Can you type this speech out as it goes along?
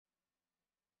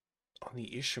On the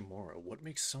Ishimura, what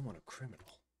makes someone a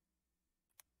criminal?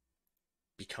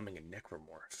 Becoming a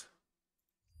necromorph.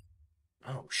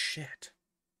 Oh, shit.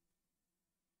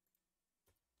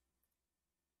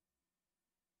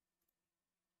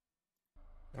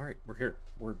 Alright, we're here.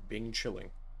 We're being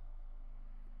chilling.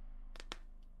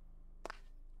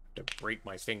 To break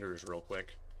my fingers real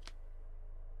quick.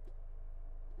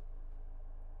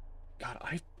 God,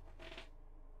 I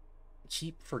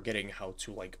keep forgetting how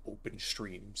to, like, open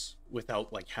streams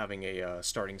without, like, having a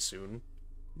starting soon.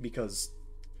 Because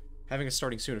having a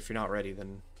starting soon, if you're not ready,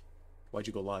 then why'd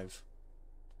you go live?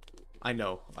 I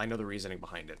know the reasoning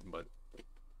behind it, but...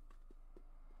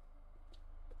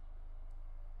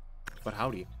 But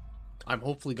howdy. I'm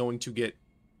hopefully going to get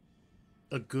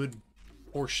a good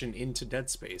portion into Dead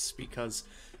Space, because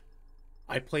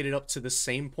I played it up to the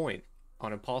same point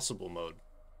on Impossible mode.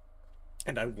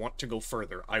 And I want to go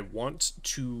further. I want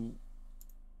to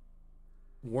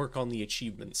work on the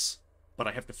achievements, but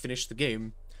I have to finish the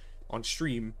game on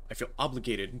stream. I feel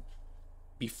obligated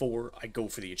before I go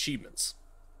for the achievements.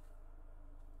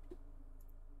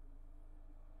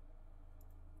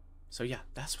 So yeah,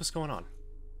 that's what's going on.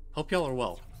 Hope y'all are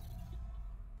well.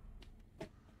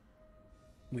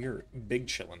 We're big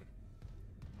chillin'.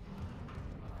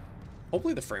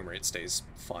 Hopefully the frame rate stays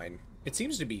fine. It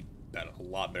seems to be a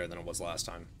lot better than it was last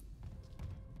time.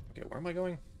 Okay, where am I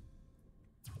going?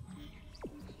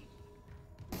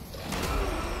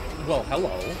 Well,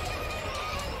 hello.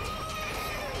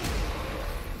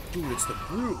 Dude, it's the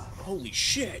Brute. Holy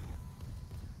shit.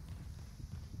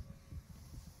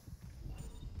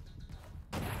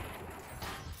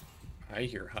 I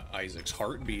hear Isaac's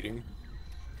heart beating.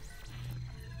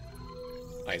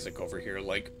 Isaac over here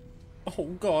like, oh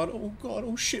god,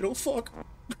 oh shit, oh fuck.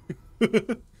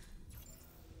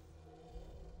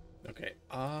 Okay,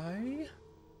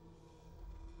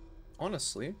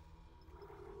 honestly,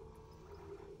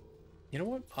 you know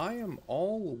what? I am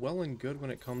all well and good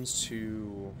when it comes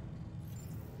to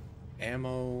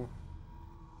ammo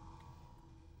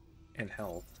and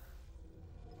health.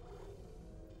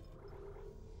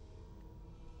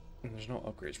 And there's no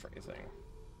upgrades for anything.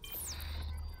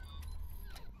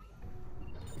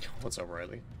 What's up,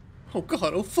 Riley? Oh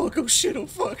god, oh fuck, oh shit, oh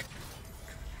fuck.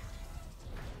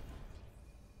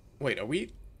 Wait, are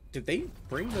we... Did they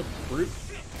bring the Brute?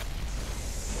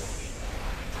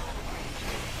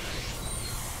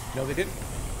 No, they didn't.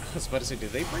 I was about to say, did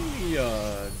they bring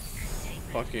the,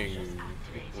 fucking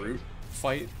Brute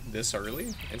fight this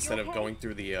early? Instead of going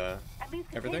through the,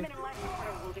 everything?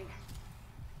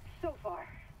 So far.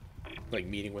 Like,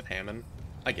 meeting with Hammond?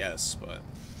 I guess, but...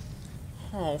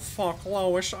 Oh, fuck,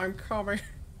 Lois, I'm coming.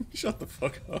 Shut the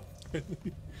fuck up.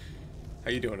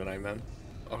 How you doing tonight, man?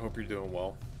 I hope you're doing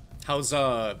well. How's,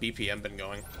 BPM been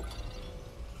going?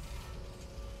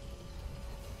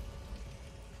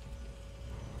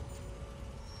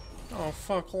 Oh,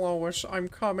 fuck, Lois, I'm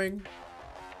coming.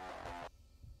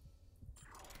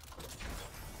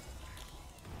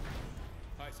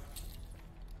 Isaac.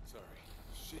 Sorry.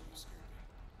 Shit, you scared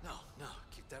me. No,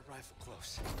 keep that rifle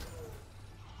close.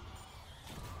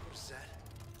 What is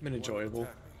that? Been enjoyable.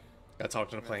 Got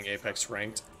talked into playing Apex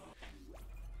Ranked.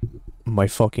 My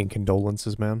fucking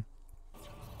condolences, man.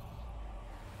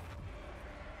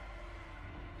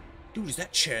 Dude, is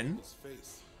that Chen? His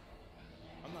face.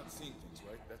 I'm not seeing things,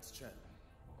 right? That's Chen.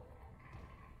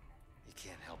 You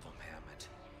can't help him, Hammond.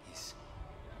 He's...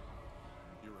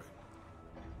 You're right.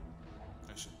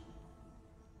 I should...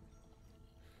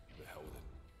 The hell with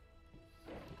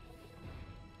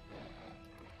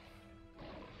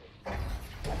it.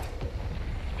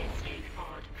 Escape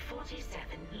pod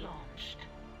 47 launched.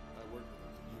 I worked with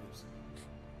him for years.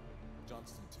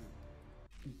 Johnston, too.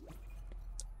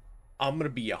 I'm gonna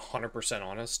be 100%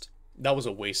 honest. That was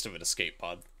a waste of an escape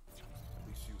pod. At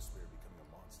least she was spared becoming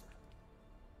a monster.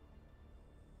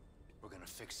 We're gonna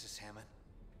fix this, Hammond.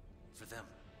 For them.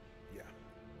 Yeah.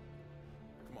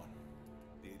 Come on.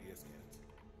 The ADS cannons.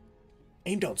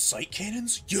 Aimed on sight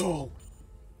cannons? Yo!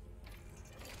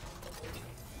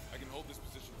 I can hold this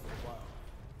position for a while.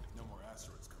 No more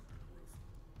asteroids come through the roof.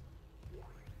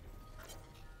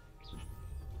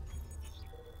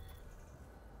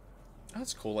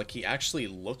 That's cool. Like, he actually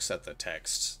looks at the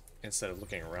text instead of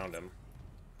looking around him.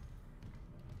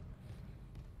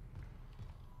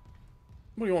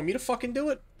 What, you want me to fucking do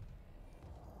it?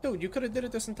 Dude, you could have did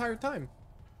it this entire time.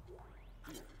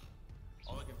 Here.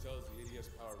 All I can tell is the ADS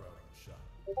power routing was shot.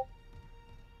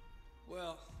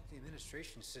 Well, the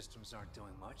administration systems aren't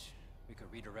doing much. We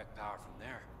could redirect power from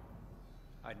there.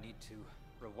 I'd need to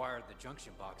rewire the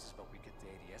junction boxes, but we get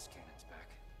the ADS cannons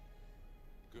back.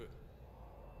 Good.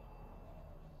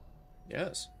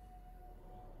 Yes.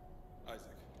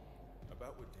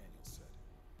 out what Daniel said.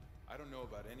 I don't know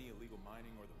about any illegal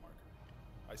mining or the marker.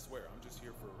 I swear, I'm just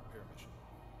here for a repair mission.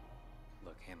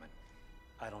 Look, Hammond,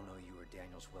 I don't know you or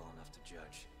Daniels well enough to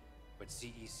judge, but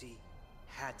CEC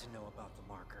had to know about the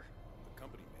marker. The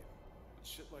company maybe, but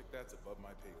shit like that's above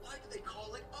my pay grade. Why do they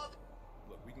call it other?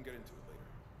 Look, we can get into it later.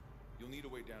 You'll need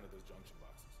a way down to those junction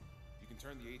boxes. You can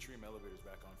turn the atrium elevators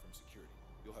back on from security.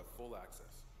 You'll have full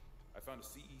access. I found a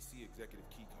CEC executive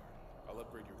key card. I'll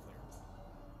upgrade your clearance.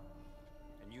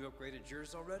 And you upgraded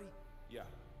yours already? Yeah,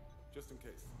 just in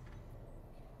case.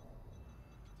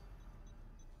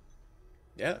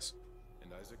 Yes.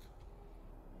 And Isaac?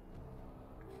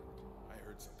 I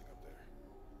heard something up there.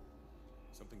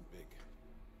 Something big.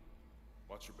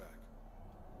 Watch your back.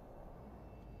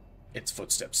 Its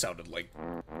footsteps sounded like...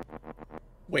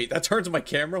 Wait, that turns my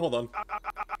camera? Hold on.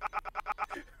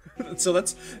 So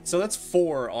that's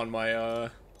 4 on my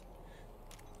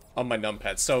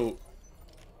numpad.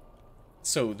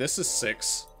 So this is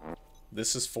 6.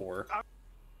 This is 4.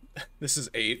 This is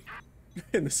 8.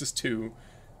 And this is 2.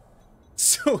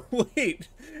 So wait,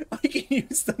 I can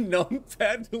use the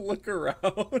numpad to look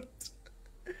around.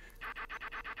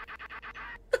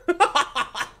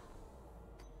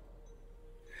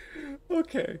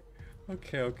 Okay.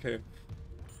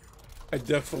 I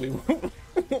definitely won't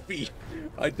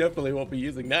be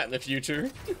using that in the future.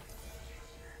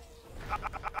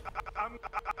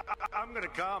 I'm gonna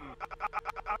come.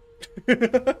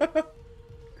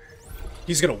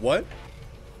 He's gonna what?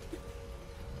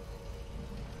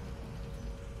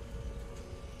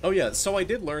 Oh yeah, so I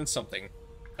did learn something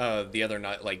the other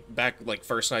night, like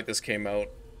first night this came out,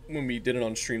 when we did it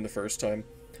on stream the first time.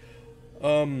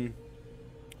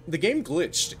 The game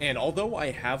glitched, and although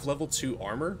I have level 2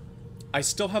 armor, I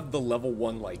still have the level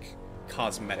 1, like,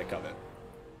 cosmetic of it.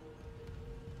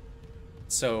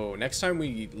 So next time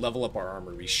we level up our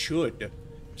armor, we should,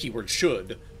 keyword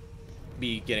should,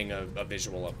 be getting a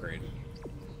visual upgrade.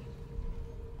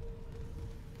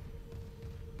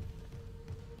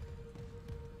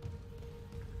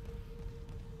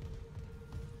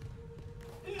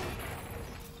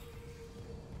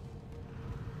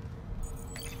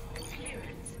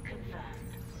 Clearance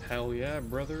confirmed. Hell yeah,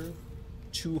 brother.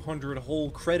 200 whole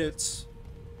credits.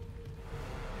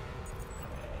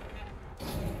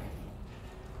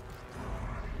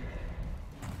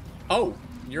 Oh,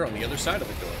 you're on the other side of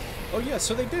the door. Oh yeah,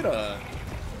 so they did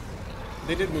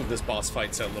move this boss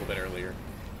fight a little bit earlier.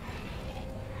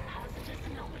 Hazardous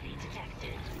anomaly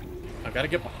detected. I've got to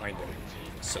get behind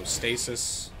it. So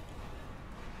stasis.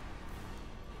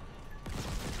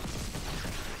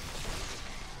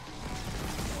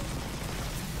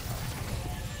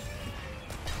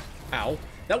 Ow.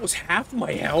 That was half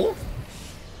my health?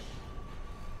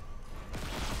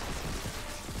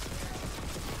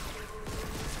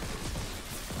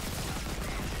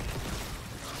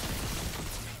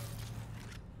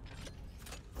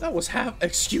 That was half...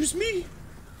 Excuse me?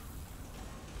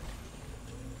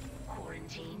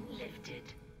 Quarantine lifted.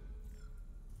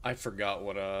 I forgot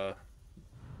what, the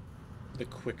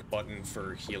quick button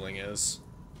for healing is.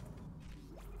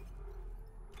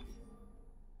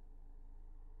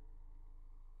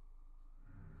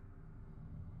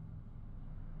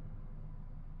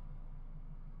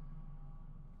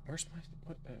 Where's my...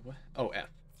 What? Oh, F.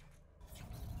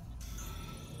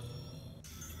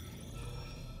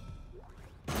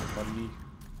 Buddy.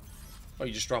 Oh,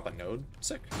 you just drop a node?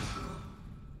 Sick.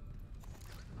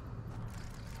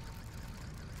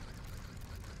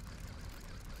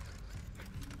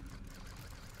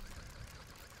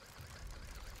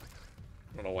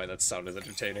 I don't know why that sound is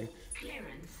entertaining.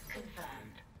 Clearance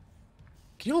confirmed.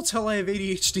 Can you all tell I have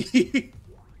ADHD? It's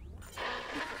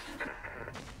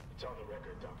on the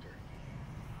record, Doctor.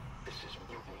 This is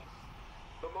mutiny.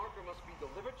 The marker must be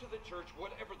delivered to the church,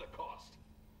 whatever the cost.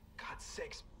 God's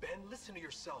sakes, Ben, listen to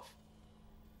yourself.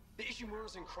 The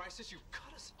Ishimura's in crisis. You've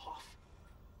cut us off.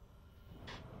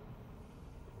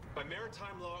 By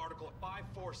Maritime Law, Article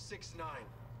 5469,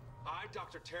 I,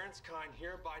 Dr. Terrence Kine,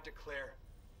 hereby declare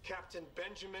Captain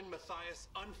Benjamin Matthias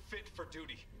unfit for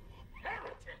duty.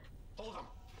 Heretic! Hold him.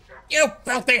 You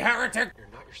filthy heretic! You're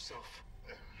not yourself.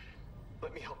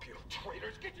 Let me help you.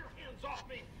 Traitors, get your hands off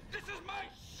me! This is my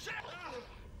ship! Oh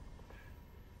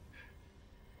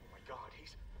my God,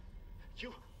 he's...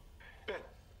 You... Ben.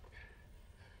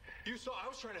 You saw I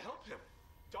was trying to help him.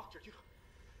 Doctor, you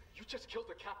just killed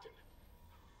the captain.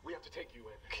 We have to take you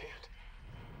in. Can't.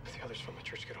 If the others from the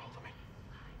church get a hold of me.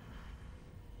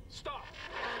 Stop!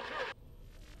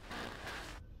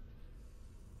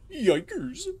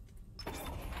 Yikers.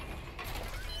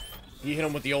 He hit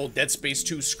him with the old Dead Space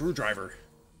 2 screwdriver.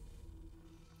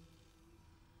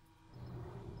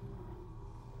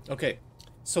 Okay,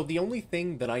 so the only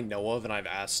thing that I know of, and I've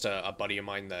asked a buddy of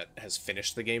mine that has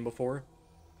finished the game before,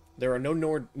 there are no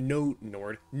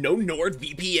NordVPN,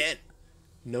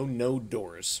 no node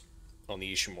doors on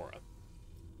the Ishimura.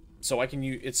 So I can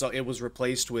use it was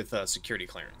replaced with security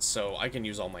clearance, so I can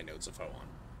use all my nodes if I want.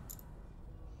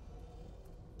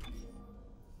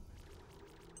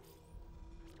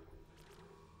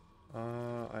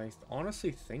 I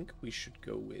honestly think we should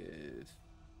go with...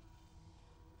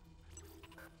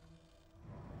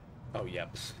 Oh,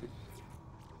 yep.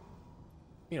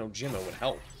 You know, Jimmo would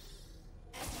help.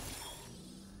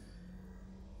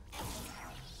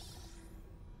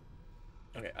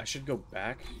 Okay, I should go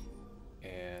back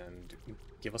and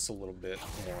give us a little bit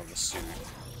more on the suit.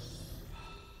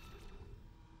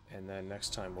 And then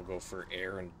next time we'll go for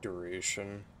air and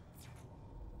duration.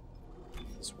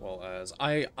 As well as...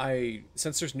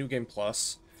 since there's New Game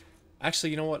Plus...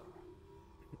 Actually, you know what?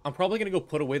 I'm probably going to go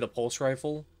put away the pulse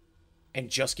rifle and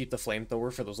just keep the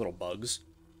flamethrower for those little bugs.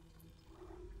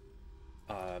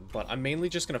 But I'm mainly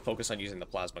just going to focus on using the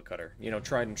plasma cutter. You know,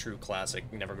 tried and true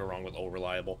classic, never go wrong with old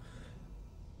reliable.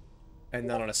 And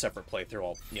then on a separate playthrough,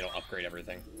 I'll, you know, upgrade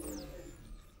everything.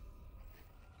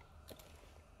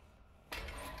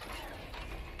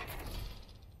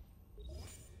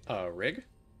 Rig?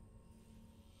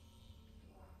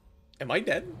 Am I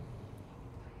dead?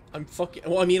 I'm fucking...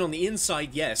 Well, I mean, on the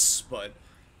inside, yes, but...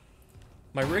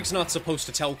 My rig's not supposed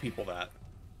to tell people that.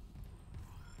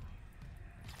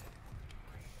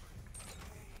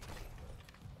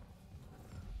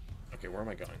 Okay, where am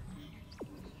I going?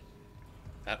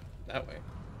 That way.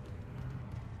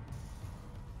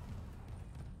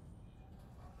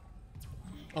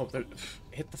 Oh,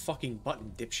 hit the fucking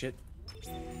button, dipshit.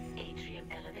 Atrium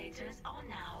elevators are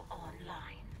now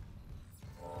online.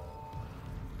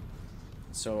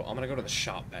 So, I'm gonna go to the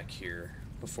shop back here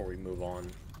before we move on.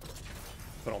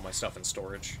 Put all my stuff in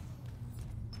storage.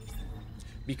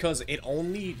 Because it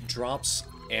only drops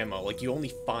ammo. Like, you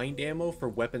only find ammo for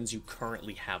weapons you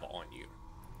currently have on you.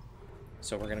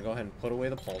 So we're gonna go ahead and put away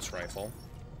the pulse rifle.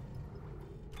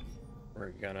 We're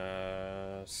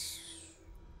gonna...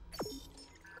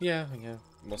 Yeah,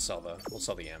 we'll sell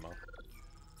the ammo.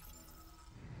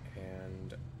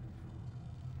 And...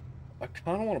 I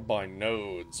kinda wanna buy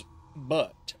nodes,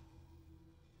 but...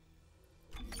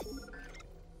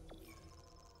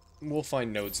 We'll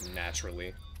find nodes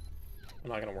naturally. I'm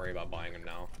not gonna worry about buying them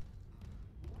now.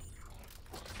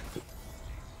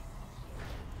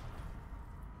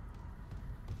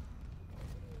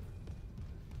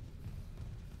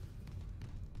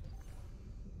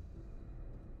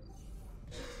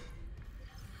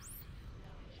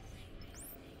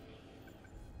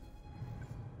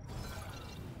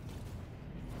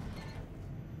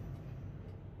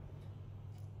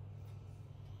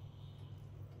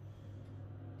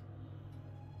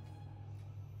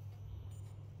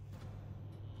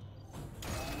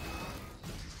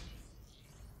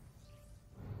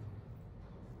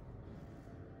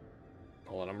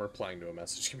 Hold on, I'm replying to a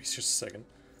message. Give me just a second.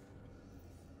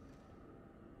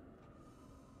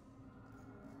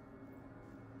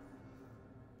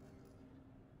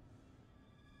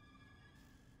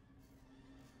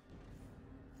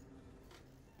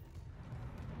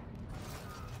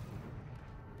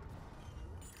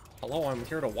 Hello, I'm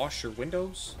here to wash your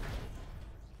windows.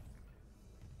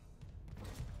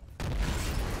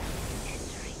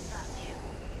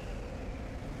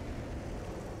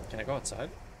 Can I go outside?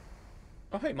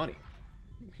 Oh, hey, money.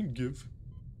 Give.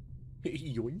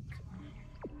 Yoink.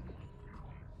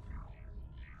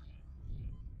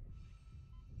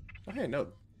 Oh, hey, no.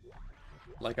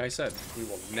 Like I said, we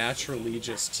will naturally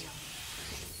just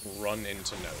run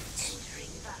into nodes.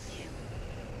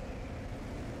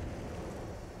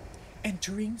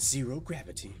 Entering zero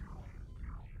gravity.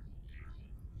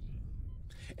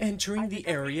 Entering the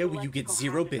area where you get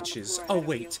zero bitches. Oh,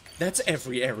 wait. That's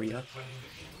every area.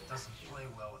 Doesn't play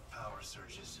well with power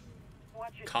surges.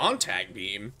 Contact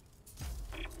beam?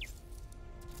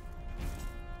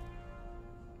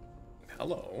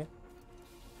 Hello.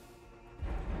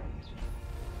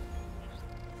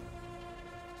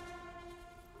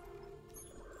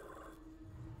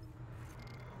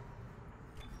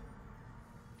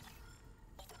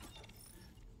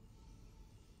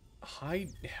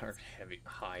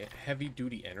 Heavy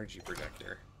duty energy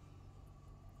projector.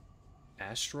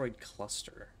 Asteroid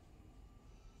cluster.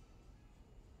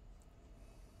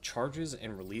 Charges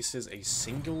and releases a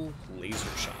single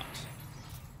laser shot.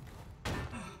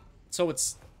 So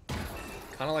it's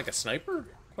kind of like a sniper?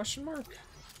 Question mark?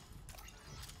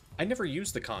 I never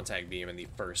used the contact beam in the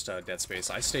first Dead Space.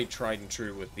 I stayed tried and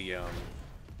true with the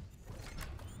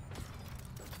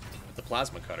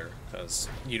plasma cutter, because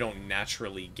you don't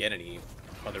naturally get any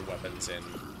other weapons in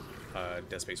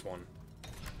Dead Space 1.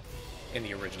 In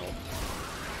the original.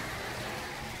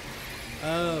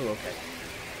 Oh, okay.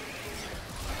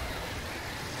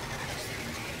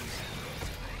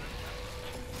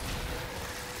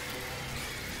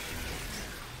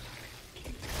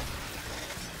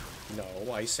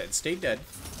 No, I said stay dead.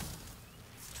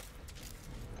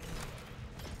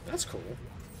 That's cool.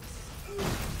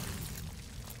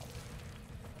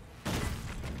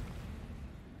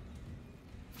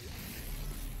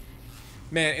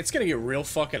 Man, it's gonna get real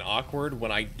fucking awkward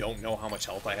when I don't know how much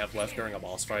health I have left during a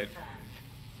boss fight.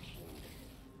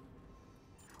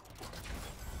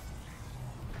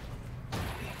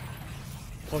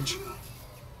 Punch.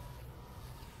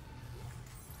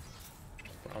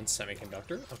 Brown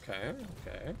semiconductor. Okay,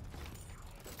 okay.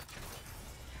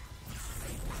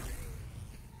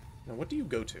 Now, what do you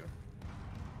go to?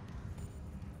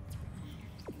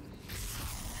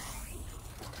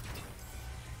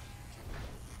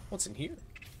 What's in here?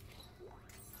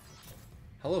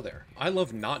 Hello there. I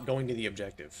love not going to the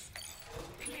objective.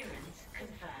 Clearance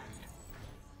confirmed.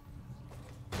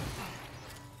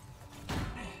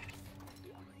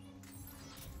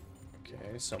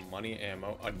 Okay, some money,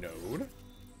 ammo, a node.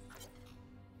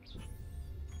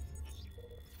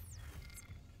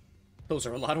 Those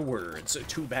are a lot of words.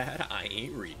 Too bad I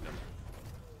ain't reading them.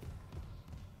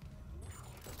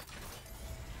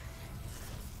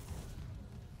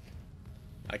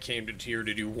 I came here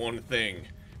to do one thing.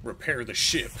 Repair the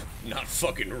ship, not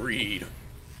fucking read.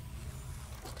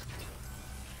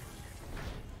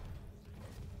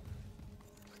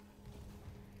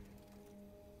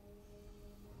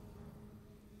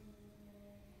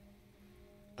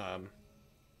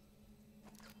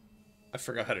 I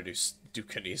forgot how to do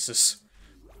kinesis.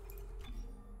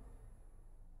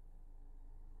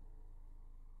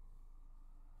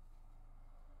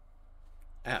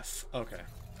 F, okay.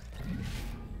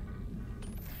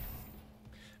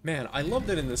 Man, I love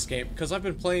that in this game, because I've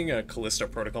been playing Callisto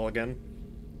Protocol again,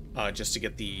 just to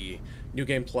get the New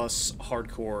Game Plus,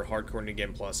 Hardcore New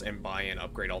Game Plus, and buy and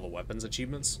upgrade all the weapons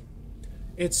achievements.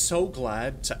 It's so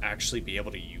glad to actually be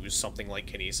able to use something like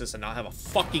Kinesis and not have a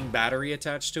fucking battery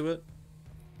attached to it.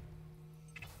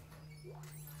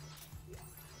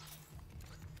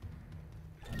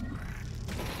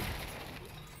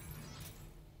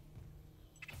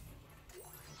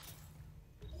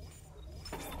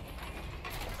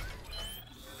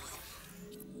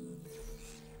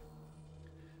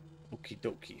 Okie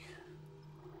dokie.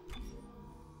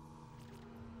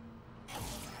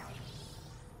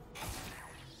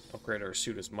 Upgrade our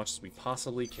suit as much as we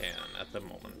possibly can at the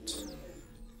moment.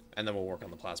 And then we'll work on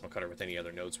the plasma cutter with any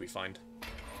other nodes we find.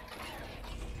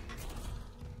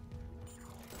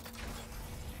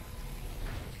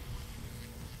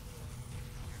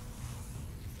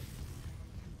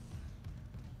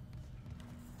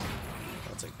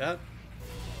 I'll take that.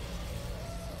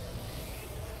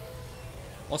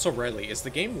 Also, Riley, is the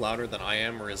game louder than I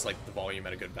am, or is, like, the volume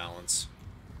at a good balance?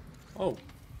 Oh.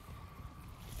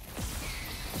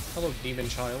 Hello, demon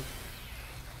child.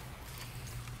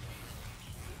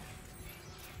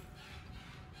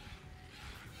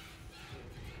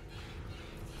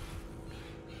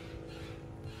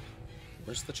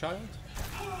 Where's the child?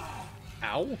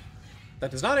 Ow. That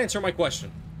does not answer my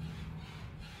question.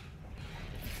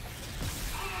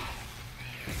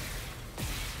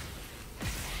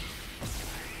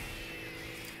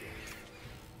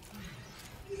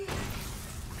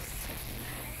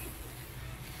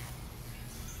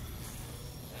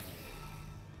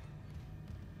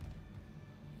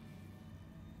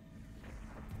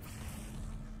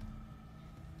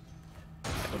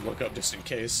 Look up just in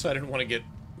case. I didn't want to get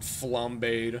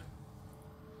flambéed.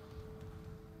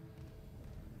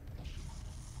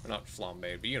 Or not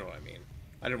flambéed, but you know what I mean.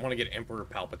 I didn't want to get Emperor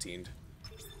Palpatined.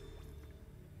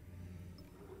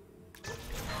 Power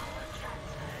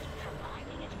transferred from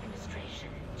mining administration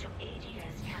to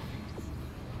ADS cabins.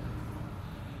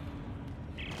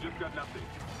 Just got an update.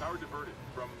 Power diverted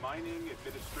from mining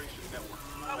administration network.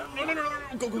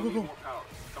 No. Go. More power.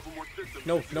 Couple more systems.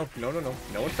 No.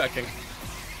 No infecting.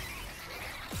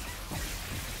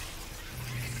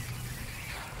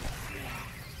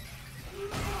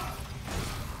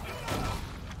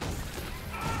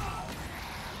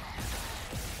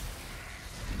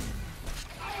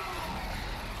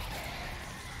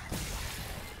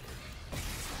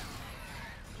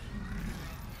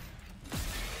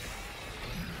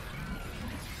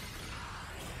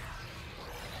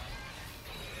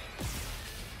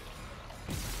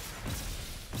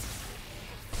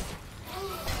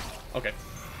 Okay.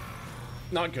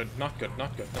 Not good.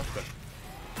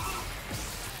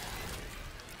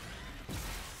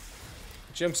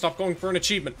 Jim, stop going for an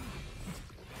achievement.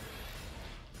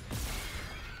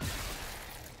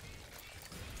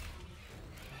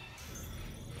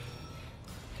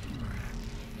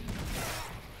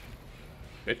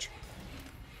 Bitch.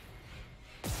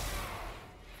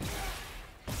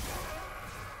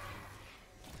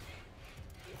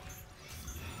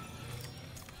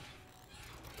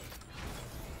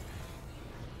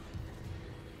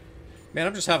 Man,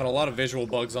 I'm just having a lot of visual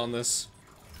bugs on this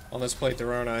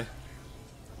playthrough, aren't I?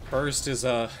 First is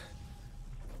the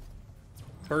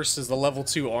level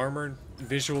 2 armor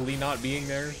visually not being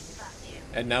there.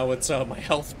 And now it's my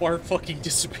health bar fucking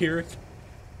disappearing.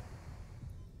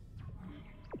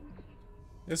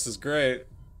 This is great.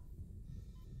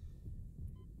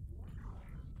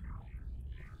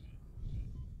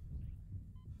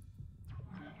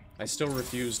 I still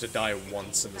refuse to die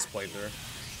once in this playthrough.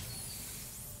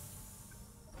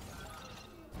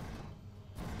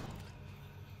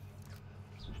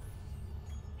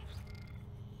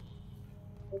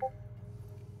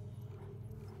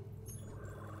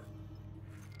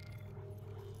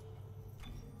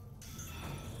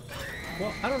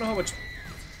 Well, I don't know how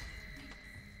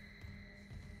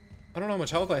much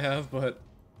health I have, but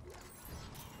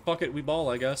fuck it, we ball,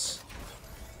 I guess.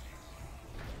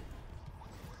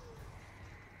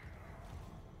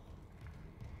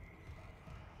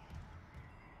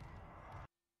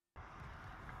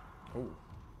 Oh.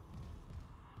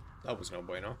 That was no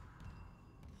bueno.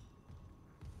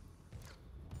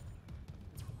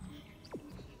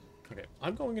 Okay,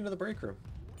 I'm going into the break room.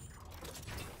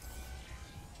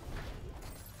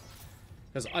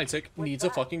 Because Isaac needs a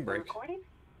fucking break. Recording?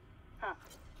 Huh.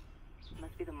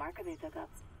 Must be the marker they dug up.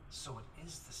 So it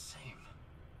is the same.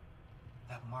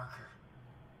 That marker.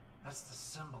 That's the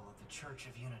symbol of the Church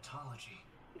of Unitology.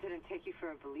 Didn't take you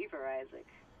for a believer, Isaac.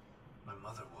 My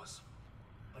mother was.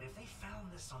 But if they found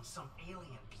this on some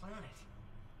alien planet,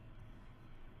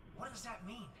 what does that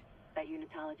mean? That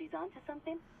Unitology's onto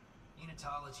something?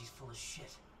 Unitology's full of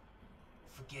shit.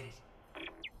 Forget it.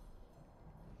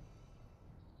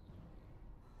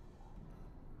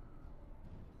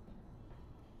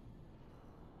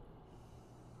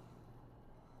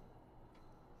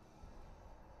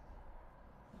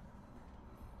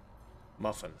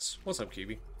 Muffins. What's up,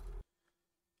 Kiwi?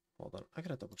 Hold on, I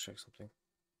gotta double check something.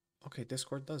 Okay,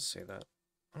 Discord does say that.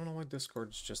 I don't know why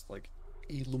Discord's just like,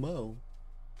 Elumo.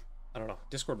 I don't know.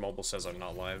 Discord mobile says I'm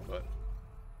not live, but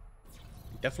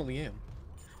I definitely am.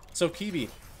 So, Kiwi,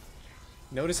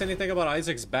 notice anything about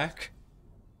Isaac's back?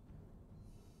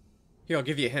 Here, I'll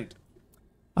give you a hint.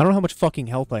 I don't know how much fucking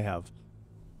health I have.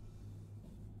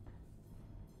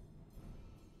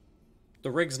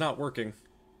 The rig's not working.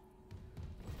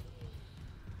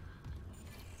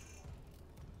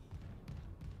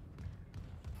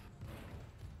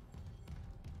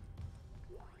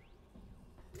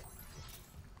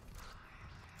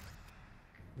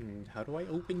 How do I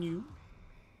open you?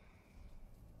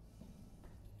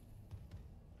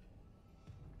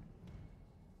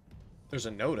 There's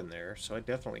a node in there, so I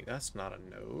definitely... That's not a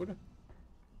node.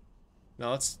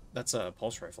 No, that's a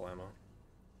pulse rifle ammo.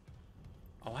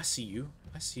 Oh, I see you.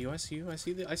 I see you. I see you.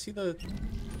 I see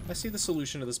the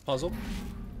solution to this puzzle.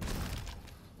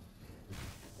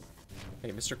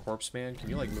 Hey, Mr. Corpse Man, can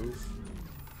you like move?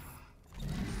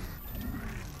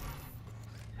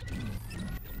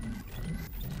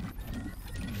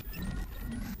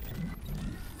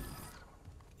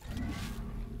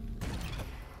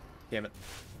 Damn it.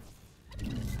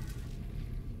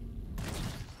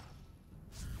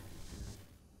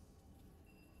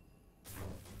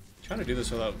 Trying to do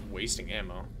this without wasting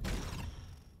ammo.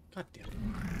 God damn it.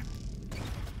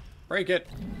 Break it!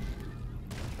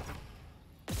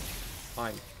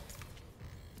 Fine.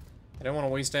 I don't want to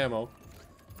waste ammo.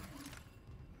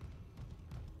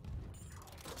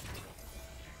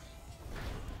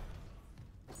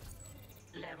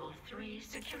 Level 3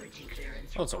 security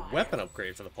clearance. Oh, it's a weapon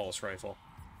upgrade for the pulse rifle.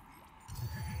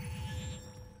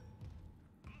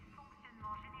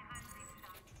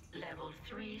 Level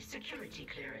 3 security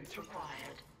clearance required.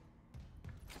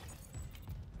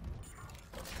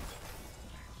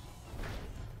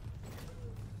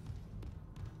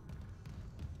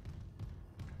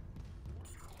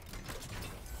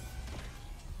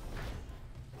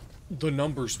 The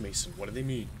numbers, Mason. What do they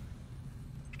mean?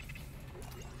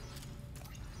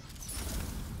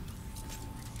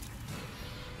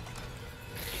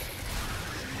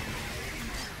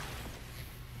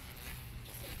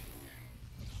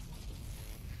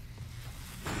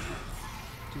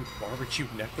 Dude, barbecue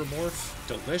necromorph?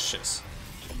 Delicious.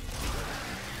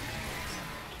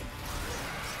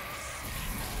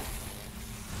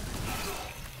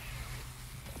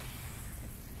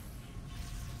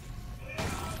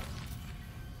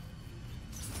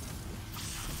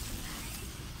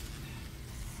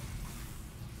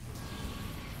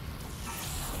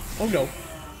 Oh no. How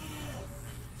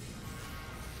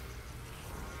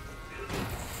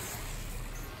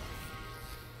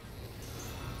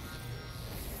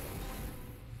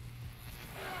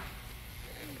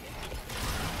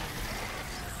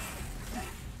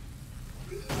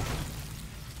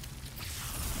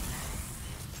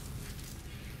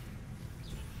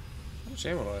much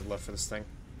ammo do I have left for this thing?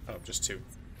 Oh, just 2.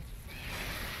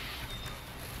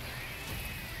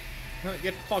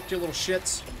 Get fucked, you little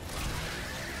shits.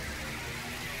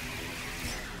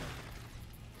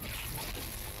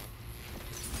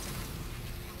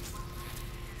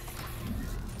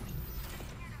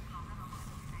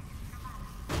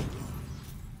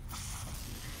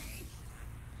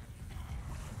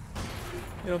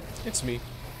 You know, it's me.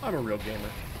 I'm a real gamer.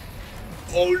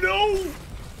 Oh no!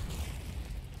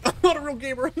 I'm not a real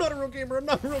gamer, I'm not a real gamer, I'm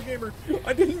not a real gamer!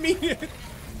 I didn't mean it!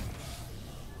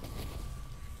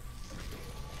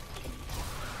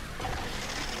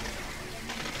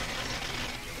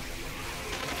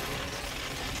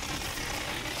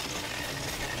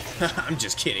 I'm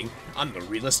just kidding. I'm the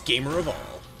realest gamer of all.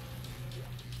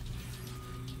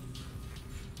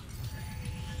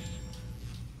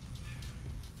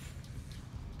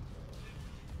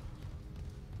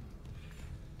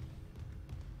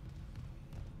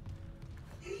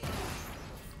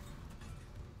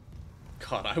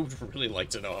 God, I would really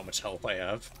like to know how much health I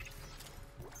have.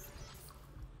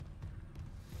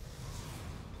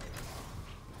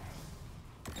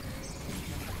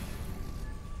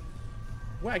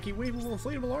 Wacky Weevil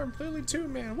Inflatable Arm Flailing Tube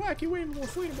Man! Wacky Weevil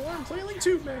Inflatable Arm Flailing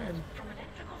Tube Man! From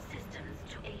electrical systems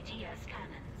to ATS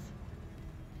cannons.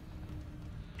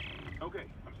 Okay,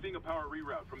 I'm seeing a power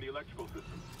reroute from the electrical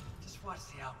system. Just watch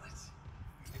the outlets.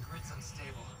 The grid's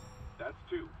unstable. That's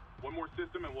 2. One more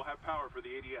system and we'll have power for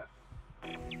the ADS.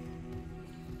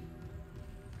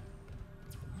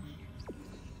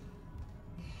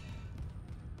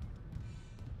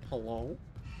 Hello?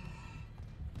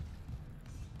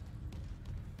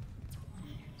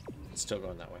 It's still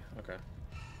going that way. Okay.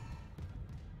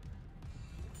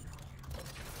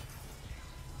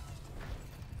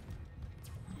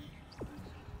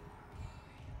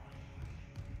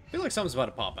 I feel like something's about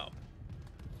to pop out.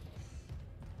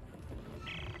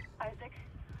 Isaac,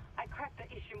 I cracked the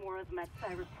Ishimura's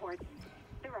Metsai reports.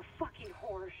 They're a fucking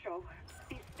horror show.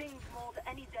 These things mold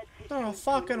any dead tissue. They're a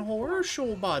fucking horror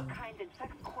show, bud. Kind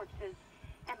infects corpses,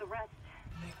 and the rest.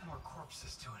 Make more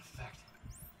corpses to infect.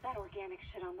 That organic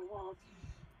shit on the walls.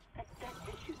 That's dead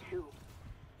tissue too.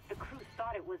 The crew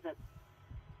thought it was a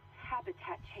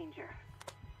habitat changer.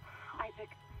 Isaac,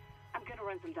 I'm gonna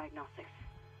run some diagnostics.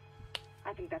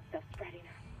 I think that stuff's spreading.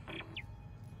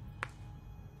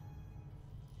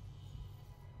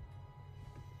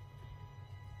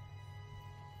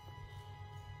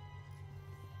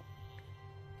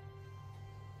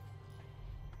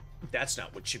 That's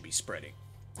not what should be spreading.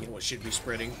 You know what should be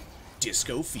spreading?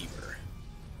 Disco fever.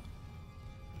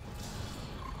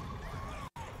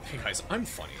 Hey guys, I'm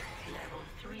funny. Level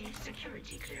 3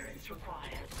 security clearance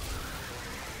required.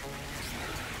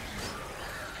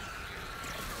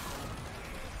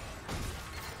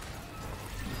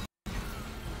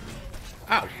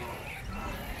 Ow.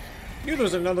 Knew there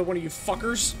was another one of you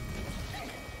fuckers.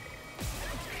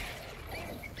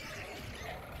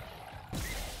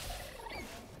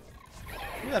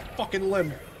 Look at that fucking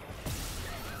limb.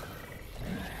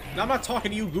 Now, I'm not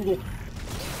talking to you, Google.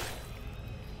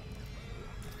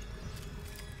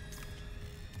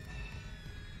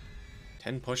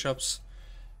 Ten push-ups.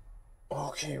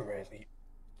 Okay, Randy.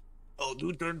 I'll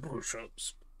do 10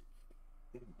 push-ups.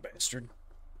 Bastard.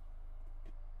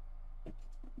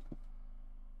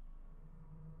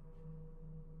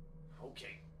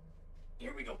 Okay.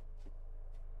 Here we go.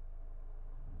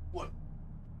 1,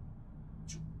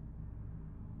 2.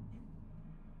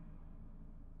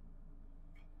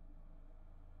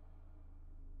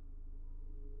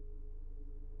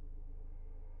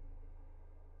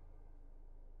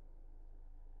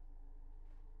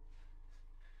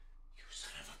 You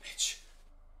son of a bitch.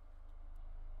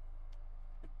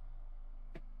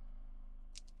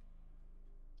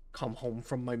 Come home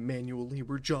from my manual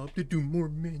labor job to do more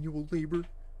manual labor.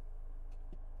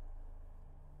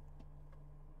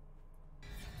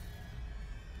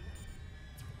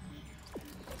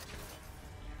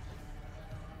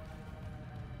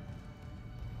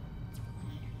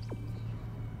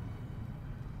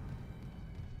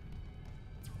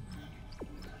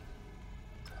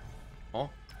 Huh?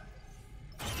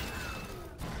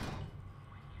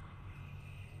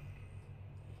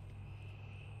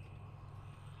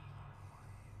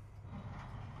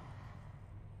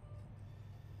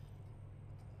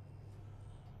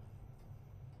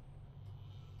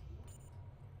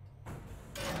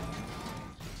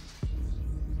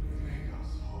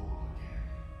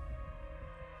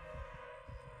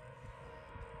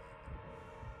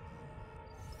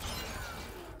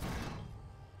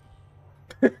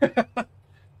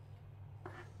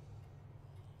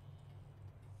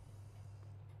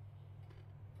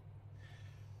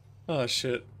 Oh,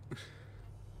 shit.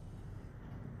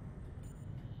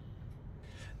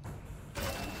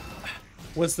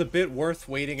 Was the bit worth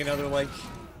waiting another, like,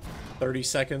 30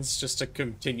 seconds just to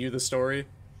continue the story?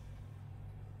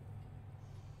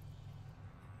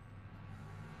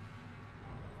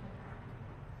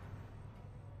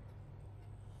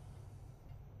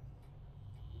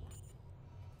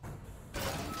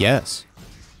 Yes.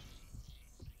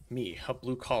 Me, a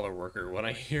blue-collar worker, when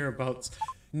I hear about...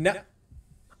 No...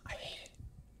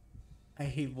 I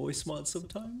hate voice mods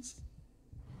sometimes.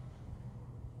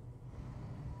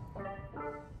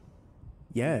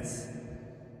 Yes.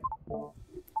 You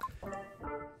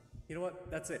know what?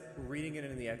 That's it. We're reading it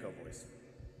in the Echo voice.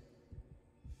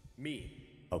 Me.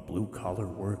 A blue-collar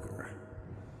worker.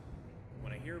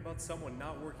 When I hear about someone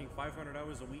not working 500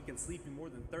 hours a week and sleeping more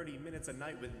than 30 minutes a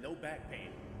night with no back pain.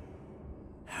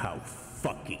 How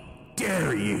fucking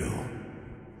dare you!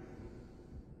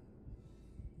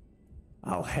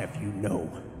 I'll have you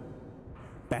know,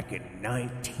 back in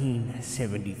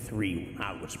 1973 when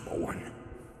I was born,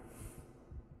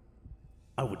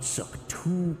 I would suck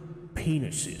 2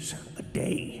 penises a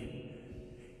day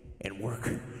and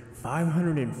work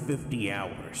 550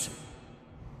 hours.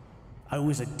 I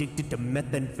was addicted to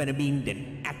methamphetamine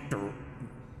and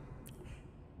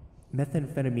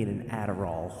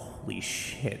Adderall. Holy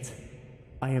shit.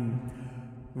 I am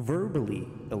verbally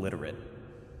illiterate.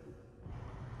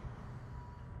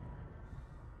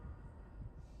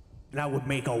 And I would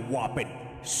make a whopping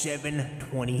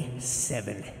 $7.27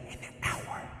 an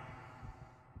hour.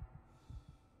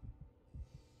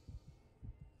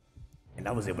 And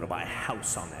I was able to buy a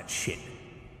house on that shit.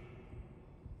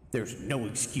 There's no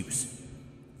excuse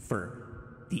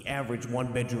for the average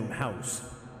one-bedroom house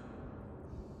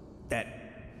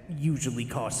that usually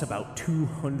costs about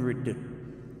 $200,000 to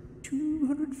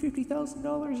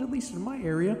 $250,000, at least in my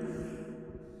area.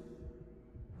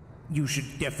 You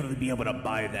should definitely be able to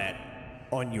buy that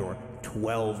on your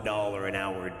 $12 an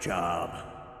hour job.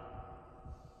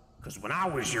 Because when I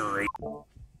was your age...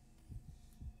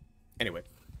 Anyway.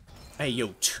 Hey,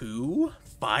 yo,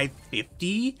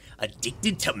 550?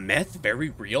 Addicted to meth?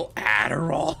 Very real?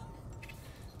 Adderall?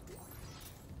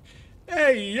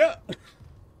 Hey, yeah!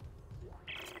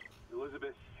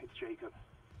 Elizabeth, it's Jacob.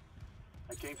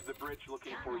 I came to the bridge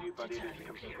looking for you, but it is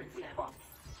completely fucked.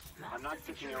 I'm not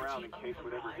sticking around in case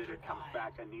whatever did it comes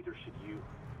back, and neither should you.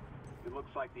 It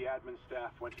looks like the admin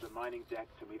staff went to the mining deck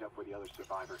to meet up with the other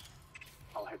survivors.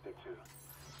 I'll head there too.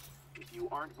 If you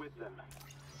aren't with them,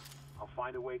 I'll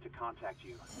find a way to contact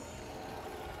you.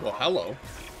 Well, hello.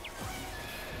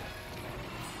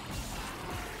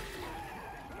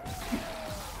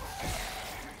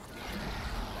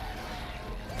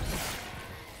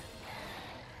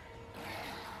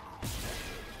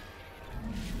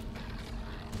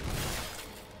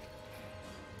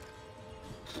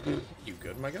 You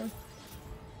good, my guy?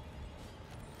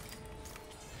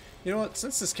 You know what?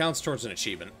 Since this counts towards an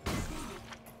achievement.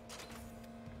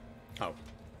 Oh.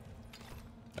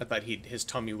 I thought his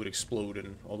tummy would explode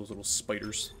and all those little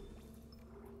spiders.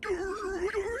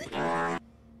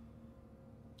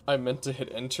 I meant to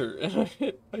hit enter and I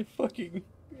hit my fucking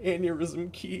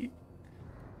aneurysm key.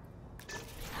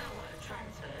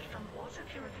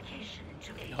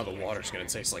 How the water's gonna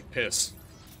taste like piss.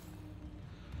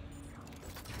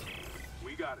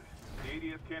 We got it.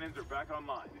 The ADS cannons are back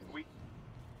online. Wait,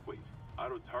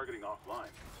 auto-targeting offline.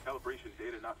 Calibration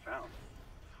data not found.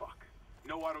 Fuck.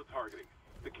 No auto-targeting.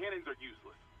 The cannons are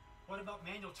useless. What about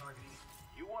manual targeting?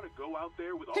 You want to go out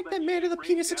there with all Take that that man to the shit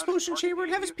penis down explosion and chamber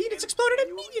and have his ADS penis cannons exploded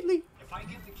manually? immediately! If I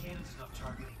give the cannons enough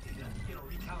targeting data, it'll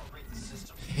recalibrate the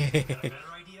system. Got a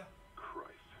better idea?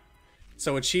 Christ.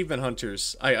 So achievement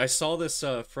hunters, I saw this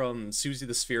from Susie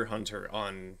the Sphere Hunter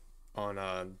on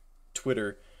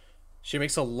Twitter. She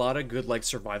makes a lot of good like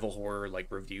survival horror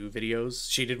like review videos.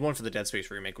 She did one for the Dead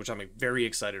Space remake, which I'm very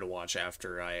excited to watch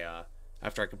after I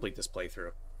complete this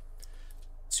playthrough.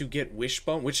 To get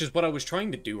Wishbone, which is what I was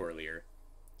trying to do earlier,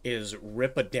 is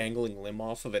rip a dangling limb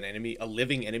off of an enemy, a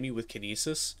living enemy with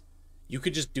kinesis. You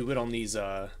could just do it on these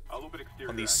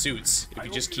suits. If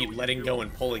you just keep letting go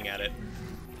and pulling at it,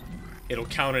 it'll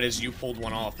count it as you pulled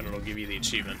one off and it'll give you the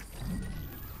achievement.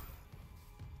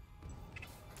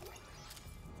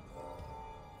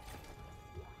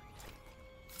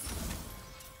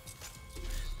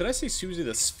 Did I say Susie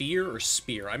the Sphere or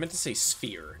Spear? I meant to say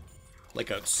Sphere. Like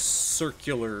a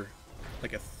circular,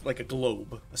 like a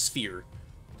globe, a sphere.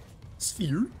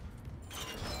 Sphere?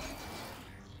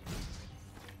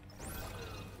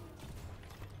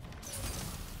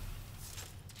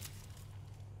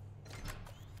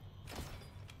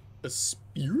 A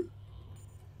spear?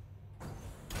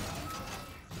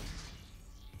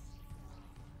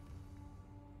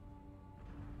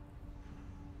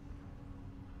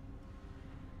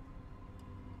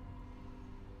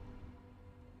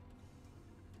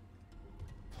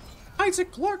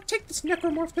 Isaac Clarke, take this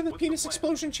necromorph to the penis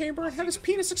explosion chamber and have his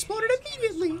penis exploded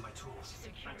immediately!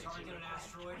 I target an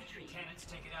asteroid, cannons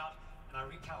take it out, and I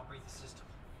recalibrate the system.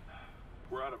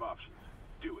 We're out of options.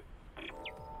 Do it.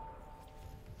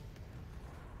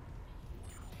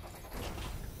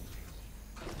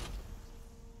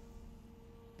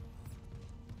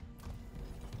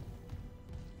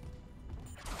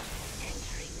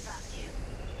 Entering vacuum.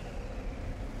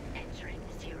 Entering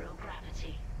zero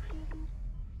gravity.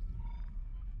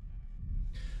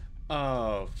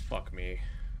 Oh, fuck me.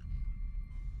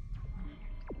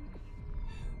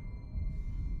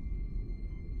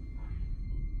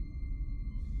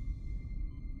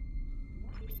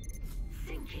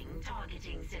 Syncing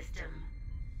targeting system.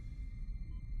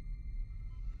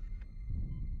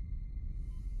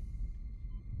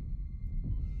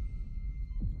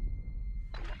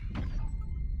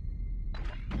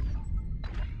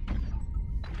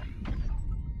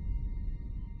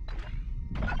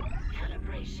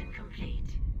 Calibration complete.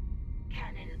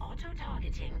 Cannon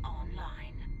auto-targeting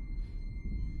online.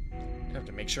 I have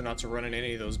to make sure not to run into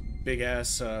any of those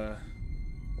big-ass, well,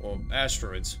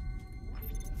 asteroids.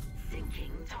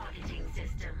 Syncing targeting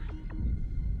system.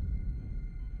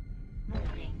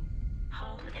 Warning.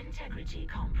 Hull integrity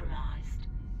compromised.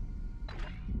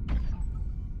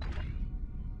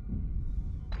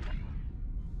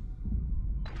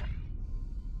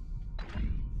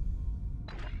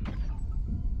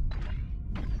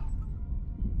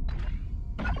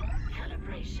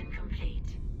 Calibration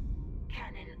complete.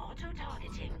 Cannon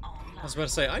auto-targeting online. I was about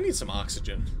to say, I need some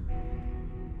oxygen.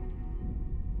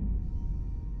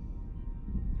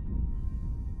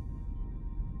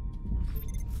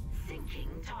 Syncing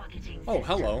targeting Oh,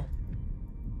 system. hello.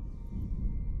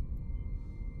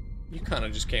 You kind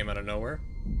of just came out of nowhere.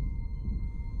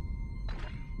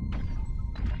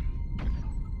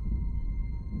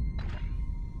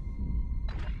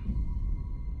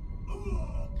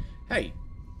 Hey,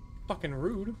 fucking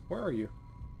rude. Where are you?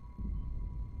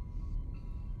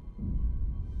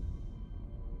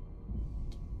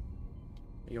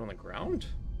 Are you on the ground?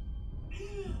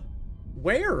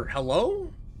 Where?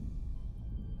 Hello?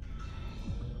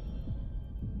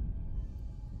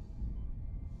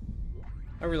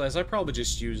 I realize I probably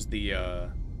just used the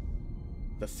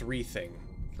 3 thing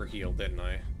for heal, didn't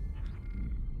I?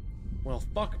 Well,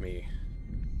 fuck me.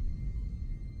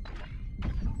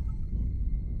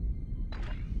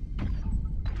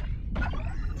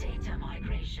 Data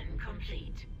migration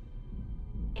complete.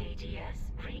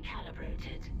 ADS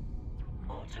recalibrated.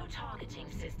 Auto-targeting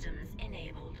systems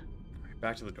enabled.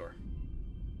 Back to the door.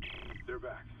 They're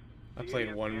back. I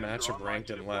played one match of ranked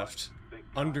and left.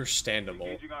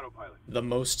 Understandable. The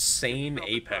most sane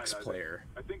Apex player.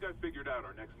 I think I figured out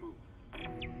our next move.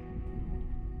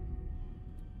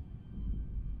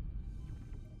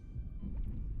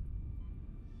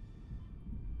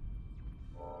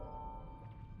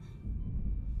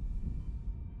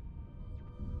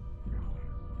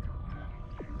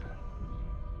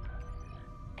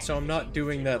 So I'm not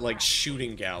doing that, like,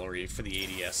 shooting gallery for the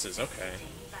ADSs. Okay.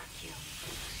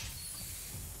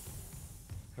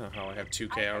 Oh, how I have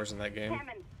 2K hours in that game.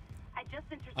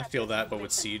 I feel that, but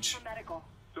with Siege.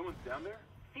 Someone's down there?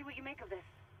 See what you make of this.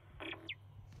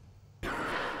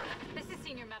 This is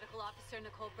Senior Medical Officer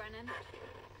Nicole Brennan.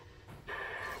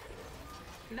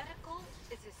 Medical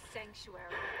is a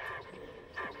sanctuary.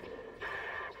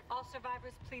 All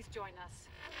survivors, please join us.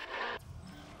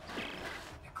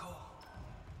 Nicole,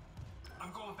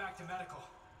 I'm going back to medical.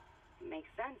 Makes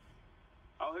sense.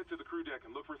 I'll head to the crew deck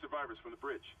and look for survivors from the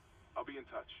bridge. I'll be in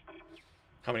touch.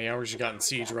 How many hours you got in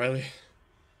Siege, Riley?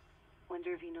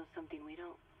 Wonder if he knows something we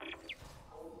don't.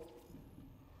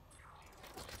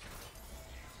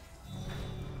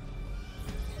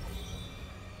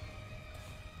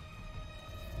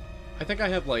 I think I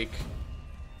have like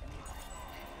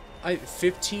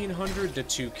 1,500 to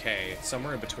 2K,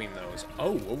 somewhere in between those.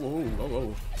 Oh, whoa, whoa, whoa,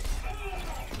 whoa.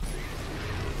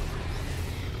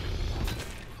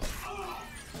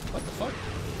 What the fuck?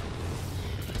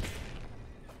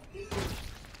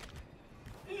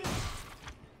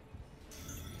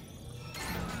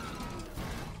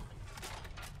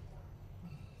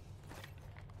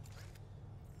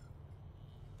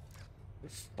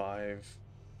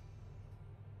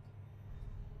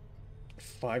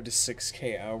 Five to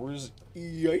 6K hours?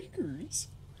 Yikers.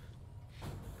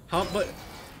 But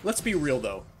let's be real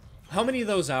though. How many of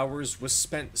those hours was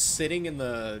spent sitting at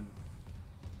the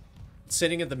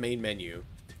main menu,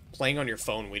 playing on your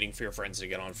phone, waiting for your friends to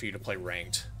get on for you to play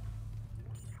ranked?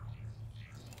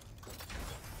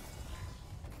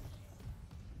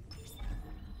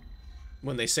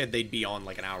 When they said they'd be on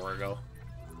like an hour ago.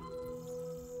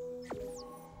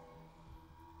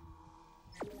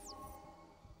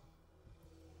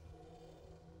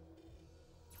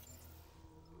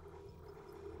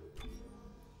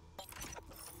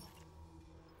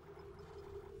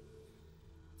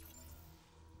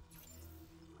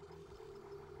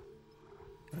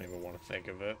 I don't even want to think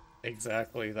of it.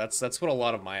 Exactly. That's what a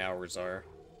lot of my hours are.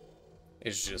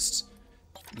 It's just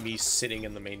me sitting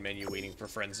in the main menu waiting for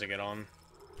friends to get on.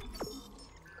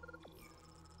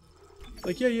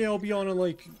 Like, yeah, I'll be on in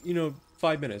like,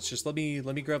 5 minutes. Just let me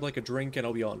grab like a drink and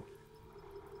I'll be on.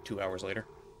 2 hours later.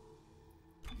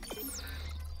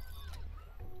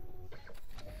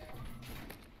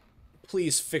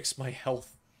 Please fix my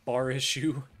health bar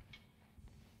issue.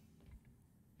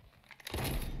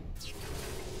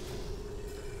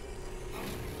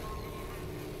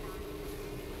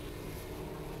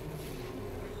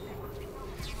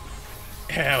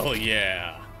 Hell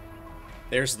yeah.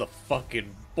 There's the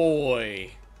fucking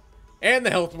boy. And the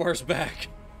health bar's back.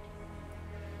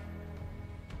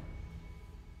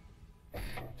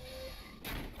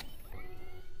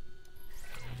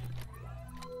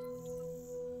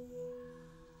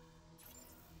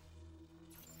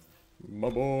 My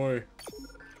boy.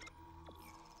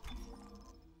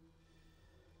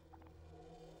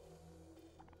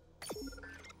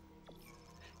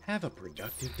 Have a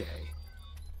productive day.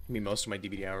 I mean, most of my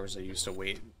DVD hours I used to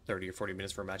wait 30 or 40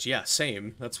 minutes for a match. Yeah,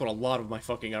 same. That's what a lot of my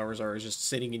fucking hours are, is just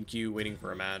sitting in queue waiting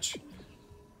for a match.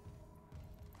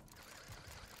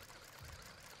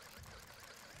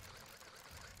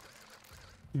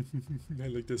 I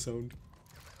like the sound.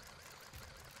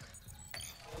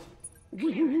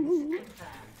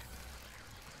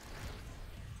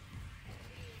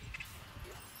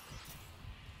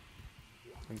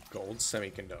 And gold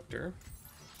semiconductor.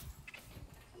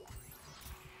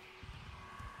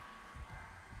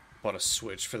 Bought a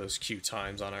Switch for those queue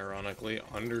times, unironically.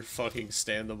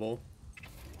 Under-fucking-standable.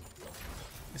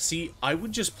 See, I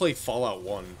would just play Fallout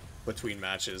 1 between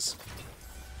matches.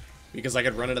 Because I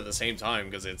could run it at the same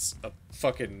time, because it's a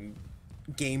fucking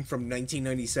game from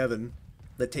 1997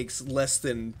 that takes less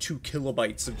than 2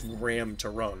 kilobytes of RAM to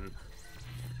run.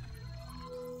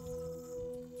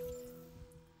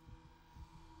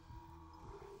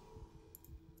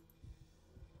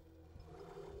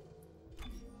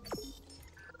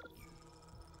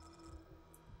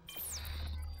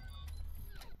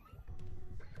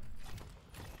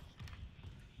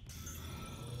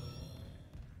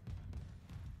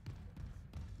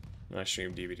 I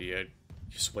stream DVD. I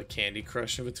used to play Candy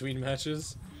Crush in between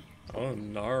matches. Oh,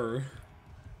 nar.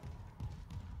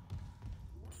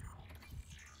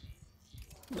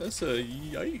 That's a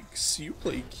yikes. You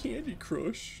play Candy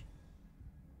Crush.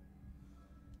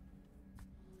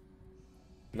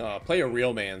 Nah, play a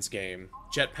real man's game.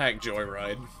 Jetpack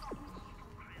Joyride.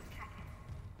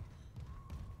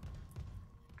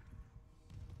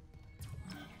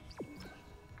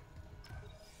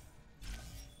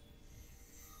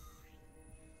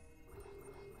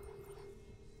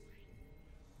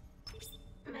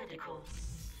 Medical.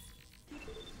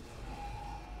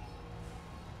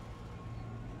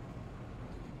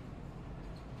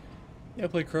 Yeah,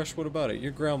 play Crush, what about it?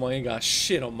 Your grandma ain't got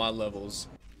shit on my levels.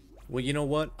 Well, you know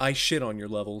what? I shit on your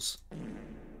levels.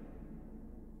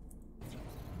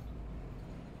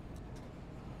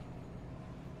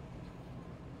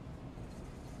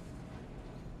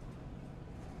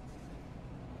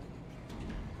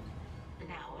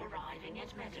 Now arriving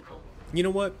at medical. You know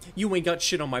what? You ain't got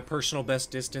shit on my personal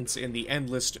best distance in the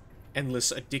endless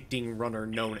addicting runner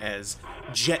known as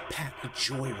Jetpack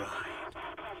Joyride.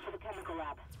 For the chemical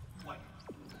lab. What?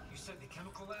 You said the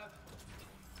chemical lab?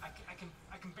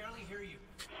 I can barely hear you.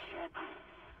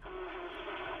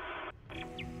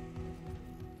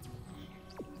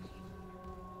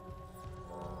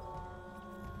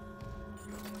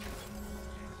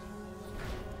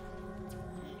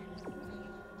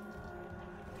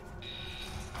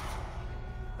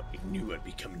 I knew I'd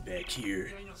be coming back here.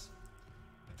 Daniels,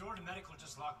 the door to medical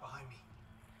just locked behind me.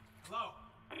 Hello?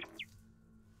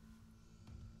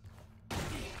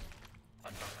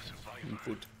 Another survivor.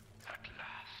 Input. At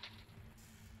last.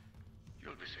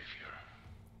 You'll be safe here.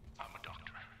 I'm a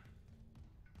doctor.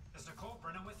 Is Nicole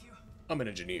Brennan with you? I'm an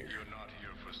engineer. You're not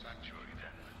here for sanctuary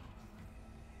then.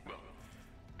 Well,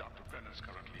 Dr. Brennan's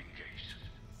currently engaged.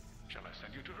 Shall I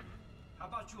send you to her? How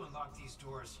about you unlock these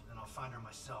doors, and I'll find her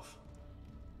myself?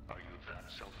 Are you that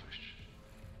selfish?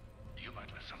 You might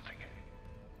let something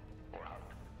in. Or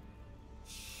out.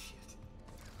 Shit.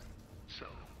 So,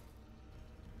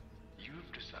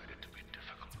 you've decided to be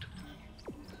difficult.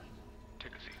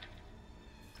 Take a seat.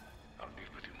 I'll meet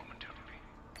with you momentarily.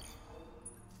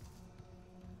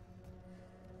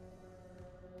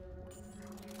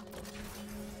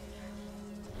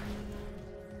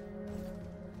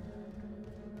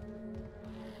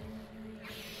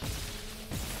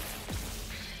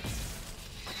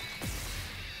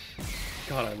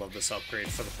 God, I love this upgrade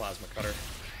for the plasma cutter.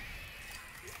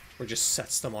 Or just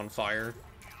sets them on fire.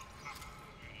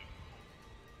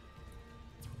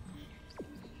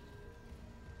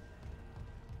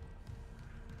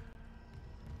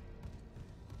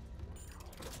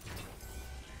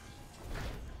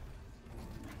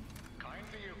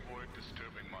 Kindly avoid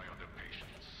disturbing my other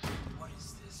patients. What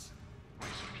is this?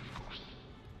 Research, of course.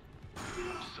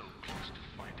 I'm so close to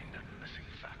finding that missing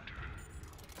factor.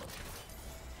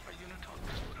 A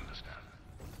unitologist would understand.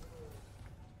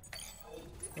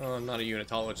 I'm not a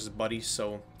unitologist, buddy,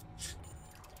 so...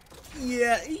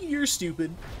 Yeah, you're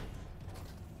stupid.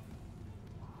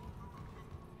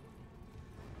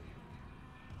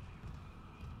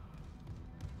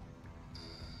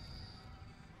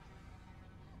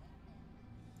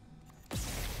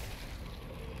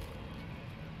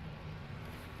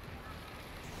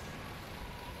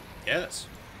 Yes.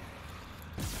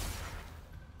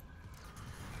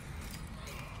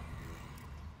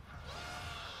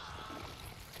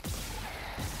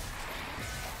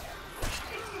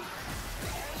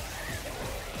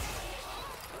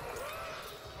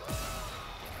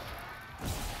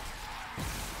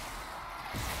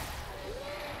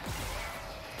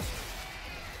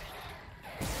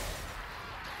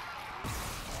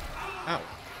 Ow.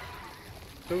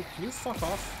 Dude, can you fuck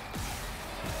off?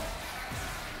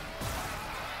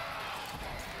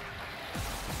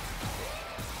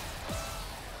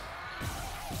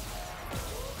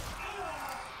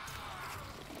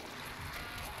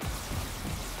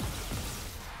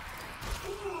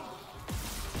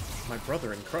 My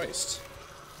brother in Christ.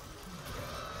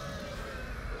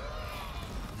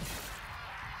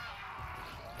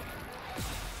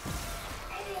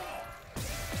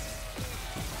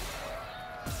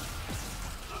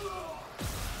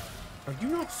 Are you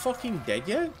not fucking dead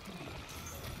yet?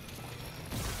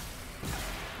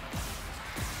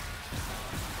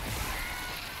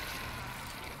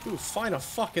 Dude, find a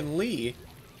fucking Lee.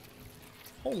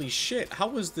 Holy shit,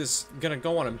 how is this gonna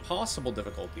go on impossible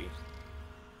difficulty?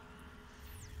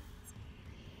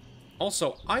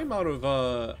 Also, I'm out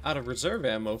of reserve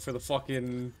ammo for the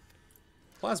fucking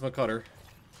plasma cutter.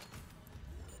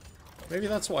 Maybe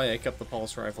that's why I kept the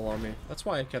pulse rifle on me. That's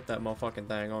why I kept that motherfucking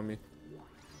thing on me.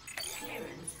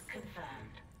 Clearance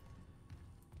confirmed.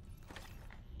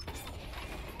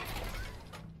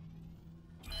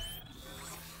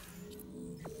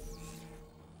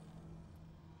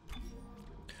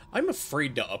 I'm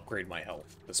afraid to upgrade my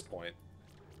health at this point.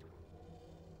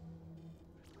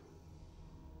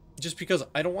 Just because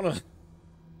I don't want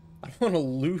to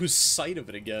lose sight of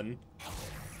it again.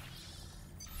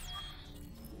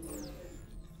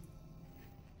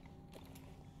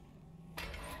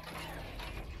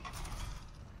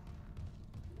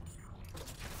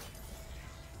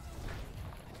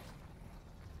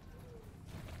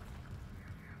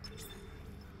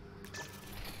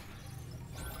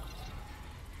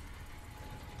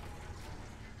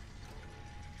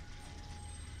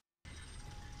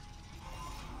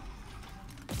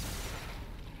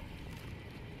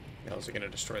 Now, is it going to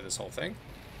destroy this whole thing?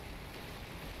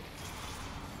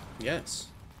 Yes.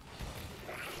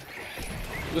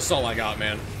 This is all I got,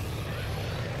 man.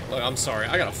 Look, I'm sorry.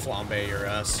 I gotta flambe your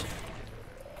ass.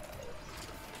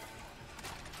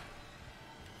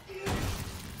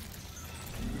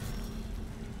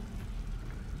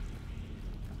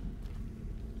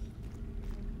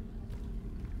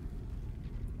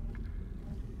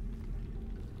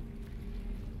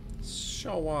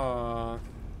 So,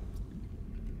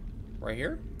 right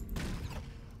here?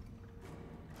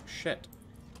 Shit.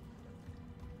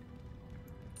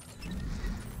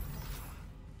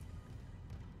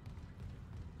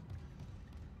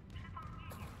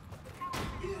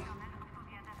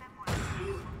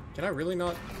 Can I really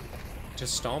not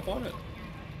just stomp on it?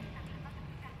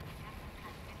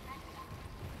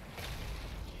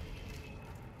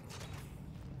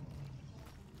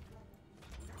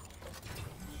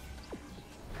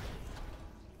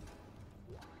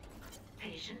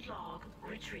 Patient log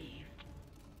retrieved.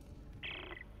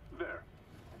 There.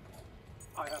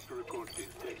 I have to record these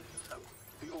dates.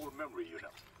 The old memory, you know.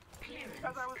 Clearance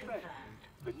As I was saying, confirmed.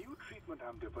 The new treatment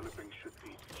I'm developing should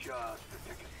be just the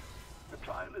ticket. The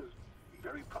trial is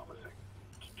very promising.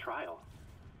 Trial?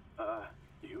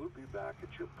 You'll be back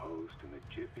at your post in a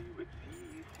jiffy with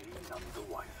CEC none the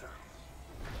wiser.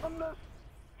 Unless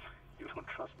you don't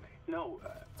trust me. No,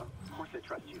 of course I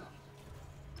trust you.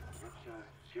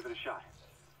 Let's give it a shot.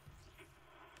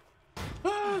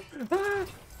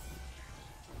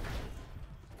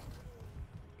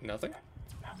 Nothing?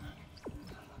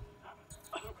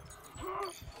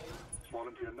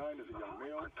 Volunteer 9 is a young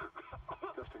male,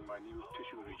 testing my new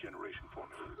tissue regeneration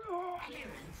formula.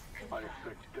 I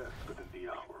expect death within the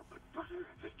hour, but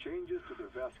the changes to the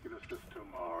vascular system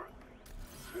are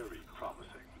very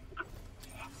promising.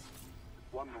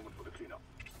 One moment for the cleanup.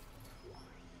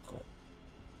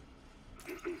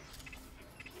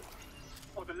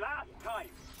 For the last time,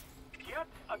 get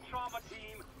a trauma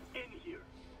team in here.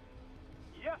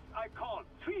 Yes, I called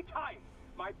 3 times.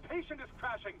 My patient is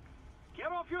crashing. Get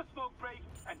off your smoke break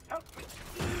and help me.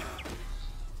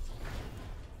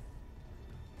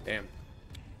 Damn.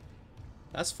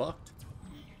 That's fucked.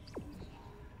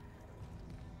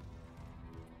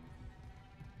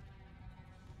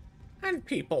 And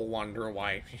people wonder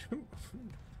why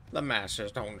the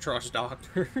masses don't trust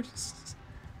doctors.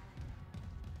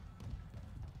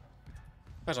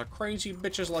 There's a crazy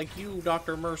bitches like you,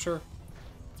 Dr. Mercer.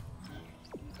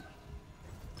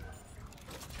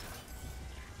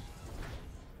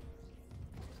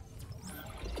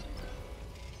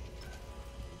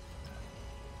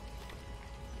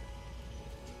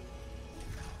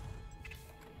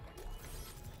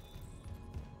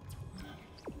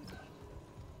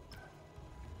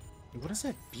 What is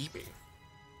that beeping?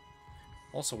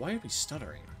 Also, why are we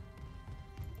stuttering?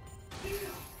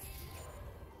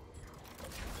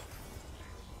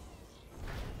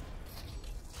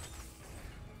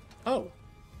 Oh.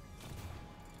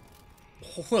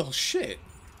 Well, shit.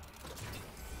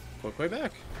 Quick way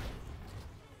back.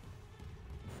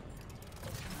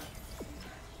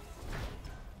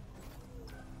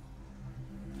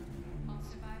 All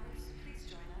survivors, please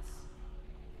join us.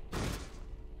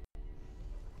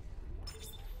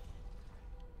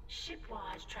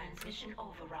 Shipwide transmission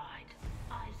override.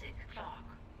 Isaac Clarke.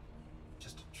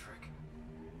 Just a trick.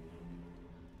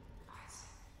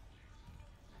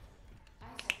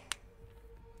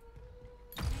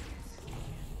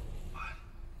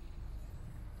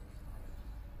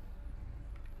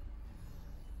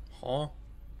 Huh?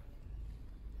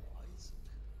 Isaac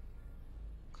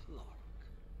Clarke.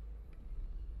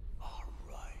 All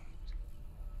right.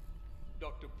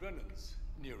 Dr. Brennan's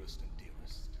nearest and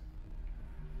dearest.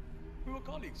 We were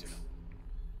colleagues, you know.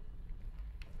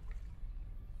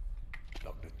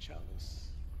 Dr. Chalice.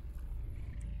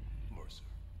 Mercer.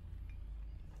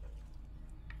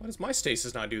 Why does my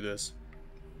stasis not do this?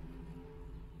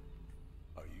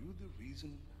 Are you the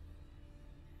reason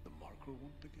the marker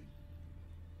won't begin?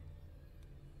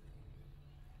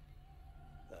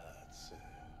 That's it.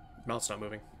 Mouth's not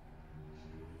moving.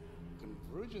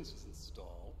 Convergence is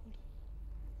installed.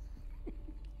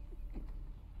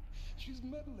 She's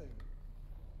meddling.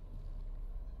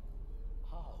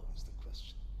 How is the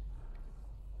question?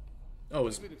 Oh,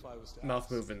 his Even if I was to mouth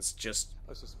ask, movement's just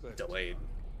I suspect delayed.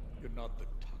 You're not the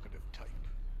talkative type.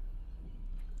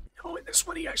 Oh, in this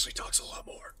one he actually talks a lot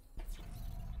more.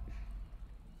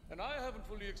 And I haven't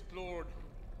fully explored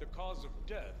the cause of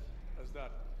death as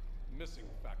that missing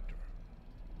factor.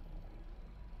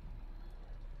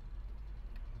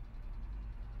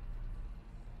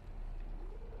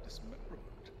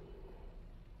 Dismemberment.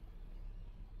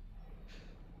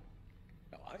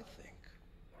 Now I think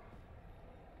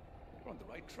you're on the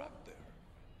right track there.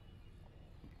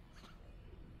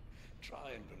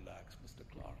 Try and relax, Mr.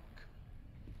 Clarke.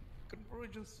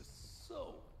 Convergence is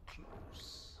so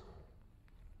close.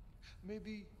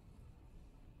 Maybe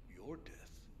your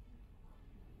death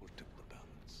will tip the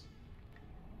balance.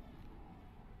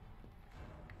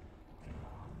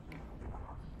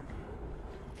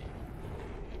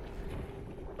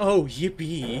 Oh,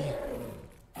 yippee.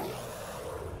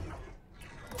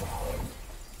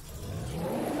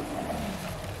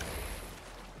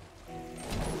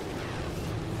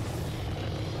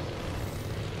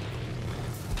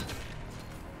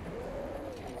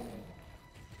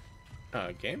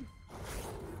 Game?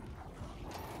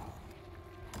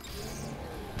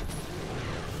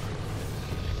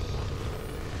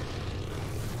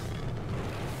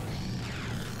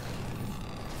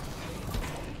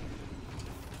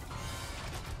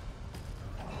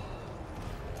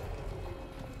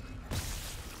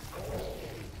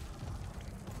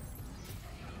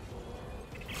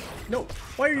 No!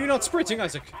 Why are you not sprinting,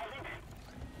 Isaac?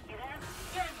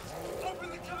 Open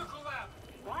the chemical lab!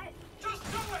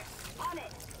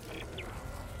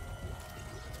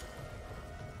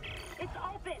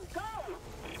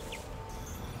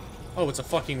 Oh, it's a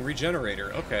fucking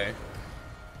regenerator. Okay.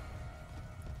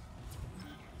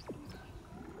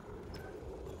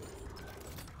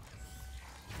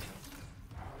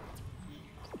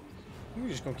 We're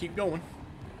just gonna keep going.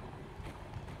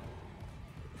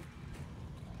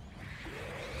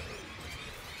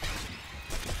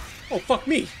 Oh, fuck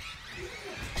me!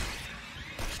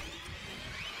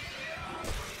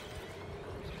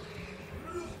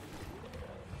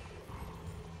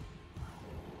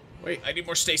 Wait, I need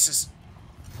more stasis.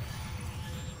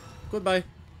 Goodbye.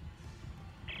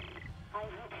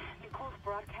 Nicole's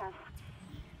broadcast.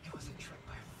 It was a trick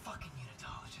by a fucking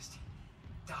unitologist.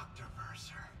 Dr.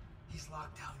 Mercer. He's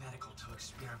locked down medical to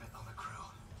experiment on the crew.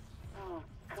 Oh,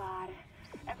 God.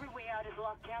 Every way out is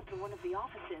locked down through one of the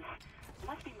offices.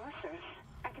 Must be Mercer's.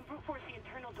 I can brute force the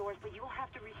internal doors, but you'll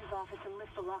have to reach his office and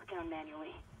lift the lockdown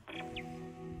manually.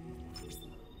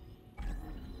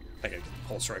 I gotta get the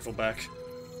pulse rifle back.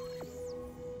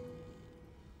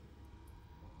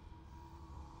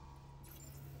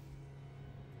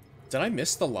 Did I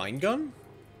miss the line gun?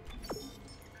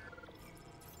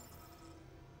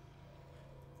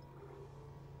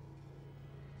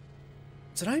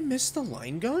 Did I miss the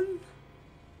line gun?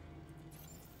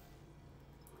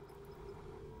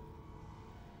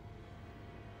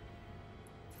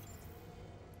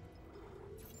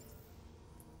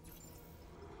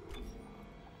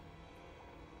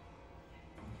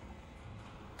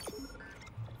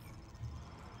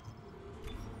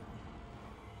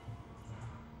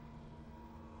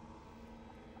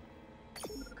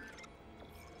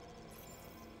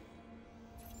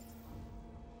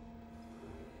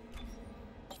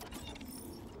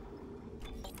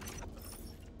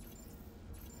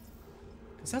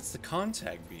 That's the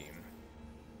contact beam.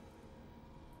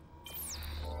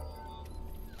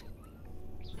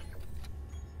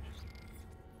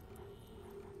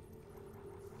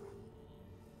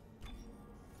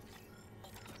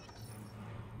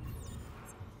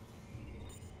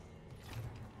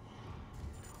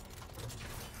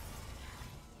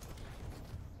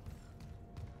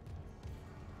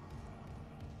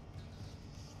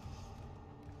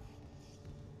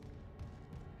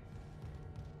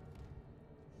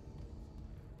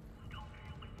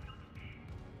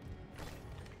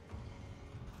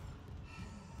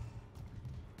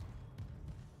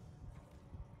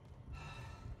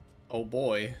 Oh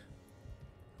boy.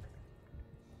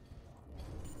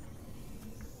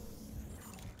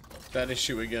 That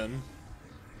issue again.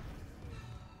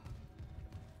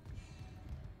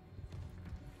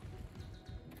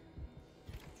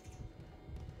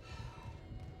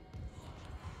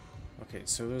 Okay,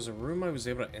 so there's a room I was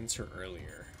able to enter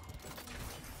earlier.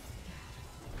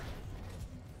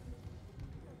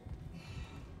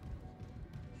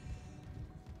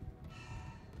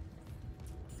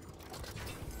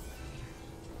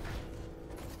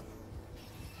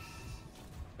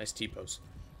 Nice T-pose.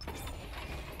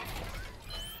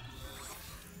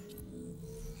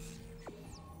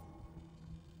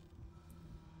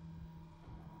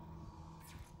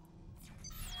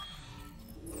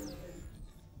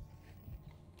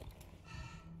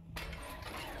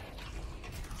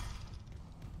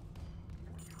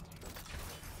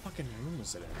 Fucking room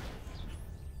was it in?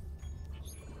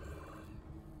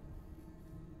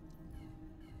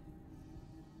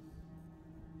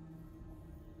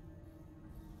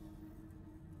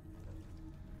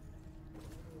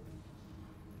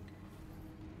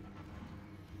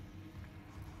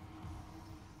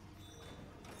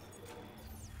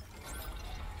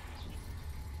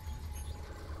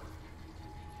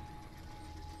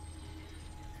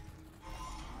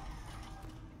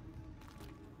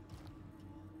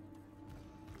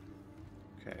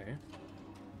 Okay.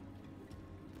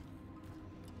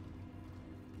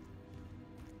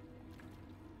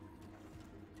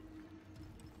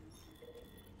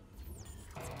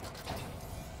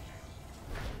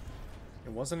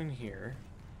 It wasn't in here.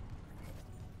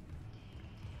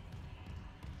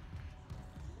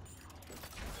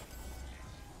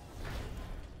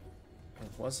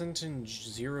 It wasn't in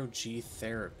zero-G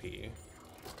therapy.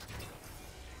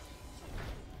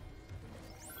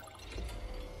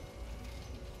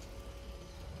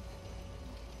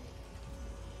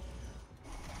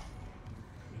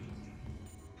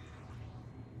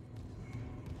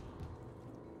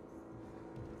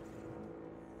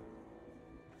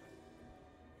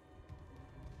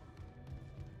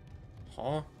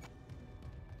 Huh?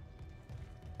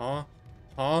 Huh?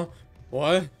 Huh?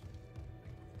 What?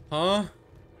 Huh?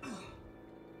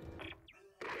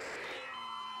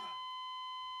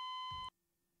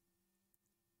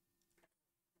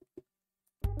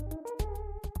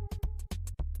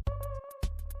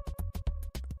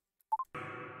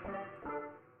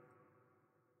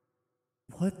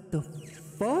 What the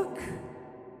fuck?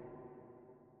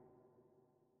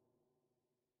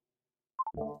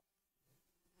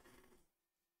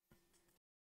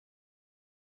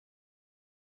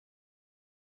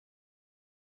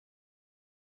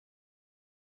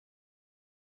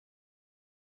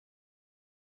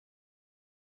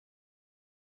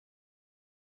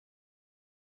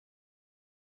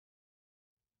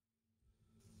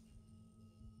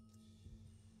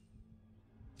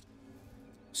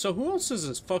 So who else is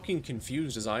as fucking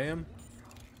confused as I am?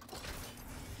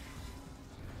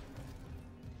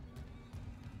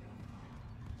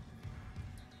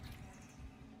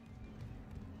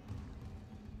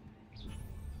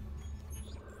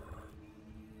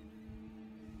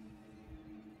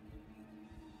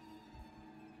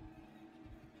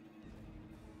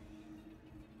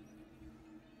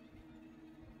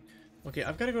 Okay,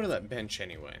 I've got to go to that bench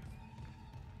anyway.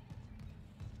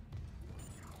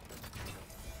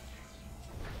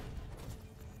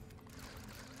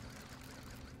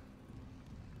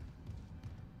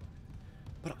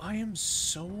 But I am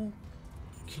so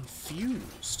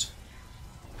confused.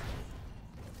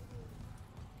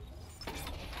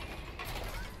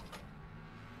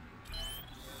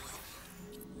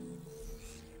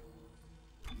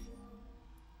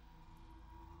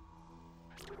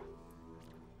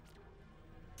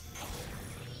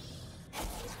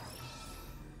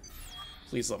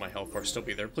 Please let my health bar still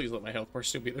be there. Please let my health bar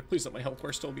still be there. Please let my health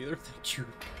bar still be there. Thank you.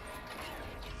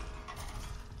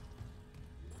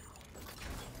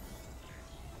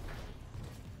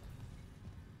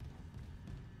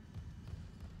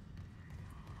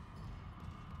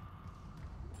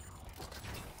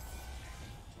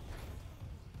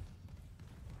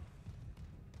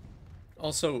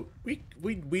 Also,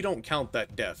 we don't count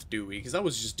that death, do we? Because that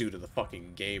was just due to the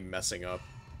fucking game messing up.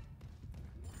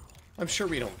 I'm sure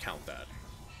we don't count that.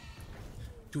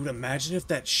 Dude, imagine if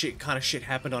that kind of shit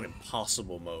happened on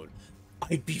impossible mode.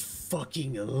 I'd be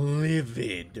fucking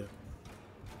livid.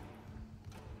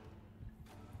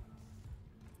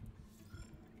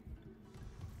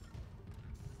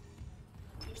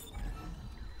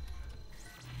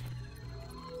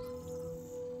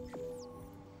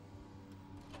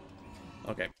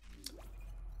 Okay.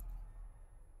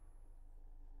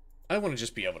 I want to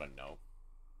just be able to know.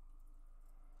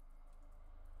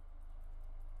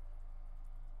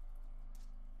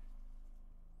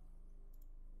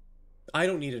 I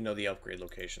don't need to know the upgrade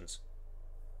locations.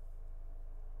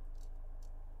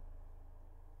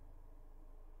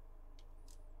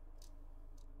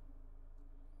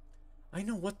 I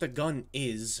know what the gun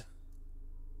is.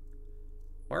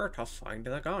 Where to find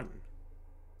the gun?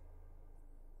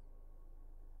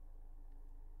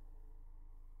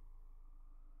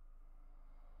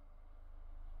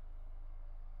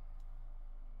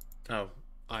 Oh,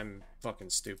 I'm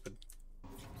fucking stupid.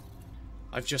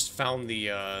 I've just found the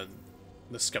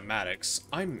schematics.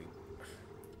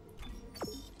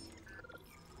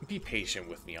 Be patient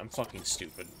with me, I'm fucking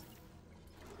stupid.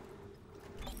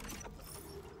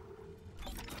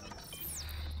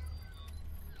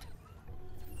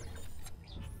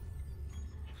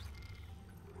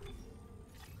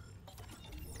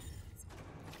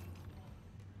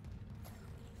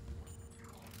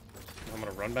 I'm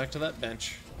gonna run back to that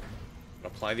bench.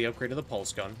 Apply the upgrade to the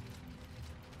pulse gun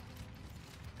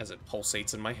as it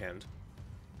pulsates in my hand.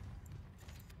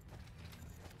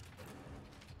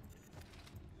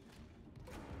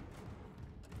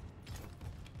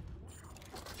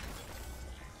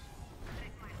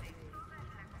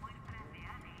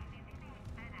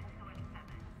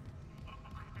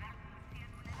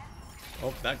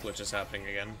 Oh, that glitch is happening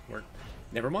again.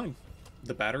 Never mind.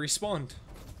 The battery spawned.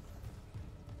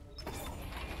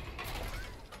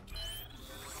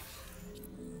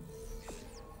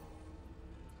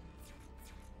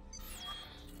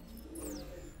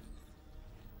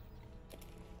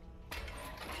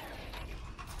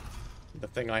 The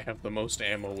thing I have the most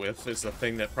ammo with is the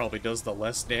thing that probably does the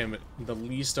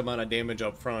least amount of damage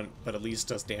up front, but at least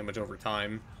does damage over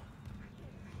time.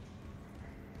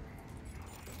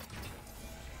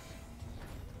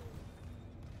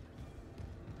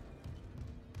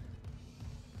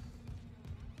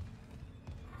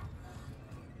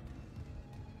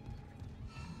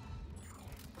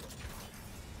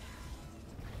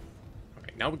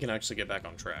 Okay, now we can actually get back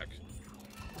on track.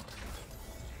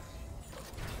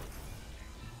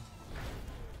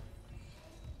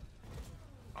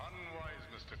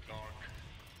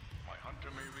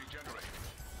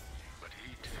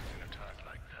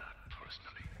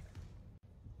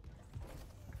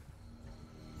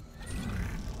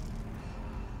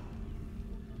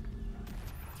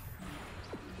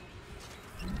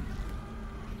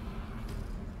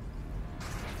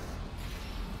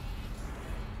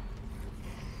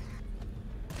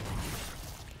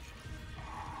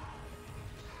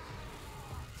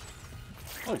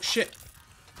 Oh, shit.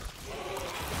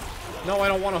 No, I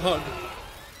don't want to hug.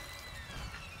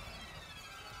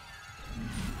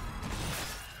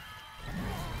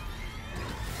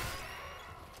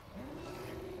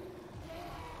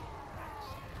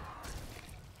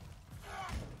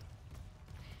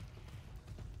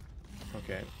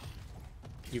 Okay.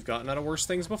 You've gotten out of worse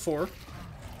things before.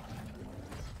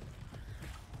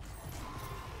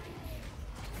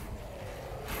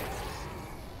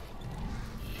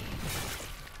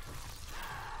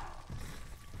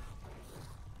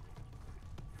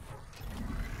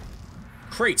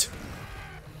 Crate!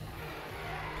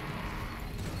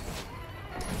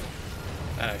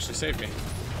 That actually saved me.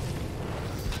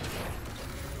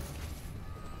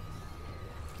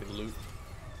 Good loot.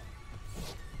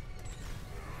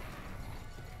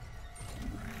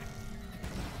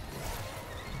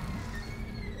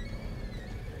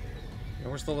 Yeah,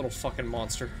 where's the little fucking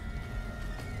monster?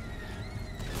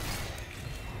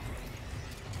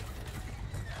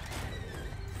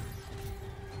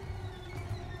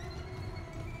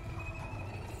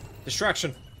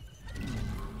 Distraction.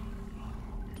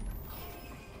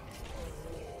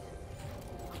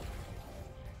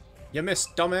 You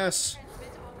missed, dumbass.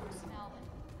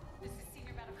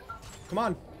 Come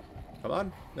on. Come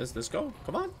on. Let's go.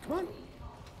 Come on. Come on.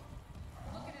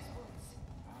 Look at his wounds.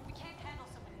 We can't handle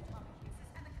so many atomic uses,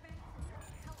 and the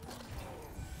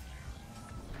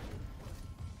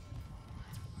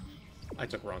command. I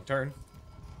took a wrong turn.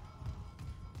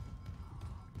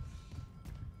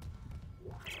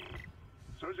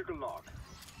 Surgical log,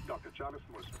 Dr. Charles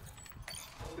Mercer.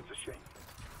 It's a shame.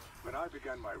 When I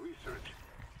began my research,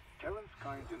 Terrence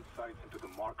Kyne's insights into the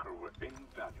marker were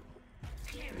invaluable.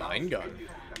 Mine gun.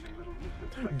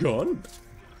 Gun?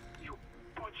 You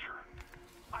butcher.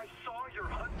 I saw your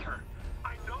hunter.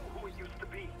 I know who he used to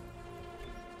be.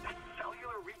 That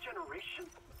cellular regeneration?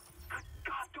 Good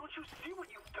God, don't you see what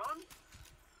you've done?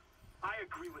 I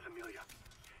agree with Amelia.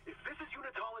 If this is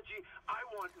unitology, I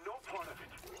want no part of it.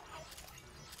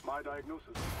 My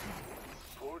diagnosis?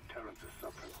 Poor Terrence is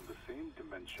suffering from the same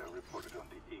dementia reported on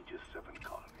the Aegis 7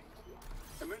 colony.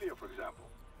 Amelia, for example.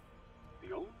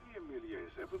 The only Amelia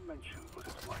has ever mentioned was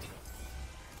his wife.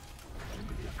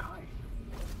 Amelia Kyne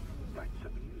died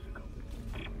 7 years ago.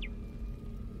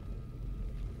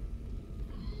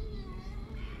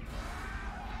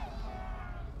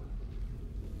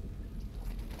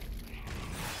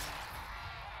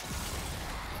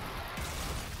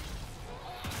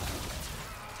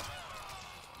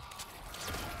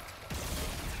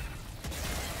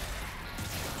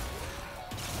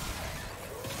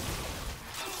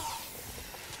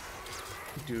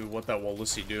 Dude, what that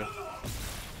Wallacey do?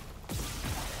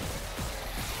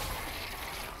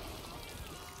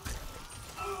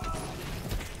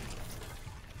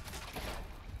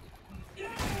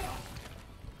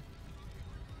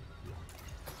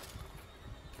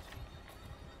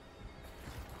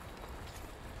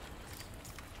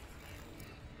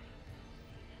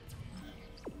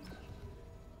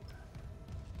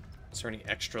 Is there any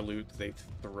extra loot? They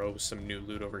throw some new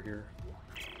loot over here.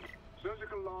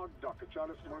 Surgical log, Dr.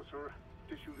 Charles Mercer,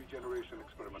 Tissue Regeneration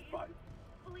Experiment 5.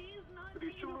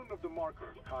 The children of the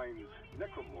marker, Kyne's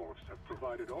necromorphs, have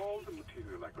provided all the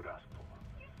material I could ask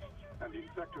for. And the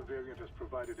infector variant has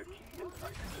provided a key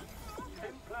insight.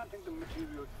 Implanting the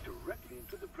material directly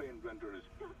into the brain renders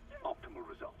optimal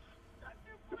results.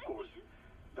 Of course,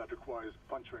 that requires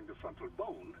puncturing the frontal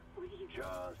bone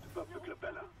just above the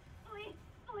glabella.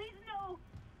 Please, no!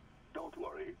 Don't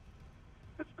worry.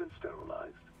 It's been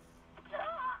sterilized.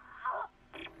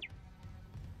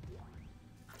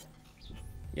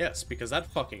 Yes, because that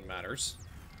fucking matters.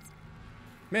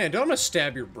 Man, don't I'm gonna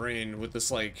stab your brain with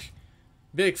this, like,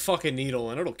 big fucking needle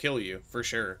and it'll kill you, for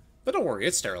sure. But don't worry,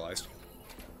 it's sterilized.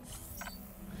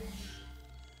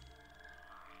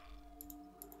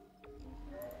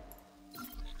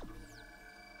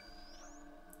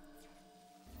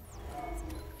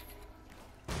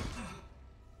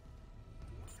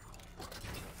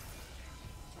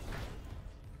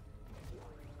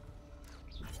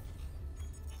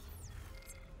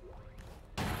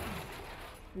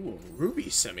 Ooh, ruby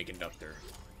semiconductor.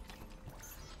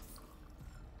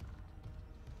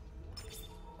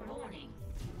 Warning.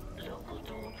 Local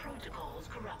door protocols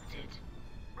corrupted.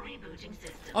 Rebooting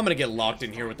system. I'm gonna get locked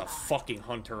in here with the fucking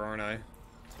hunter, aren't I?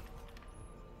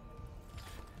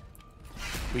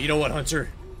 But you know what, Hunter?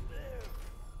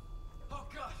 Oh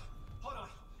God! Hold on.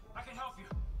 I can help you.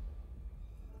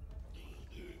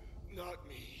 Not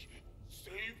me.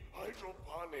 Save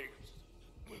hydroponics.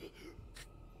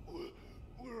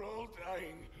 We're all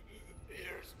dying.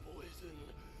 Air's poison,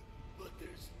 but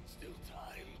there's still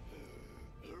time.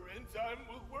 enzyme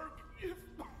will work if...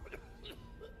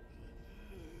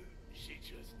 She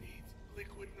just needs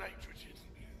liquid nitrogen.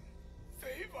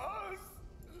 Save us!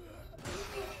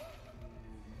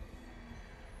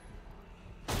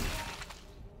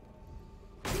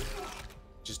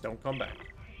 Just don't come back.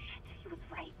 He was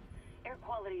right. Air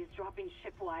quality is dropping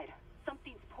ship-wide.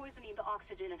 Something's poisoning the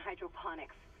oxygen in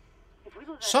hydroponics. If we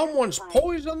lose that Someone's air supply-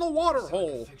 poisoned the water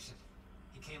hole.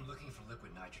 He came looking for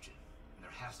liquid nitrogen, and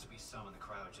there has to be some in the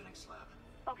cryogenics lab.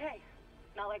 Okay.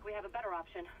 Not like we have a better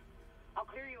option. I'll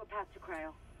clear you a path to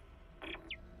cryo.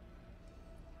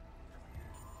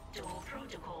 Door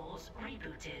protocols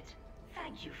rebooted.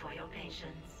 Thank you for your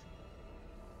patience.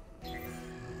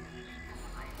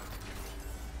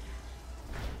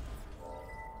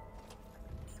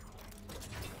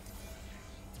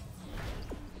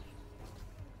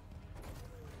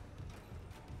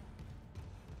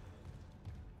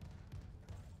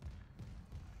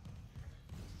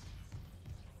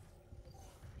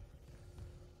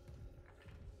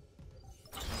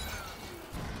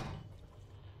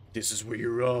 This is where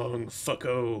you're wrong,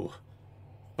 fucko.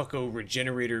 Fucko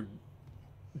regenerator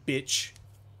bitch.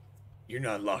 You're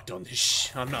not locked on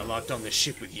this I'm not locked on this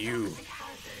ship with you.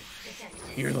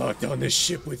 You're locked on this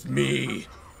ship with me.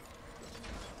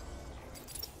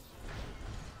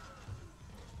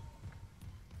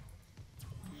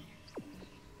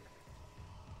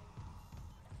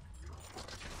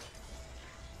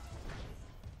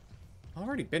 I've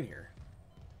already been here.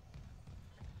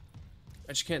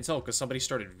 I just can't tell because somebody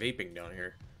started vaping down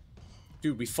here.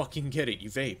 Dude, we fucking get it. You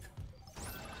vape.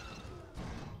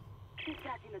 He's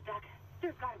catching the deck.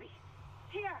 There's gotta be.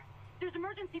 Here! There's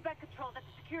emergency bed controls at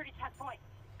the security checkpoint.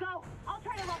 Go! I'll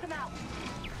try to lock him out!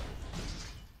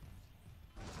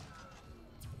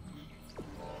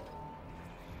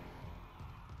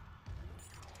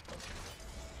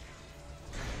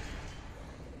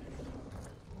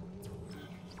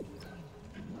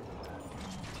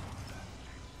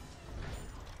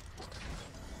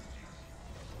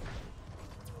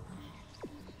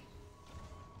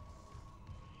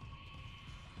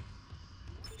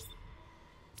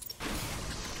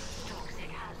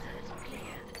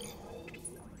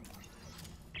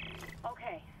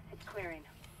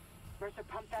 Mercer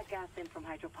pumped that gas in from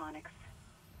hydroponics.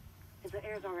 Is the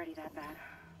air's already that bad?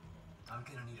 I'm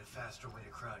gonna need a faster way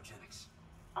to cryogenics.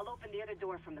 I'll open the other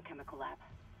door from the chemical lab.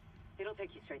 It'll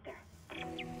take you straight there.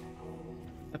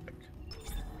 Epic.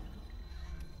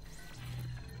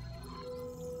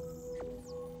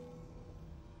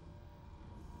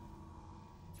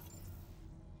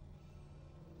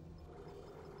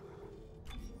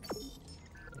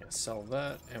 Yeah, sell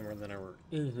that, and we're then over.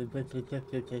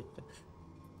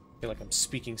 I feel like I'm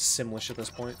speaking Simlish at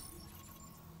this point.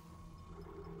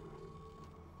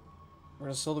 We're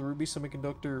gonna sell the Ruby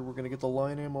Semiconductor, we're gonna get the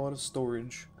line ammo out of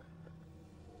storage.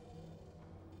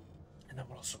 And then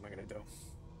what else am I gonna do?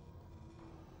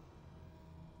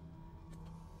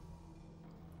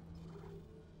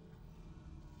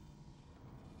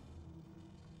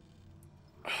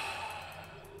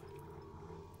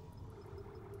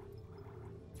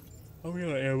 Oh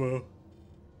yeah, ammo.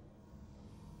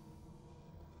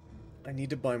 I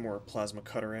need to buy more plasma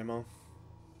cutter ammo.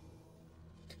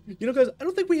 You know, guys, I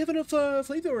don't think we have enough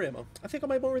flamethrower ammo. I think I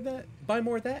might buy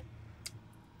more of that.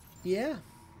 Yeah.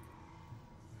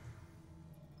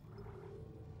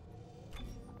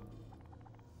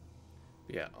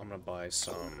 Yeah, I'm gonna buy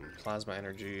some plasma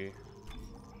energy.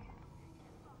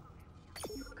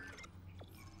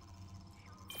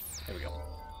 There we go.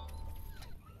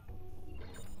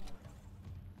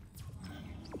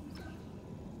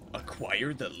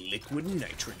 Acquire the liquid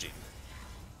nitrogen.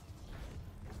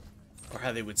 Or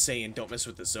how they would say in Don't Mess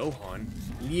with the Zohan,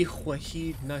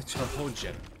 liquid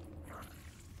nitrogen.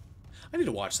 I need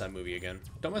to watch that movie again.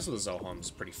 Don't Mess with the Zohan is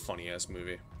a pretty funny-ass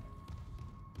movie.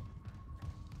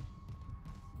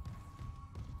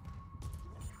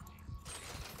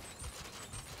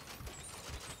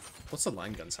 What's the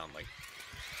line gun sound like?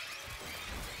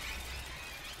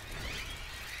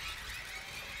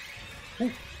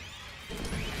 Ooh.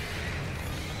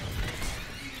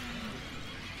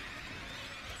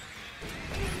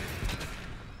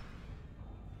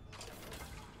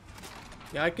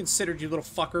 Yeah, I considered you little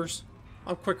fuckers.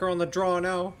 I'm quicker on the draw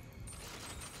now.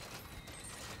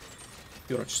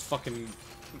 Dude, I'll just fucking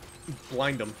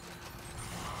blind them.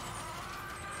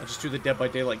 I'll just do the Dead by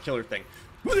Daylight killer thing.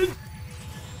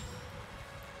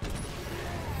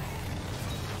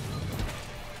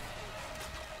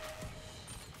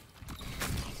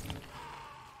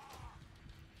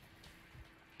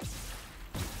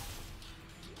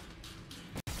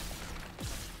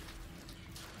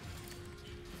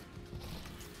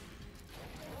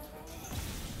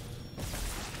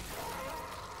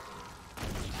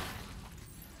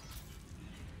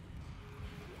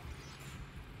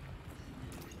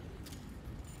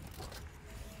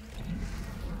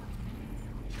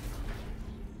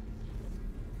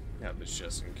 this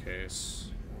just in case.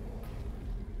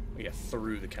 We get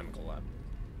through the chemical lab.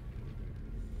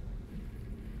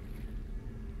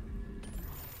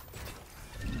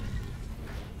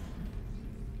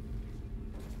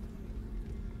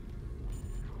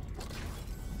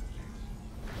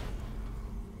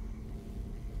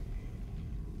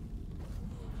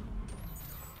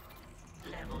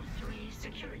 Level 3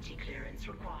 security clearance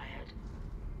required.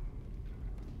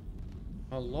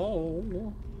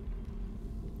 Hello?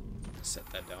 Set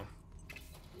that down.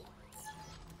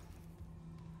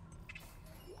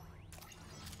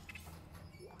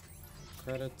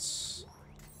 Credits.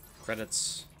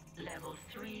 Credits. Level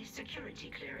 3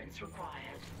 security clearance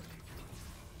required.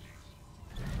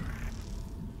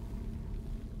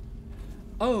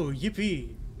 Oh,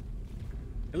 yippee!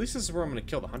 At least this is where I'm gonna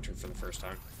kill the hunter for the first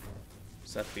time.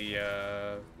 Is that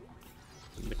the,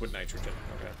 liquid nitrogen?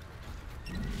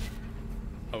 Okay.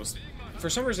 I was, for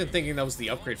some reason, thinking that was the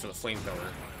upgrade for the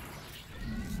flamethrower.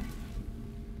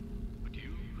 But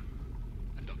you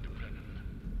and Dr. Brennan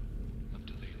have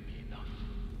delayed me enough.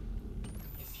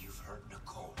 If you've hurt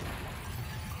Nicole,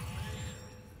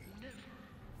 Never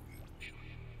show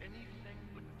anything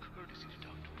but courtesy to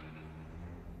Dr. Brennan.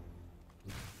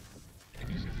 Can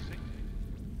you say the same thing?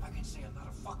 I can say I'm not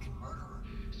a fucking murderer.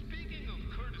 Speaking of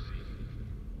courtesy,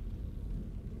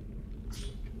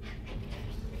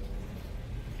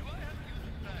 do I have to use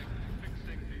the fact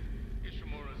fixing the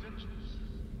Ishimura's engines?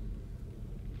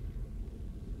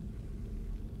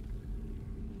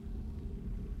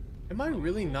 Am I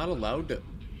really not allowed to?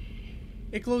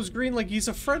 It glows green like he's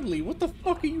a friendly. What the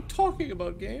fuck are you talking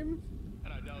about, game?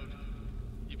 And I doubt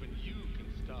even you can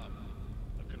stop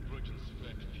a convergence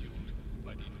threat fueled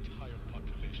by the entire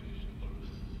population of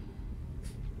Earth.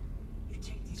 You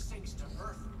take these things to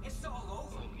Earth, it's all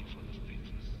over. Only for the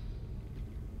faithless.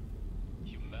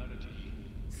 Humanity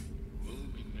will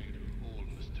be made whole,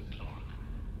 Mr. Clark.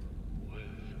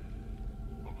 With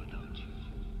or without you.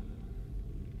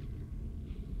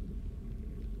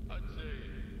 I'd say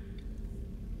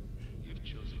you've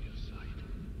chosen your side.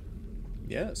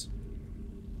 Yes.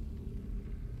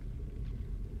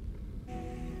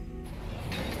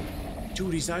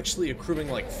 Dude, he's actually accruing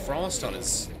like frost on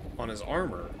his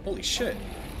armor. Holy shit.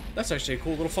 That's actually a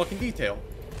cool little fucking detail.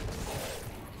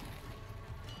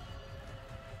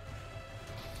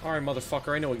 Alright,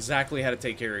 motherfucker, I know exactly how to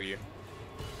take care of you.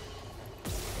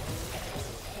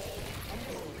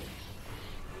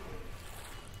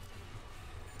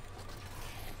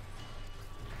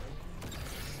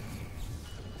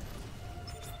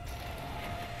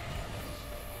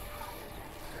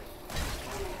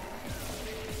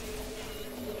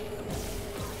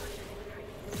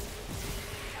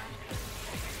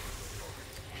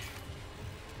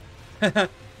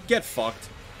 Get fucked.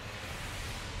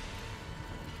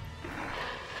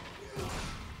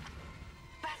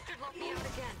 Bastard locked me out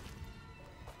again.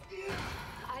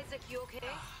 Isaac, you okay?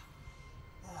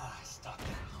 I stopped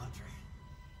that hunter.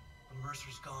 But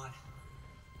Mercer's gone.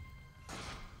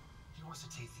 He wants to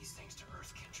take these things to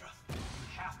Earth, Kendra. You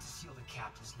have to seal the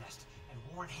captain's nest and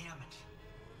warn Hammond.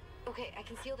 Okay, I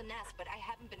can seal the nest, but I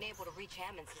haven't been able to reach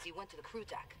Hammond since he went to the crew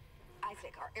deck.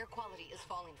 Isaac, our air quality is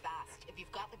falling fast. If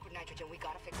you've got liquid nitrogen, we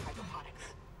gotta fix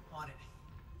hydroponics. On it.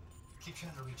 Keep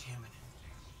trying to reach Hammond.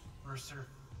 Mercer,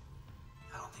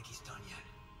 I don't think he's done yet.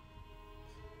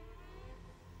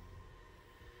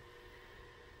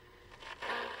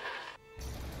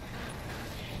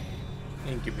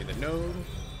 And give me the node.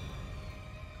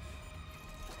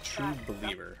 True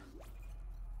believer.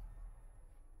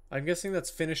 I'm guessing that's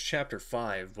finished chapter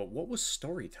 5, but what was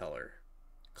Storyteller?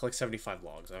 Collect 75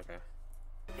 logs, okay.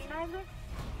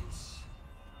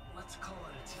 Let's call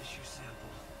it a tissue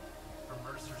sample for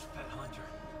Mercer's pet hunter.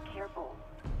 Careful.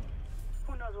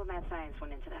 Who knows what mad science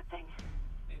went into that thing?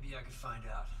 Maybe I could find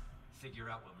out. Figure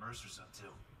out what Mercer's up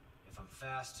to. If I'm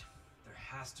fast, there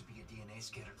has to be a DNA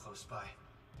scanner close by.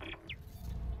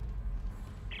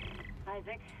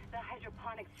 Isaac, the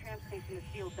hydroponics tram station is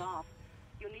sealed off.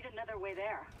 You'll need another way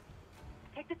there.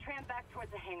 Take the tram back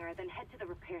towards the hangar, then head to the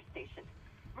repair station.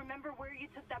 Remember where you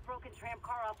took that broken tram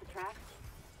car off the tracks?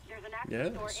 There's an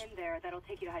access door in there that'll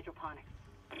take you to hydroponics.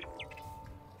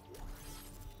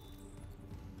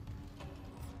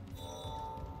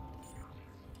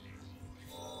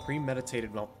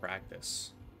 Premeditated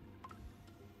malpractice.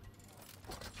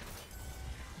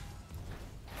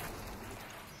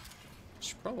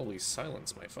 Should probably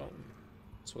silence my phone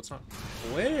so it's not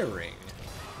blaring.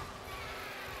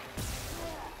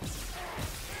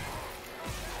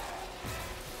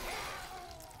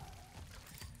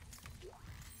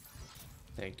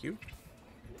 Thank you.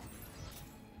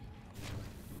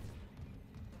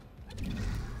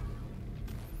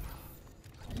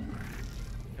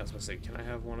 gonna say, can I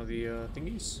have one of the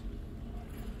thingies?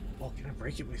 Oh, can I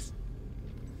break it with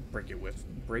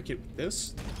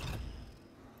this?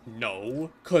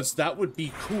 No, cause that would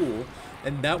be cool,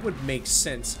 and that would make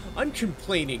sense. I'm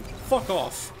complaining. Fuck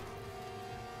off.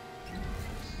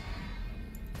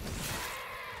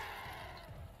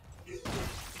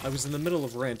 I was in the middle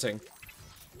of ranting.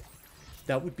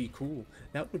 That would be cool.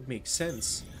 That would make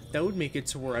sense. That would make it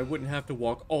to where I wouldn't have to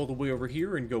walk all the way over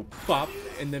here and go bop,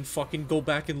 and then fucking go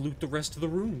back and loot the rest of the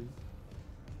room.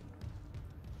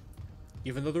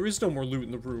 Even though there is no more loot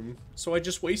in the room, so I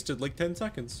just wasted like 10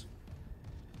 seconds.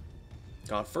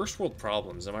 God, first world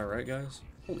problems, am I right, guys?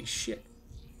 Holy shit.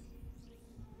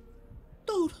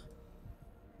 Dude,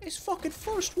 it's fucking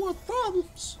first world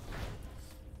problems.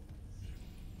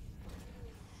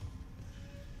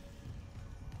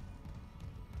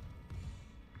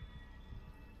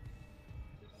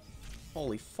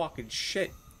 Holy fucking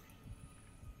shit.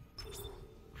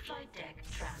 Flight deck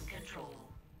tram control.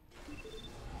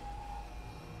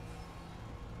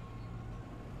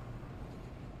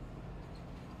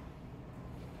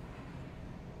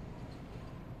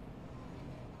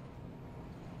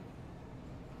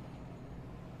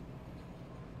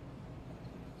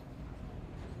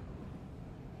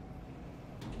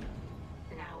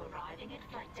 Now arriving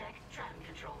at flight deck tram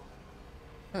control.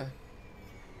 Huh.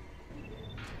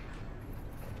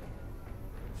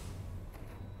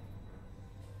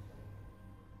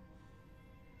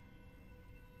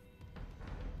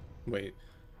 Wait,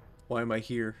 why am I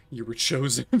here? You were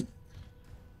chosen.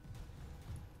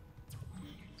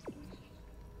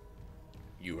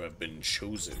 You have been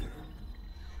chosen.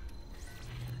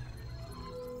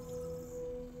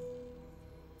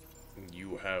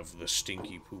 You have the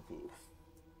stinky poo-poo.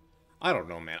 I don't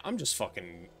know, man. I'm just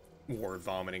fucking word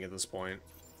vomiting at this point.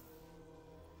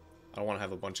 I don't want to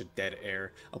have a bunch of dead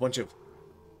air. A bunch of...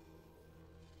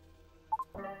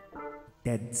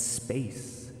 Dead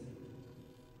space.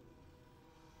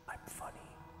 I'm funny.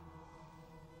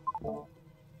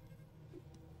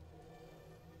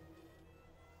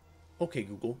 Okay,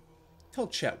 Google. Tell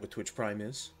chat what Twitch Prime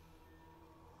is.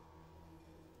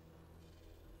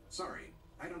 Sorry,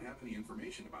 I don't have any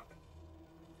information about that.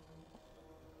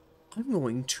 I'm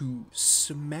going to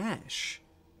smash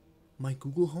my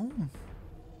Google Home.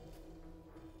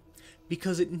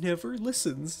 Because it never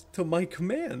listens to my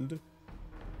command.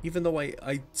 Even though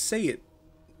I say it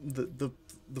the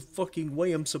fucking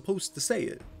way I'm supposed to say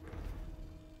it.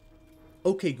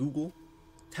 Okay, Google.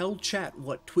 Tell chat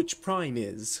what Twitch Prime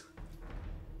is.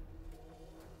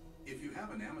 If you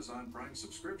have an Amazon Prime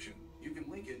subscription, you can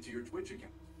link it to your Twitch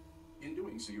account. In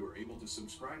doing so, you are able to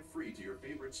subscribe free to your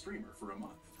favorite streamer for a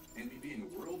month. Envy being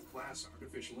a world-class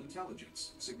artificial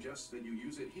intelligence suggests that you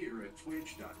use it here at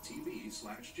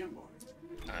twitch.tv/Jimbo.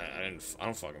 I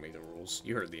don't fucking make the rules.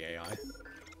 You heard the AI.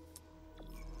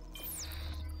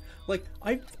 Like,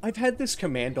 I've had this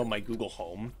command on my Google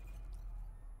Home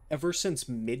ever since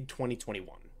mid-2021.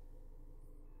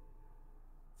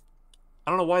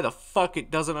 I don't know why the fuck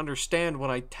it doesn't understand when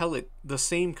I tell it the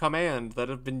same command that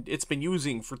it's been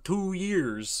using for 2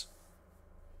 years.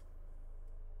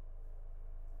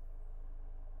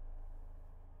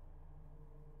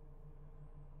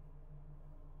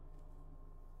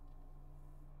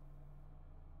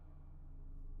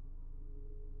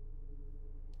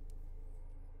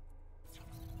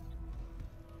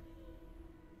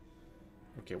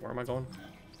 Okay, where am I going?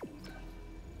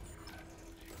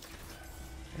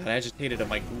 I got agitated at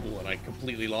my Google and I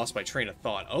completely lost my train of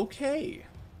thought. Okay.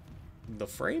 The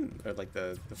frame, or like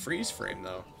the freeze frame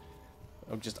though.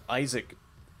 Of just Isaac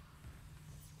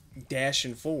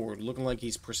dashing forward, looking like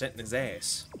he's presenting his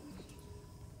ass.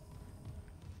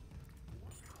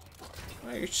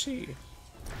 I see.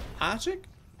 Isaac,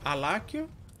 I like you,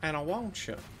 and I want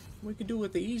you. We can do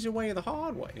it the easy way or the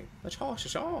hard way. That's horse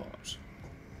is ours.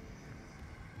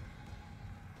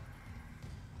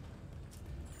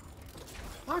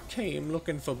 I came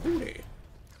looking for booty.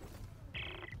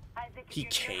 Isaac, He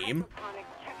you're came? hypotonic.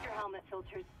 Check your helmet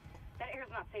filters. That air's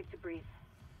not safe to breathe.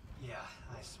 Yeah,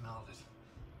 I smelled it.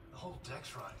 The whole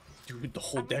deck's rotting. Dude, the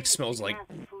whole deck smells like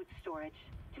Massive food storage.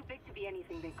 Too big to be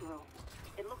anything they grew.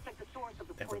 It looks like the source of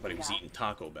the poison everybody was gas. eating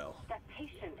Taco Bell. That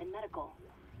patient in medical.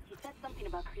 He said something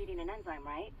about creating an enzyme,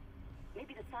 right?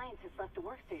 Maybe the scientist left the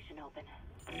workstation open.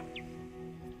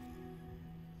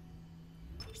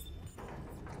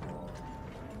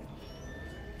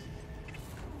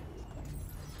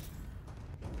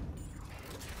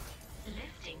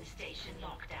 Lifting station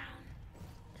lockdown.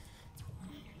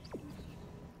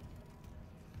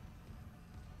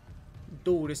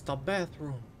 Dude, it's the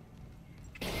bathroom.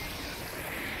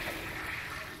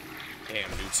 Damn,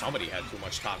 dude, somebody had too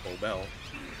much Taco Bell.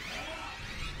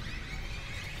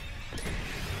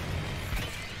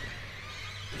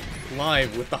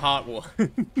 Live with the hot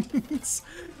ones.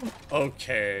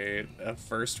 Okay,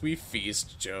 first we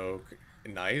feast joke.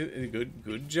 Nice,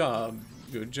 good job,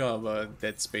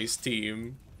 Dead Space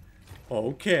team.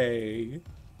 Okay.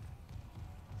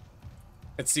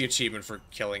 It's the achievement for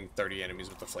killing 30 enemies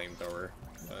with the flamethrower.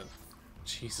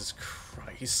 Jesus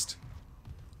Christ.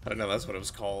 I don't know, that's what it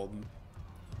was called.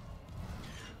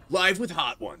 Live with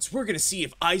hot ones. We're gonna see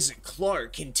if Isaac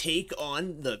Clarke can take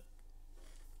on the...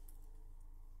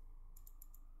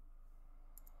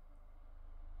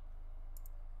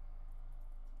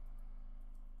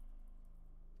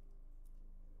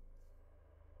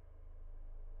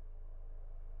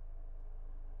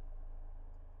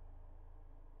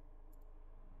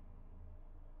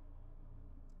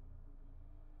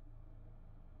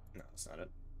 No, that's not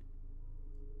it.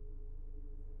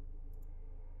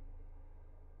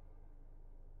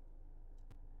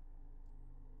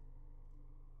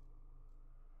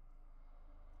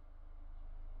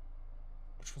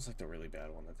 Which one's like the really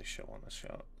bad one that they show on the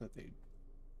show, that they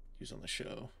use on the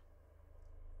show?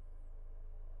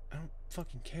 I don't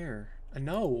fucking care. I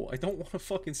know, I don't want to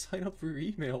fucking sign up for your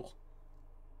email.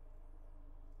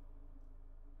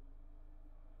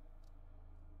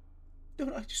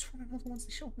 Dude, I just want to know the ones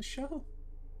they show on the show.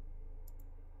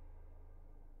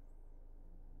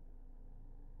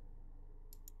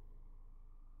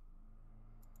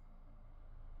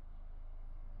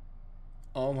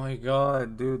 Oh my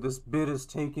god, dude, this bit is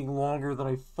taking longer than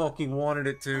I fucking wanted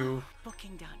it to.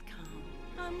 Booking.com.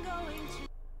 I'm going to...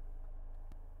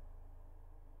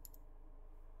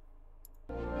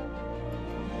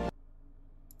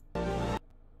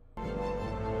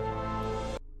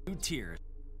 Two tiers.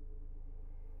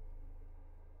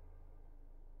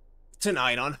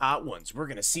 Tonight on Hot Ones, we're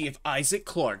gonna see if Isaac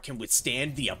Clarke can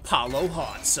withstand the Apollo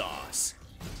hot sauce.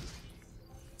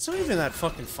 It's not even that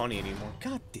fucking funny anymore.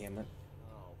 God damn it.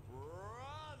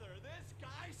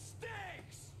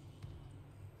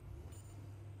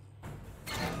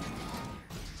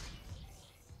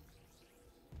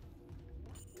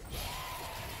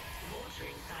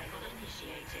 Watering cycle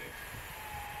initiated.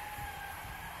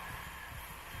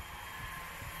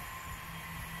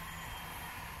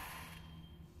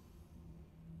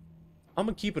 I'm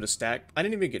gonna keep it a stack. I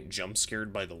didn't even get jump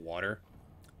scared by the water.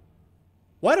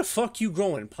 Why the fuck you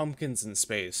growing pumpkins in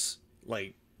space?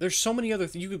 Like, there's so many other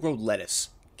things. You could grow lettuce,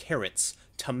 carrots,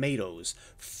 tomatoes,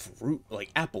 fruit,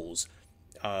 like apples,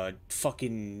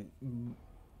 fucking...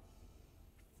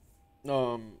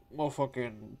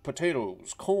 motherfucking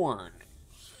potatoes, corn,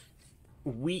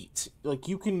 wheat. Like,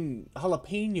 you can...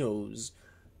 jalapenos.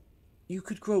 You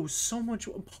could grow so much...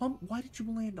 Why did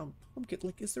you land on pumpkin?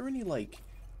 Like, is there any, like...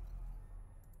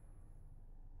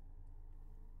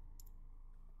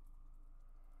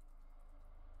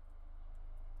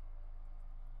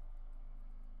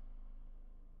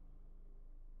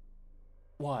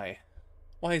 Why?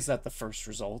 Why is that the first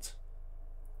result?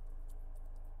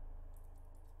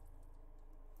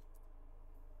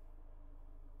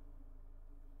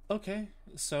 Okay,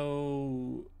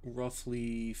 so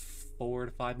roughly 4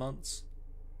 to 5 months.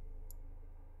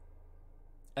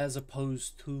 As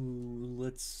opposed to,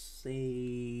 let's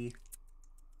say...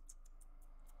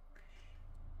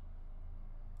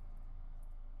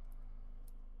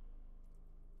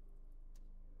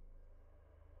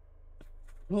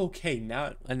 Okay,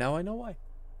 now I know why.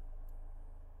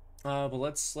 But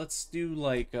let's do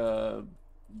like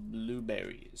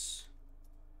blueberries.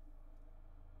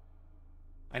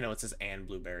 I know it says and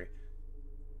blueberry.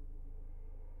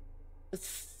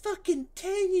 It's fucking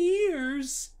 10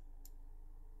 years.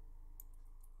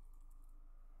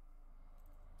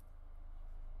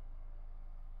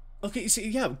 Okay, so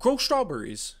yeah, grow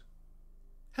strawberries.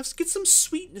 Get some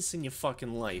sweetness in your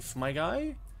fucking life, my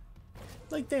guy.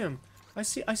 Like, damn. I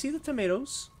see the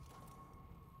tomatoes.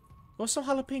 Go some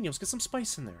jalapenos, get some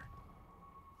spice in there.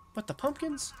 But the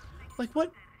pumpkins? Like,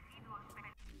 what?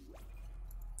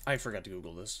 I forgot to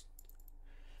Google this.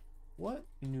 What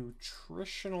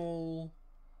nutritional...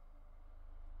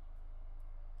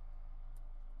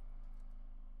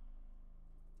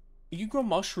 You can grow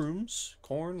mushrooms,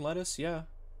 corn, lettuce, yeah.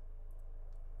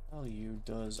 Value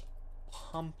does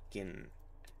pumpkin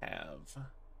have?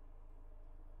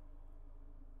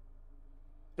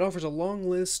 It offers a long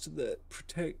list that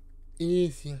protect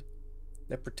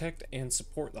and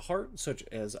support the heart, such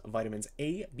as vitamins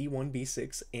A, B1,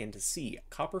 B6, and C,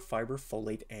 copper, fiber,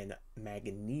 folate, and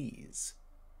manganese.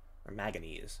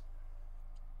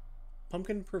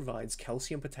 Pumpkin provides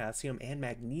calcium, potassium, and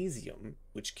magnesium,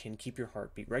 which can keep your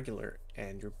heartbeat regular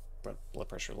and your blood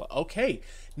pressure. Okay,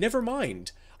 never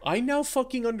mind. I now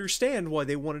fucking understand why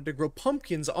they wanted to grow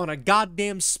pumpkins on a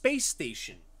goddamn space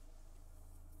station.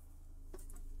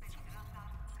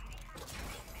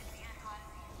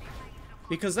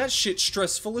 Because that shit's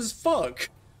stressful as fuck.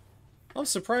 I'm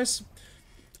surprised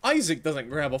Isaac doesn't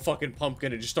grab a fucking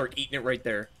pumpkin and just start eating it right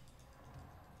there.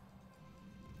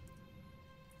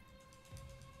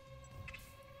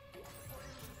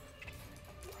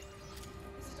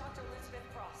 This is Dr. Elizabeth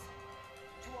Cross.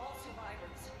 To all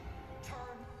survivors,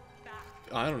 turn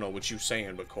back. I don't know what you're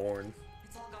saying, but corn.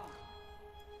 It's all gone.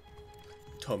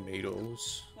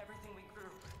 Tomatoes. Everything we grew.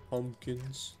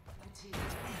 Pumpkins.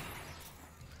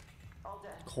 All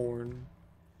dead. Corn.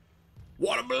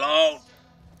 Watermelon!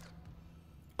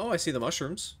 Oh, I see the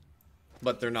mushrooms.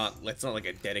 But they're not, it's not like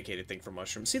a dedicated thing for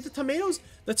mushrooms. See, the tomatoes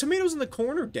in the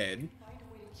corn are dead.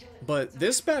 But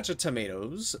this batch of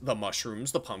tomatoes, the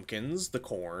mushrooms, the pumpkins, the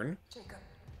corn,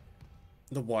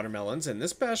 the watermelons, and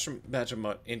this batch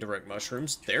of indirect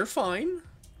mushrooms, they're fine.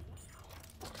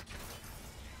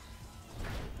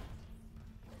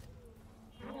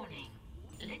 Warning.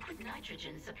 Liquid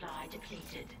nitrogen supply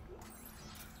depleted.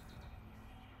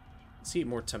 Let's eat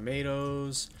more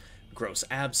tomatoes. Gross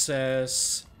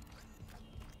abscess.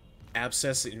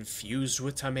 Abscess infused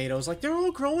with tomatoes. Like, they're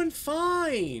all growing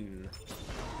fine.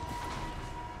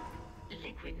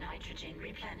 Liquid nitrogen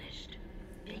replenished.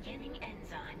 Beginning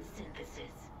enzyme synthesis.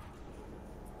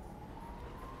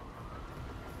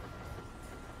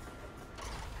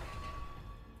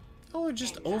 Oh, they're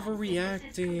just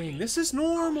overreacting. This is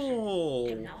normal.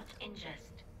 Do not ingest.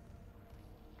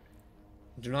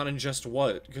 Do not ingest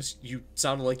what? Because you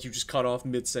sounded like you just cut off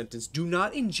mid-sentence. Do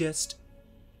not ingest.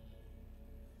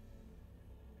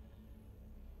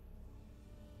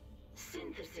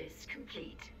 Synthesis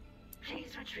complete.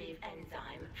 Please retrieve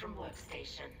enzyme from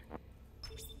workstation.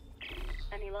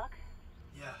 Any luck?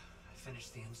 Yeah, I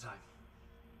finished the enzyme.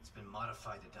 It's been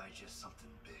modified to digest something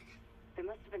big. They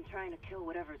must have been trying to kill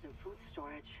whatever's in food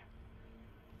storage.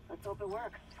 Let's hope it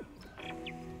works.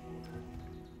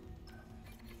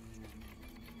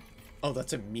 Oh,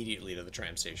 that's immediately to the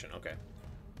tram station. Okay.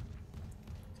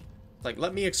 Like,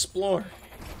 let me explore.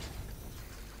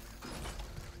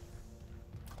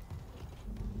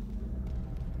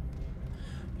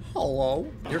 Hello?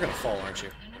 You're gonna fall, aren't you?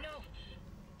 No.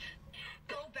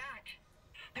 Go back.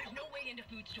 There's no way into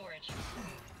food storage.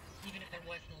 Even if there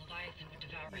was, the Leviathan would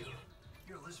devour you.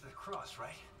 You're Elizabeth Cross,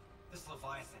 right? This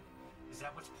Leviathan, is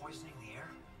that what's poisoning the air?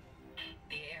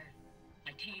 The air.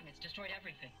 My team has destroyed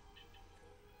everything.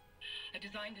 I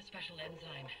designed a special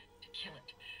enzyme to kill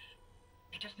it.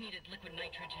 I just needed liquid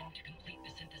nitrogen to complete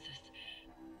the synthesis.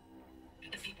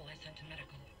 But the people I sent to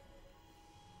medical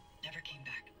never came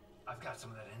back. I've got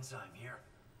some of that enzyme here.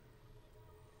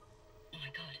 Oh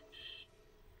my god.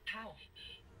 How?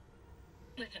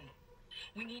 Listen,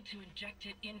 we need to inject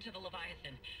it into the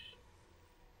Leviathan.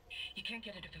 You can't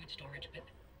get into food storage, but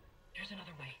there's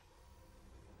another way.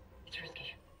 It's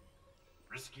risky.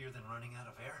 Riskier than running out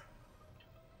of air?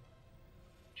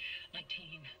 My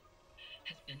team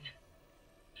has been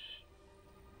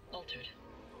altered.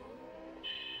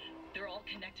 They're all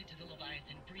connected to the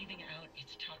Leviathan, breathing out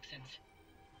its toxins.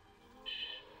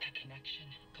 That connection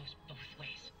goes both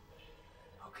ways.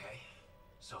 Okay.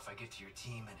 So if I get to your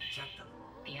team and inject them...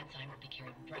 The enzyme will be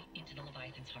carried right into the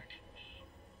Leviathan's heart.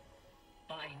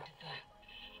 Bind the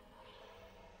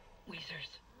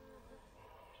Weezers.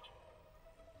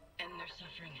 And they're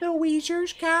suffering. The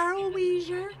Weezers, Carl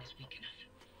Weezer.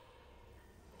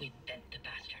 We bent the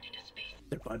bastard into space.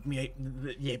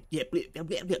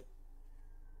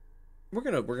 We're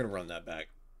gonna run that back.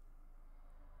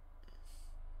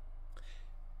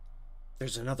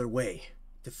 There's another way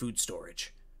to food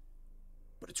storage,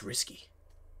 but it's risky.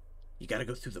 You gotta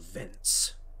go through the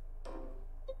vents.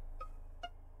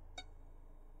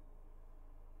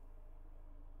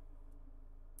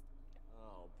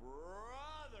 Oh,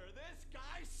 brother, this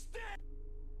guy stinks!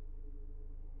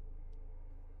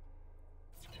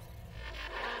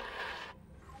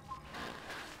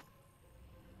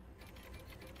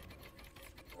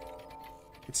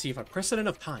 Let's see if I press it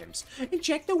enough times.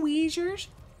 Inject the Weezers.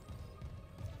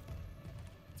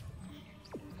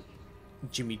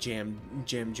 Jimmy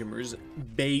Jimmers,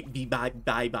 baby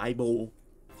bye Bible.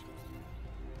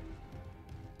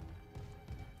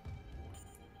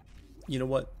 You know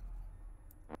what?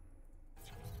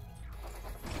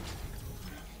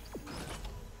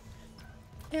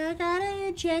 I gotta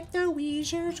inject the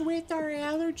Weezers with our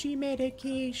allergy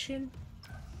medication.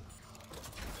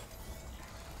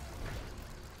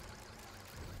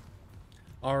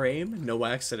 Our aim, no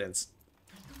accidents.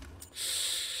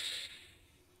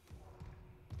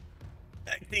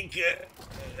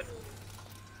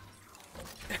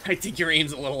 I think your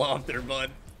aim's a little off there,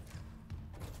 bud.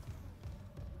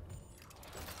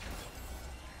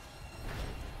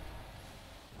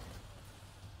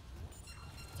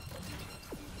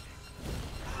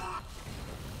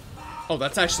 Oh,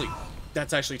 that's actually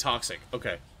toxic.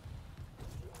 Okay.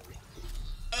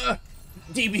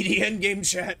 DBD endgame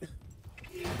chat.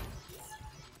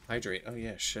 Hydrate. Oh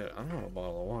yeah, shit. I don't want a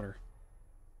bottle of water.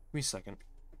 Give me a second.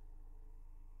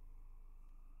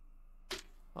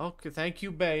 Okay, thank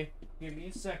you, Bay. Give me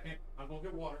a second. I'll go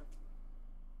get water.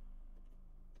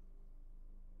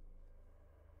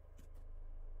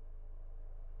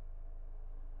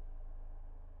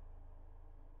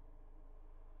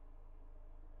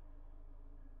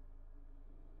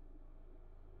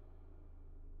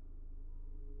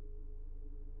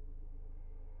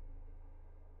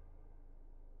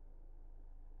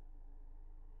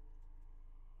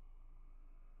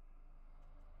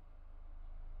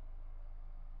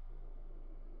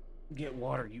 Get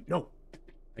water, you— No!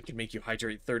 I can make you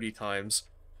hydrate 30 times.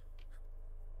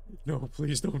 No,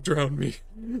 please don't drown me.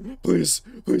 Please,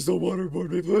 please don't waterboard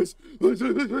me, please. Please,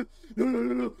 please, please, please. No, no,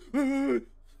 no, no.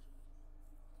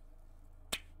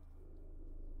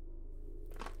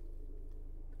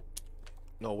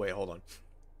 No, wait, hold on.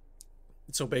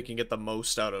 So Bay can get the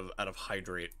most out of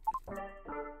hydrate.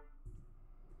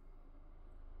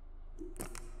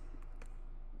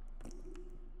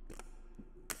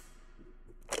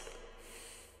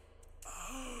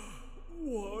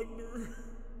 Water.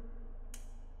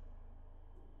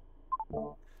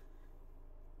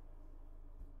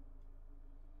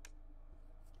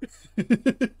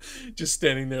 Just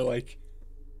standing there like,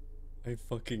 I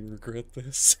fucking regret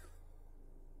this.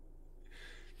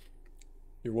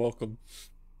 You're welcome.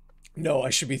 No, I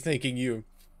should be thanking you.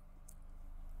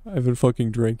 I haven't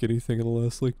fucking drank anything in the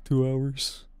last like 2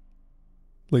 hours.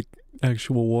 Like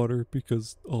actual water,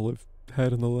 because all I've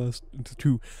had in the last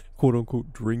to quote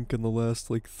unquote drink in the last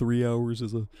like 3 hours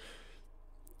is a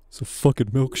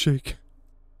fucking milkshake.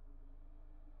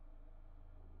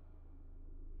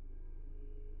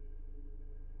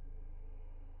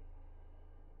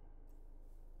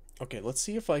 Okay, let's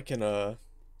see if I can I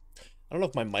don't know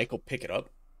if my mic will pick it up.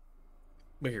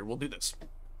 But here, we'll do this.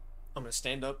 I'm gonna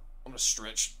stand up, I'm gonna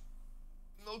stretch.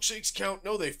 Milkshakes count?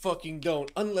 No, they fucking don't,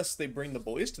 unless they bring the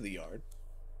boys to the yard.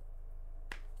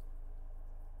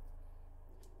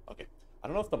 Okay, I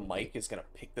don't know if the mic is gonna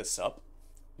pick this up,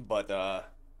 but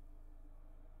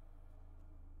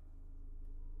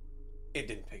it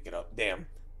didn't pick it up. Damn.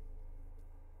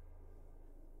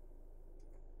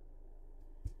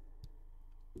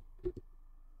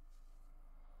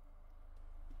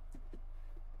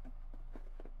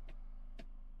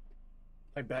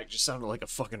 My back just sounded like a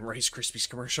fucking Rice Krispies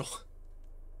commercial.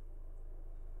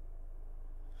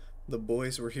 The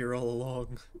boys were here all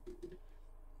along.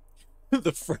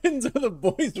 The friends are the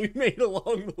boys we made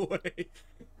along the way.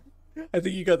 I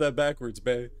think you got that backwards,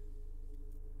 babe.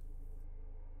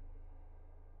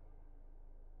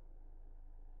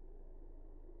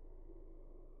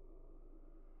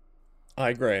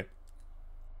 Hi, Gray.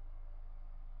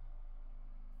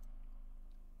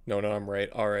 No, I'm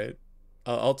right. All right.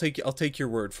 I'll take your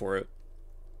word for it.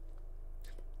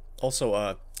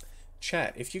 Also,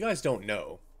 chat, if you guys don't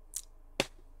know,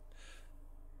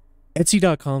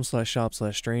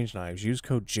 Etsy.com/shop/strange-knives, use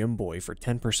code JimBoy for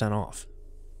 10% off.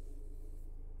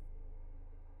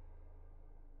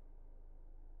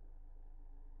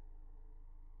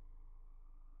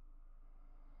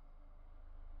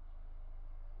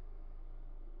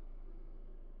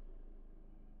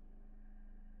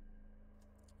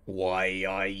 Why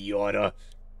I oughta.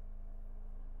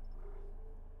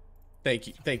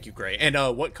 Thank you, Gray. And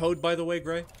what code, by the way,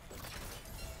 Gray?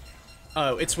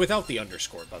 It's without the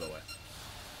underscore, by the way.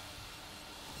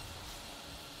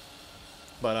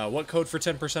 But what code for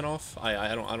 10% off?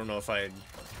 I don't know if I use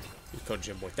code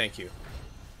JimBoy. Thank you.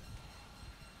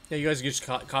 Yeah, you guys can just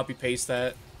copy paste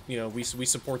that. You know, we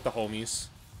support the homies.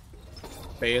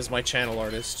 Bay is my channel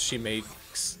artist. She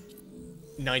makes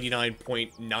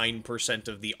 99.9%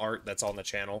 of the art that's on the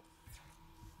channel.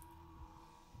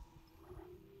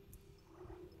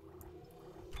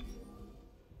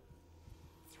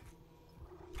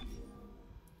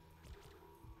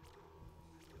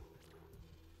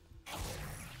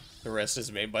 The rest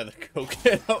is made by the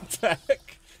Cokehead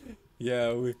Outback.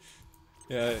 Yeah,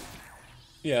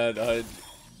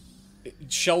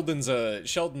 Sheldon's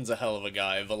a hell of a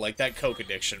guy, but like that Coke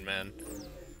addiction, man.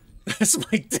 That's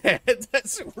my dad.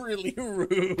 That's really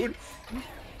rude.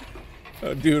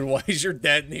 Oh, dude, why is your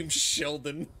dad named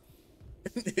Sheldon?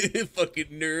 Fucking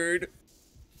nerd.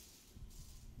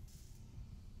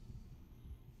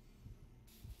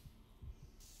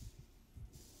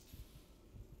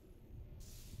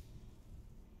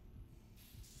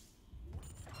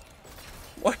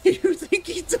 Why do you think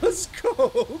he does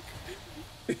coke?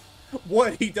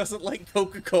 What, he doesn't like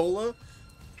Coca-Cola?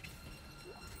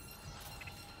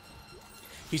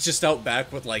 He's just out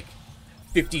back with like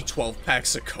 50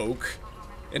 12-packs of Coke,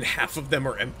 and half of them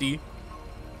are empty.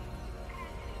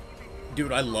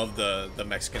 Dude, I love the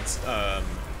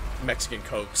Mexican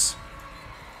Cokes.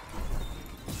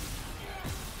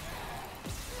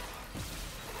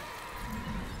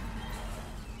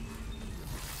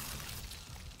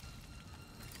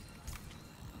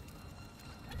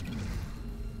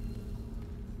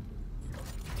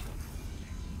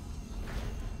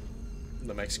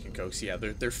 The Mexican Cokes, yeah,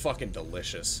 they're fucking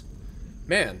delicious.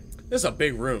 Man, this is a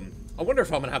big room. I wonder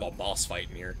if I'm gonna have a boss fight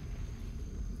in here.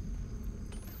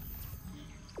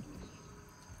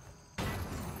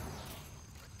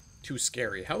 Too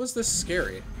scary. How is this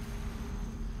scary?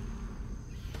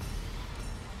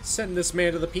 Send this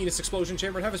man to the penis explosion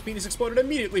chamber and have his penis exploded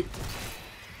immediately.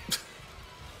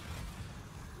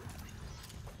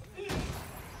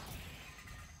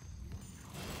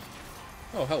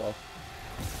 Oh, hello.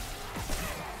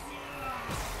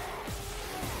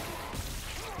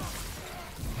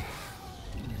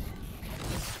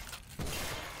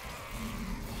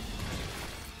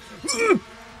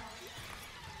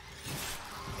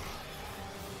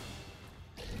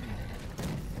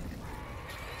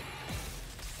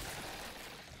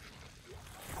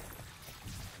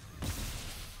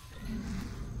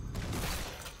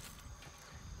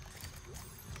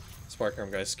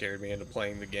 Sparkram guy scared me into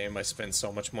playing the game. I spend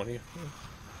so much money.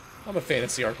 I'm a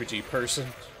fantasy RPG person.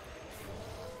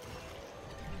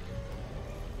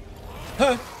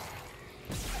 Huh?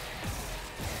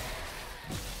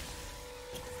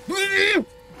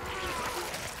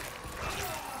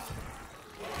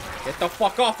 Get the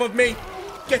fuck off of me!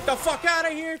 Get the fuck out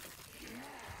of here!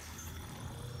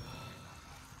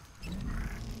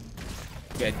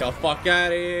 Get the fuck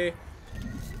out of here!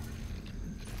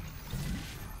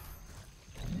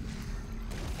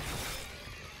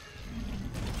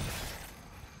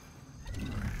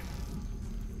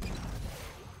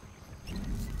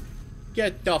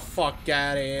 Get the fuck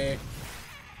out of here.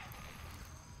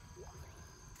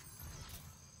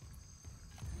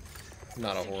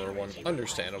 Not a horror one.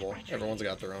 Understandable. Everyone's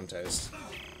got their own taste.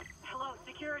 Hello,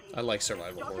 security. I like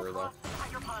survival horror, though.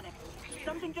 Hydroponics.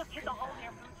 Something just hit the hull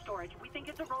near food storage. We think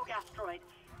it's a rogue asteroid.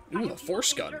 Ooh, the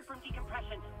force gun. From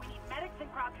decompression. We need medics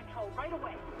and crowd control right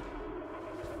away.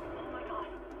 Oh my god.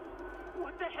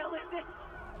 What the hell is this?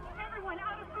 Everyone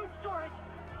out of food storage.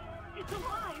 It's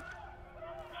alive.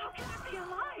 How can it be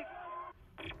alive?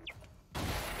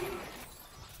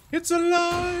 It's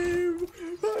alive!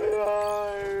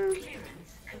 Alive!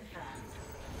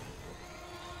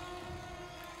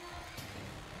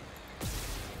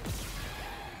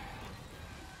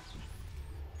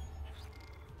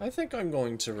 I think I'm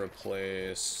going to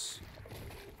replace...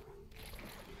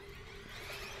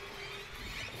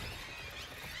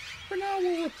 For now,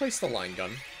 we'll replace the line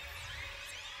gun.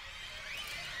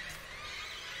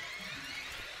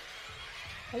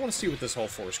 I want to see what this whole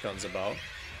force gun's about.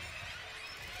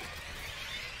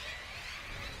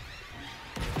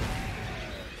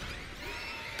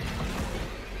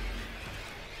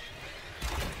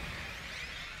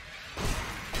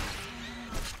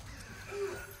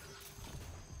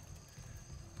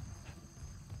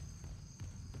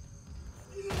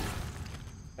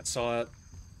 I saw it.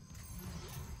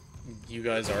 You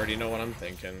guys already know what I'm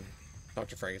thinking.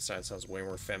 Dr. Frankenstein sounds way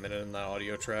more feminine in that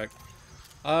audio track.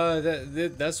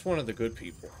 That's one of the good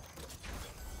people.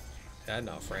 And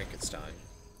not Frankenstein.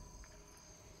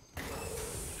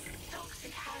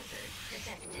 Toxic hazard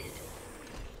detected.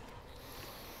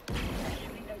 The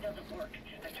window doesn't work.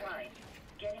 I tried.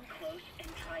 Get in close and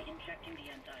try injecting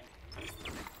the enzyme.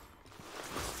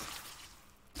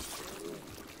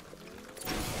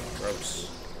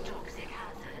 Gross. Toxic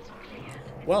hazard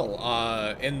cleared.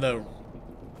 Well, in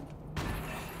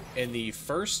the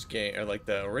first game, or like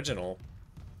the original,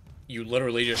 you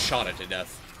literally just shot it to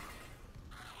death.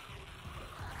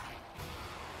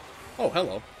 Oh,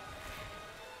 hello.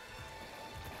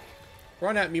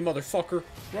 Run at me, motherfucker.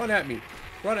 Run at me.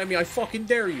 Run at me, I fucking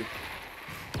dare you.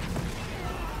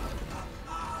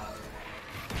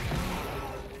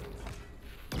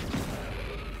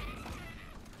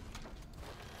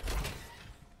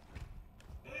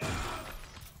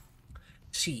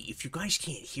 See, if you guys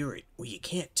can't hear it, or you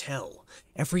can't tell,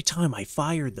 every time I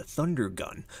fire the thunder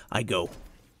gun, I go...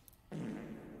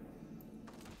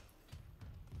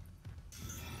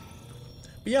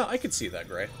 But yeah, I could see that,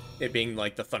 Gray. It being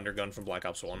like the thunder gun from Black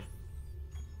Ops 1.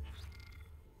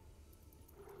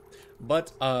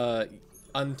 But,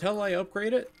 until I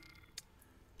upgrade it...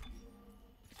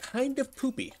 kind of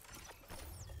poopy.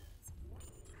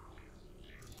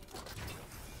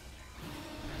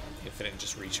 Infinite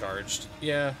just recharged.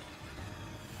 Yeah.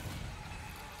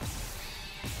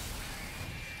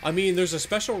 I mean, there's a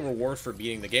special reward for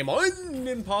beating the game on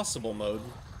impossible mode.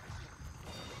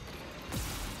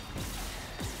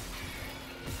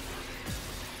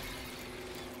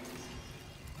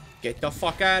 Get the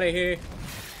fuck out of here.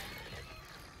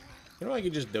 You know what I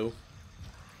could just do?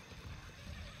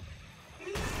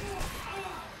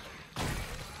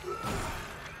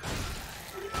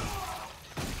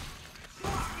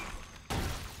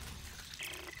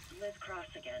 Liz Cross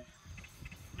again.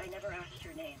 I never asked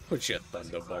your name. Put your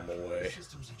thunder bomb away.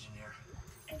 Systems engineer.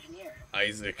 Engineer.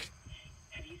 Isaac.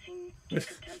 Have you seen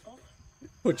Jacob Temple?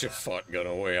 Put your fart gun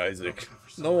away, Isaac.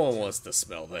 No one wants to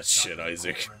smell that shit,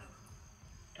 Isaac.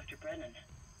 Dr. Brennan.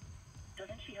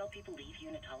 Doesn't she help people leave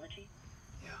unitology?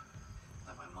 Yeah,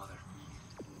 like my mother.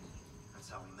 That's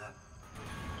how we met.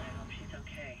 I hope she's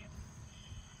okay.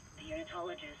 The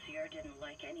unitologists here didn't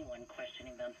like anyone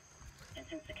questioning them. And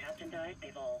since the captain died,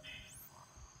 they've all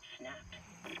snapped.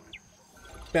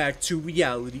 Back to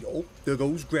reality. Oh, there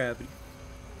goes gravity.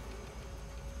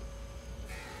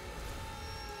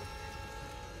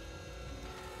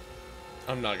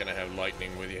 I'm not gonna have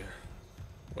lightning with you.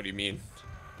 What do you mean?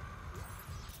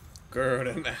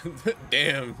 Girl,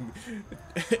 damn.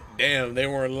 Damn, they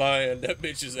weren't lying. That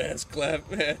bitch's ass clap.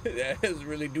 That ass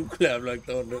really do clap like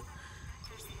thunder.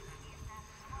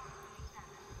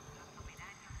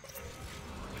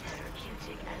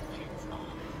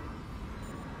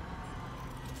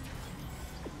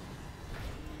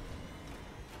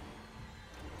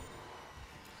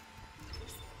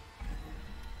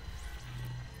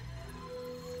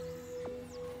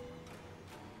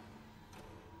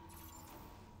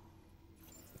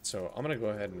 So I'm gonna go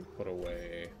ahead and put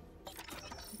away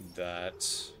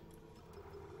that.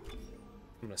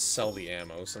 I'm gonna sell the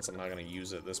ammo since I'm not gonna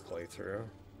use it this playthrough.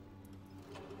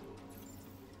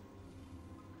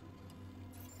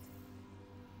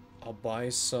 I'll buy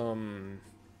some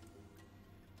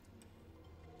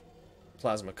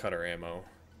plasma cutter ammo.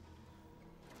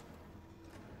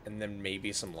 And then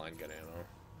maybe some line gun ammo.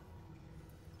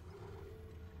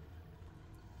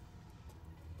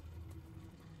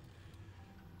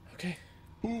 Okay.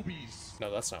 Boobies.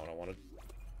 No, that's not what I wanted.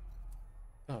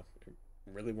 Oh, it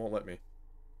really won't let me.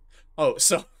 Oh,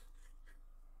 so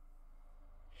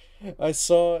I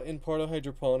saw in Pardo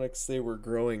Hydroponics they were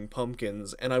growing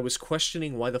pumpkins, and I was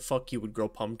questioning why the fuck you would grow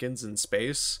pumpkins in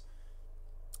space.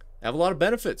 They have a lot of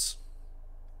benefits.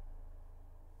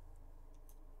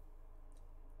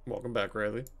 Welcome back,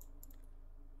 Riley.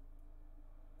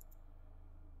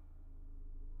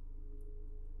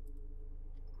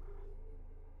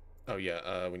 Oh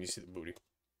yeah, when you see the booty.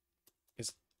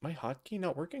 Is my hotkey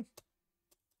not working?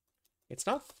 It's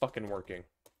not fucking working.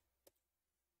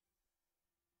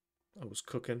 I was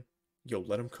cooking. Yo,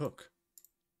 let him cook.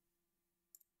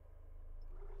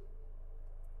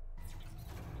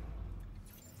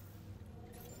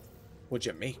 What'd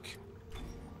you make?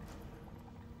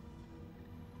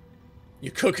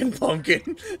 You cooking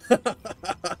pumpkin?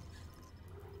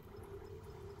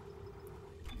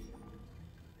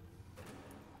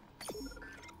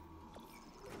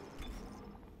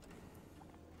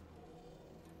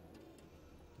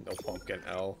 No pumpkin,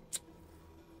 L.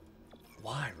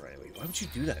 Why, Riley? Why would you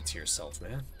do that to yourself,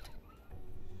 man?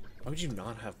 Why would you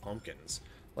not have pumpkins?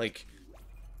 Like...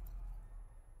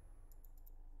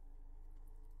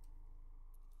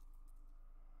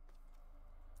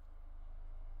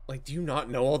 do you not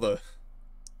know all the...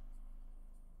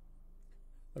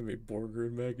 I made burger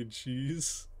and mac and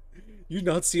cheese. You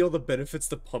not see all the benefits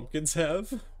the pumpkins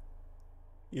have?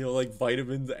 You know, like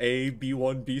vitamins A,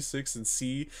 B1, B6, and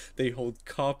C. They hold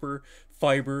copper,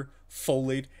 fiber,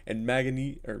 folate, and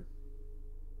manganese.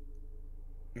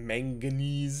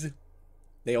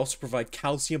 They also provide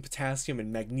calcium, potassium,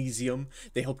 and magnesium.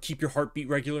 They help keep your heartbeat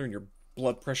regular and your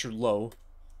blood pressure low.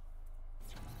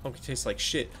 Pumpkin tastes like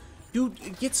shit.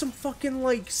 Dude, get some fucking,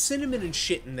 like, cinnamon and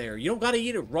shit in there. You don't gotta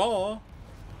eat it raw.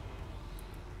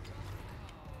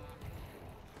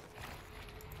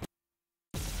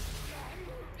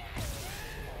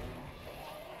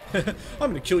 I'm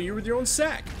gonna kill you with your own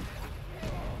sack.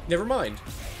 Never mind.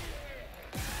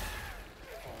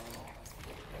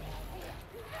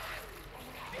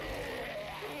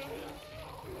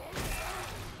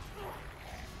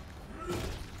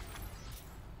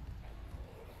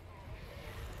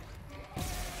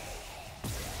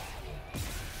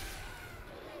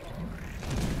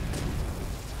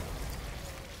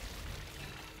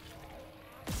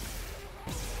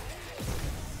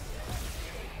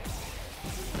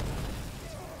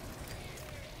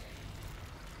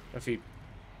 If he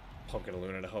Pumpkin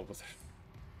Luna to help with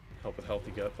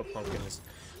healthy gut, but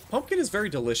pumpkin is very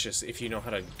delicious if you know how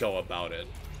to go about it.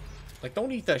 Like,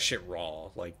 don't eat that shit raw.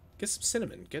 Like, get some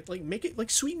cinnamon. Make it,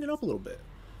 like, sweeten it up a little bit.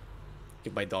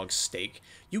 Give my dog steak.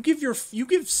 You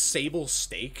give Sable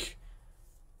steak?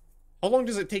 How long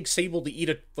does it take Sable to eat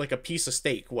a piece of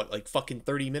steak? What, like fucking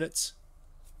 30 minutes?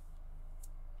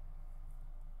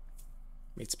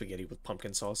 Made spaghetti with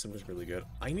pumpkin sauce and it was really good.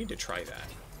 I need to try that.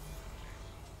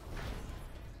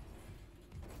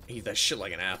 Eat that shit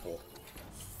like an apple.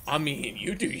 I mean,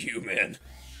 you do you, man.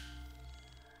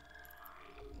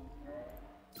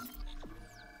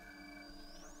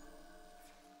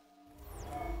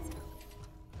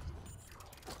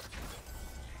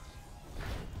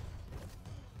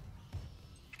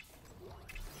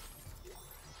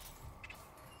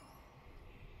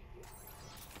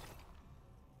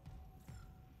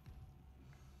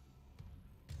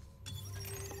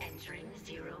 Entering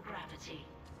zero gravity.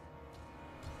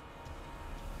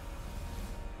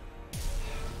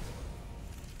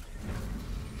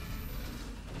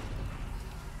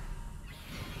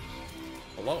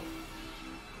 Hello.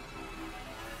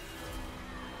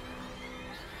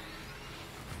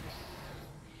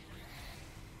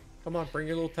 Come on, bring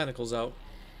your little tentacles out.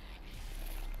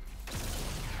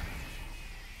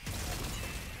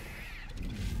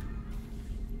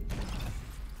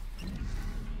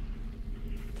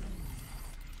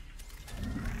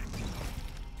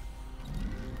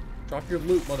 Drop your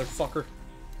loot, motherfucker.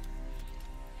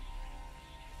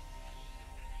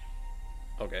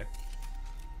 Okay.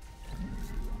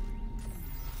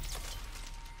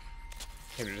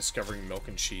 Came to discovering milk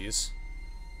and cheese.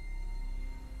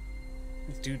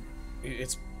 Dude,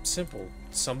 it's simple.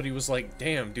 Somebody was like,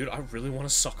 damn, dude, I really want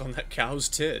to suck on that cow's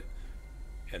tit.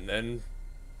 And then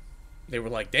they were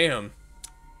like, damn,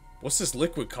 what's this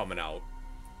liquid coming out?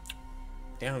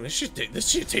 Damn, this shit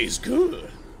tastes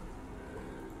good.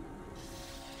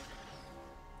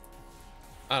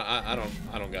 I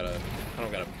don't got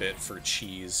a bit for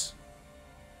cheese.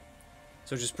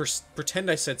 So just pretend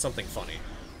I said something funny.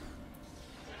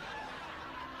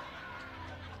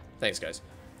 Thanks, guys.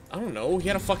 I don't know. He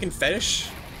had a fucking fetish.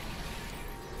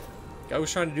 Guy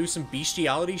was trying to do some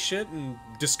bestiality shit and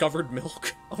discovered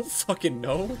milk. I don't fucking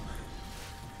know.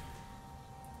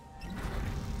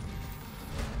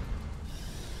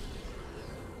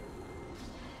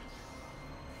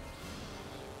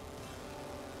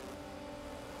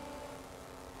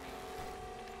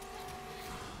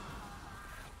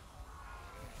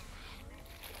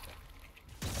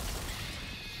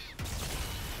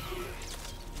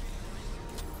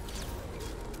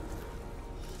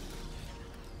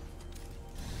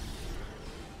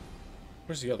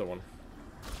 Where's the other one?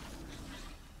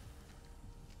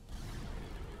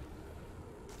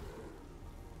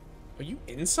 Are you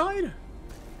inside?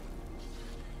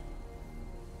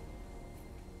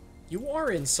 You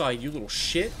are inside, you little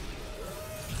shit.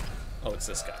 Oh, it's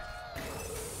this guy.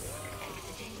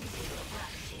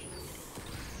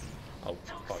 Oh,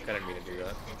 fuck, I didn't mean to do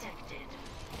that.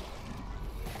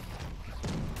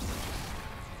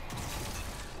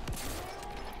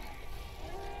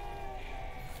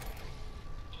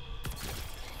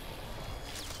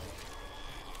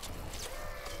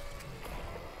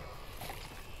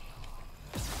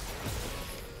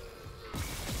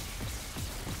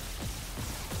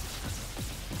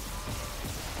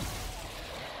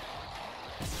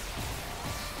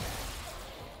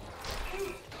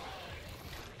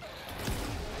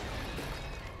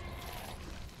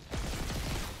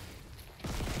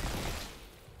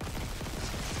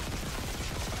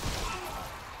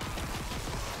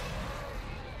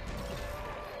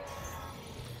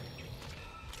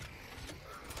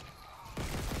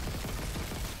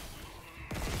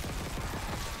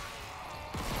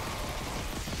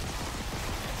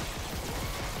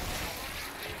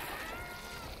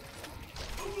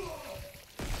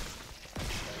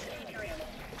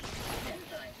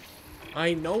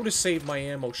 I know to save my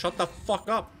ammo. Shut the fuck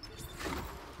up.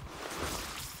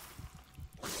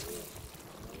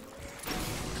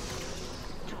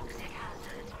 Toxic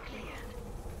hazard cleared.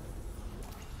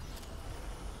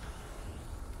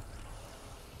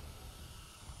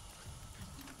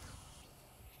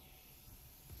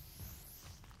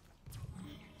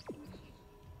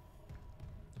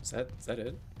 Is that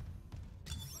it?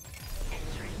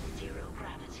 Entering zero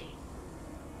gravity.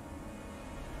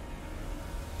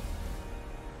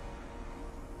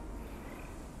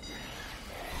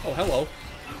 Oh, hello.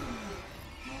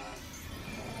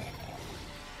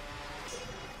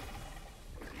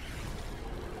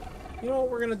 You know what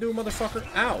we're gonna do, motherfucker?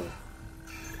 Ow.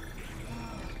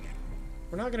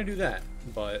 We're not gonna do that,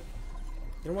 but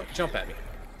You know what? Jump at me.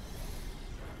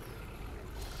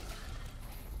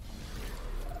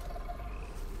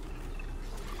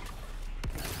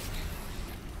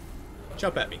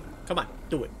 Jump at me. Come on.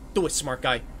 Do it. Do it, smart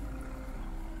guy.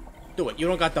 Do it. You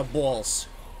don't got the balls.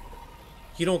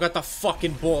 You don't got the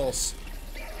fucking balls.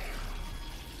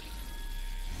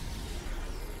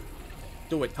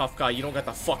 Do it, tough guy. You don't got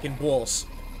the fucking balls.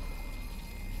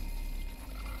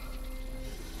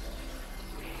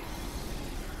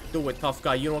 Do it, tough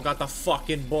guy. You don't got the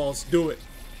fucking balls. Do it.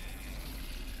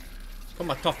 Come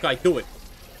on, tough guy. Do it.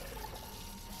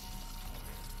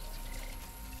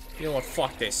 You know what?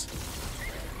 Fuck this.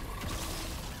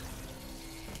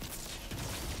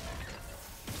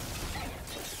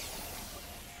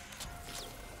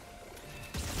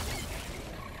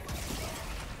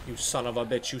 You son of a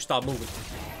bitch. You stop moving.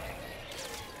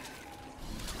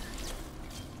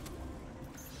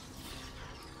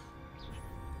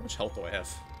 How much health do I have?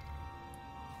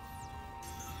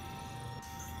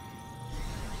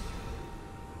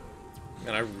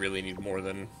 And I really need more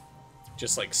than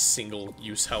just like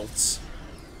single-use healths.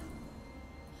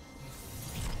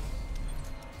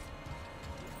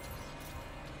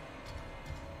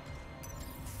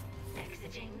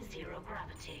 Exiting zero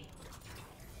gravity.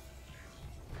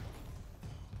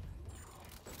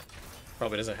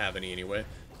 Probably doesn't have any anyway.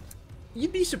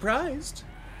 You'd be surprised.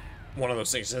 One of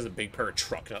those things has a big pair of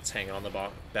truck nuts hanging on the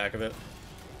back of it.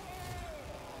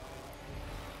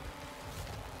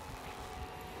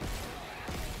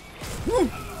 Woo!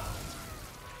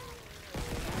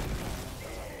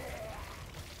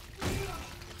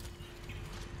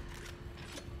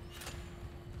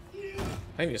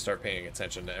 I need to start paying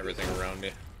attention to everything around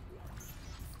me.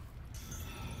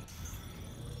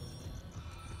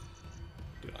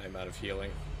 Dude, I'm out of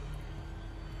healing.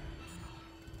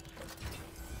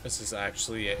 This is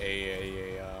actually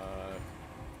a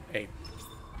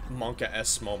Monka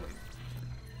S moment.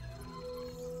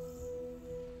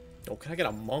 Oh, can I get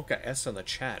a Monka S in the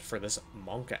chat for this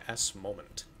Monka S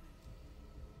moment?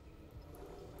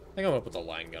 I think I'm gonna put the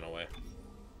line gun away.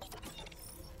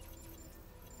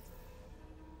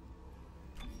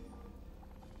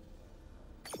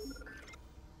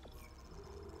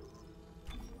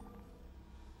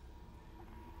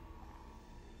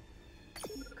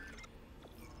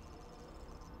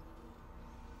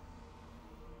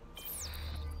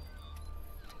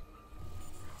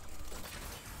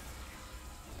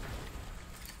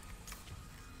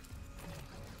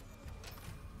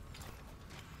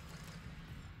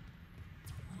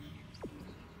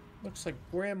 Looks like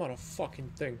Graham on a fucking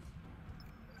thing.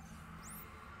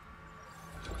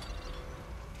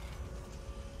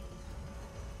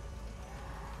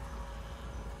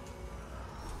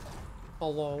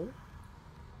 Hello?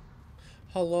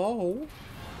 Hello?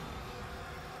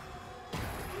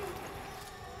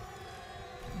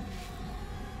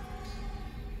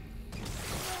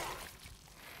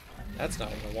 That's not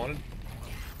what I wanted.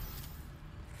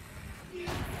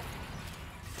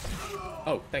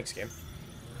 Oh, thanks, game.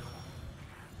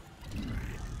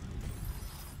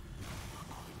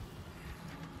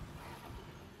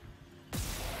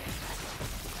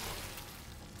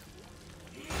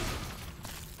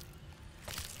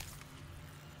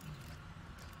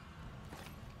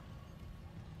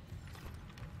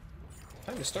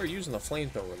 Time to start using the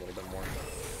flamethrower a little bit more.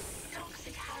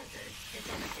 Toxic hazard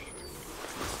detected.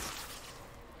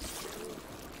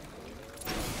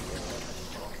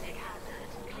 Toxic hazard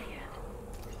cleared.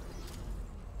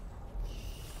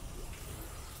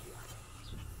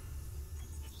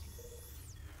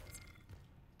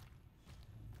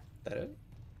 That it?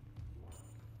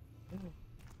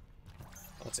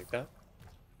 I'll take that.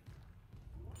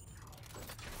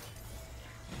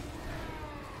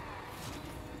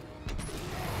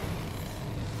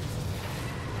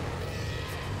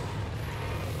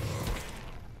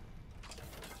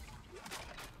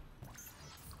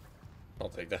 I'll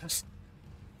take that.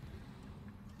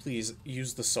 Please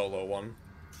use the solo one.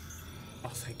 Oh,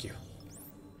 thank you.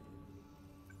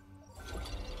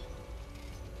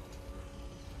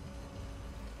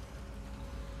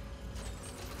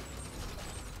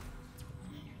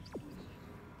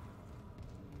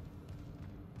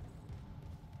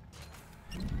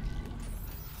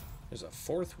 There's a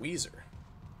fourth Weezer.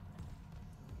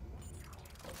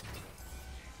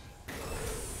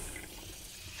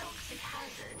 Toxic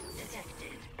hazard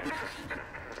detected.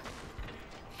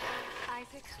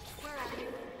 Isaac, where are you?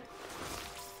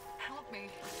 Help me.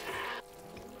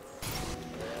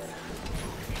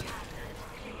 Toxic hazard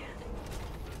cleared.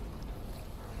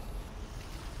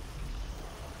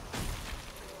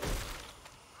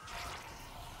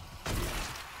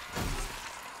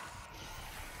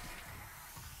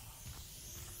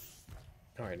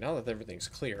 Alright, now that everything's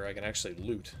clear, I can actually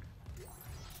loot.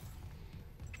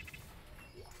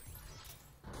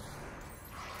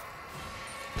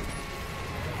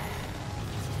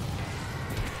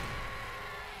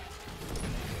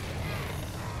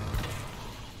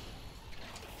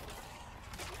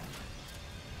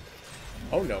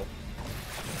 Oh no.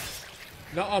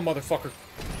 Nuh-uh, motherfucker.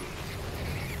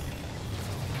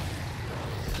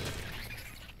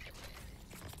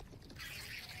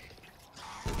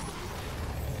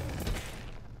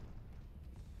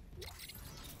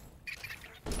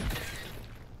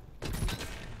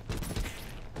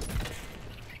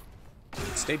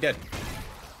 Stay dead.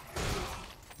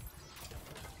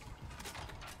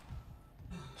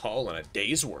 All in a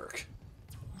day's work.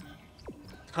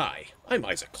 Hi, I'm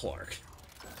Isaac Clarke.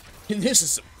 And this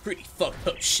is some pretty fucked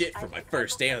up shit for my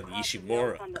first day on the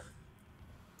Ishimura.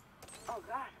 Oh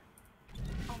god.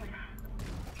 Oh my god.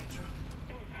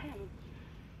 It's him.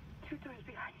 2 doors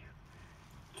behind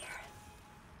you. Garrett.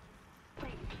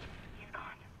 Wait, he's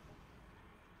gone.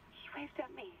 He waved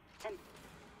at me and...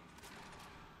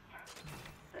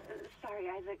 sorry,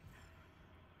 Isaac.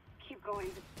 Keep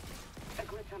going. A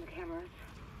glitch on the cameras.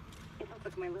 It looks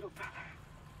like my little brother.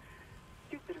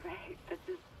 Stupid, right?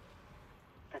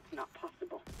 That's not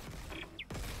possible.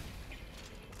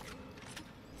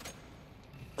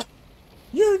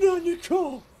 You're not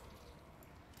Nicole!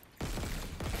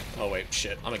 Oh wait,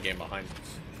 shit, I'm a game behind.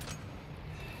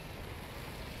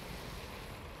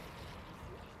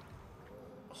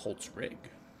 Holt's rig.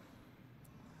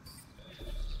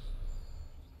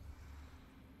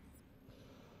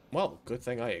 Well, good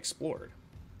thing I explored.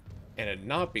 And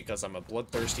not because I'm a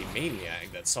bloodthirsty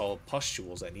maniac that saw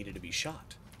pustules that needed to be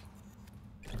shot.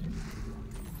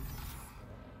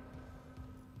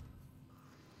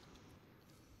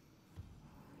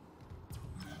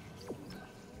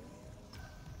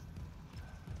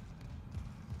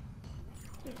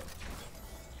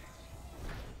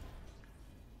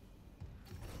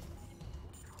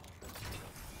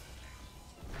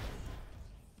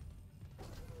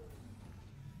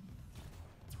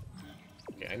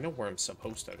 I know where I'm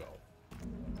supposed to go.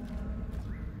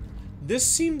 This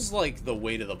seems like the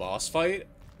way to the boss fight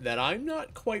that I'm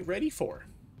not quite ready for.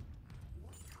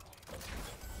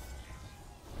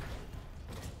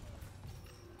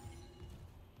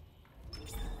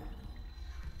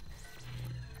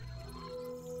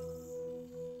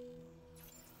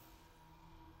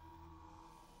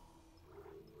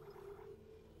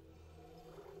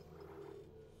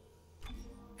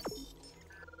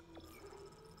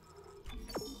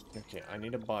 Okay, I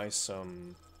need to buy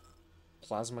some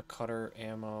plasma cutter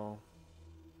ammo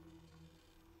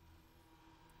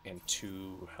and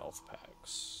 2 health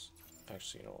packs.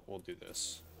 Actually, you know what? We'll do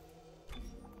this.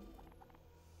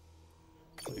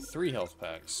 We'll do 3 health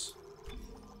packs.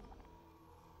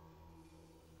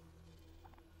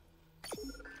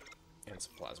 And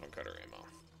some plasma cutter ammo.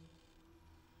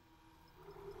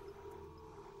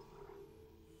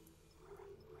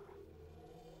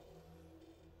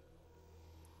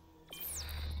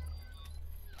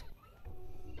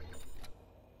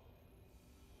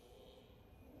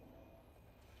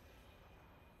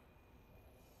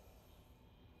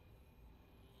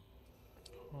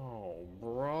 Oh,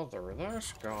 brother,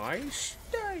 this guy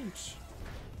stinks.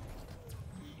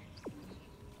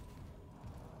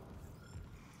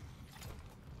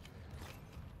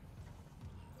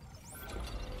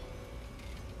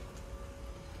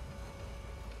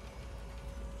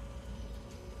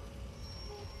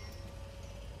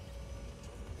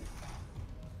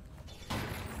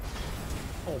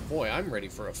 Oh boy, I'm ready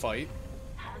for a fight.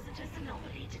 Hazardous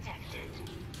anomaly detected.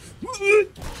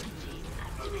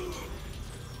 Activated.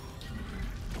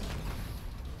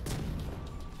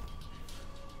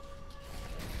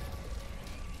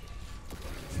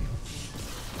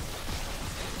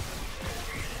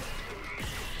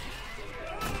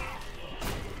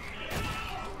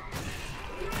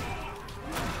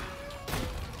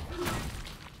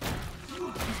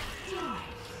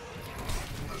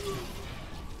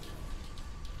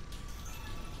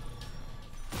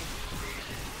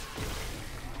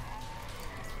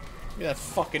 Look at that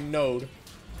fucking node.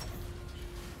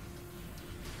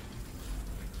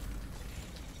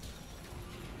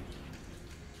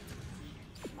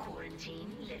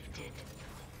 Quarantine lifted.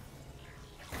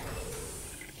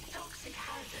 Toxic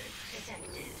hazard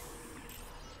detected.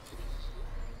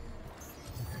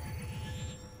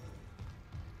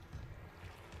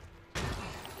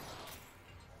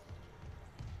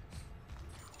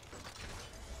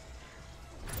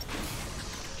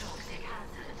 Toxic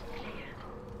hazard cleared.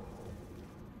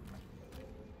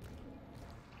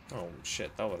 Oh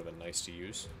shit, that would have been nice to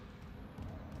use.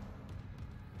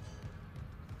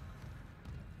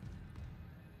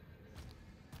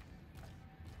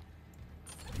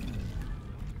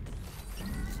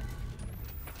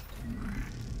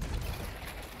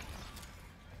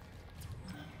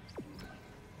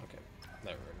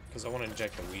 Because I want to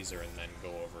inject the Weezer and then go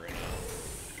over and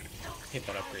hit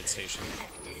that upgrade station.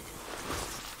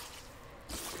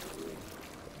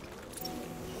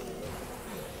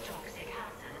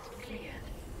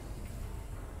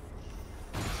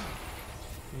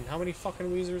 And how many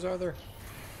fucking Weezers are there?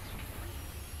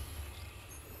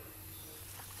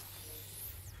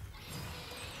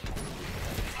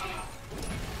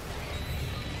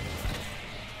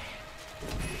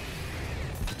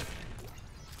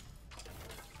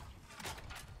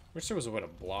 Wish there was a way to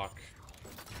block.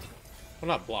 Well,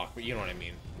 not block, but you know what I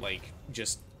mean. Like,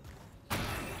 just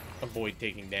avoid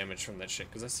taking damage from that shit,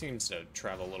 because that seems to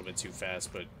travel a little bit too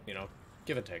fast, but, you know,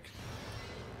 give and take.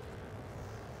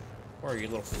 Where are you,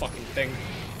 little fucking thing?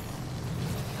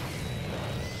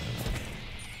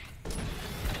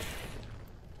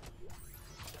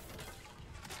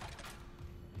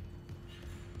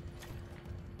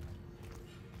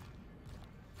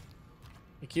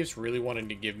 He keeps really wanting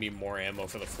to give me more ammo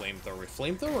for the flamethrower.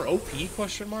 Flamethrower OP,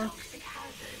 question mark?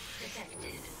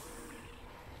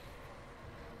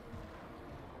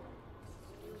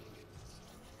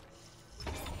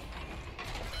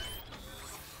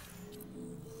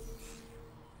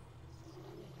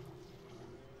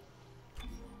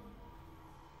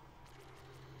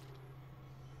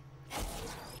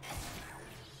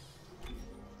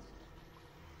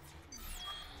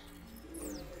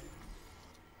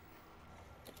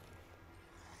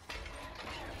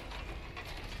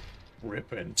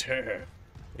 Rip and tear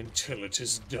until it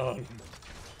is done.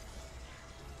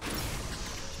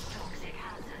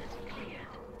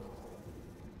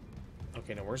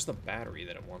 Okay, now where's the battery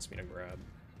that it wants me to grab?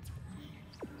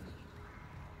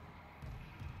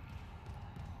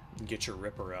 Get your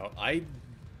Ripper out. I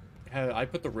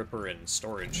put the Ripper in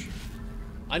storage.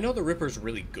 I know the Ripper's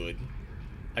really good.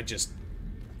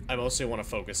 I mostly want to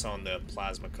focus on the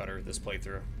plasma cutter this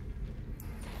playthrough.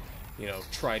 You know,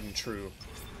 tried and true.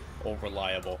 Or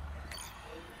reliable.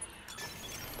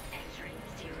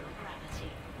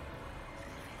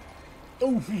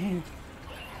 Oh,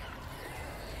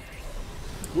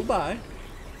 goodbye.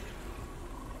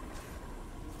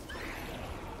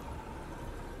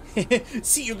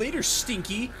 See you later,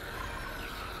 Stinky.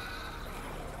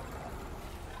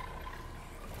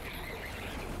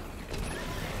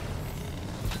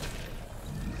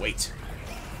 Wait.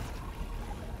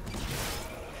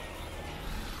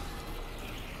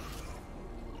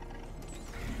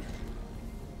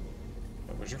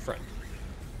 Where's your friend?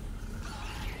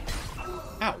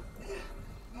 Ow.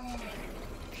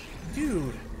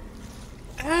 Dude.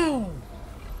 Ow.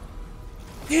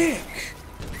 Dick.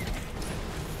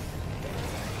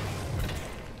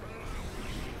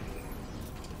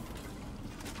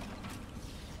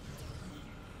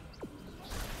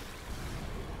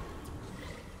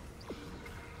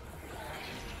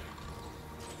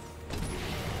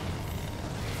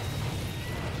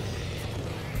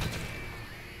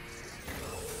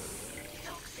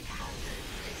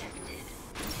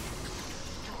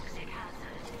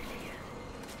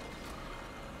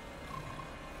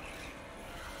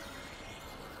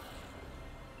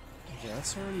 Yeah,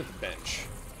 let's throw him at the bench.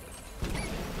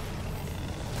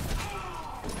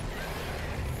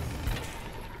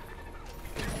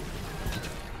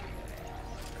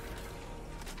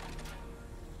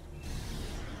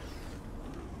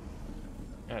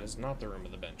 That is not the room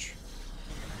of the bench.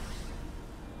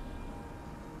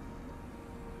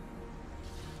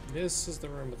 This is the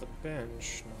room of the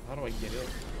bench. Now, how do I get in?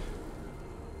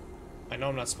 I know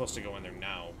I'm not supposed to go in there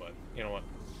now, but you know what?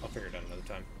 I'll figure it out another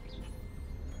time.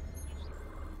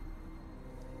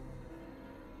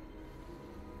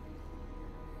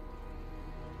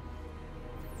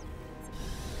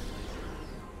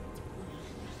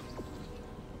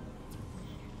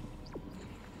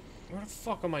 Where the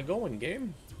fuck am I going,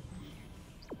 game?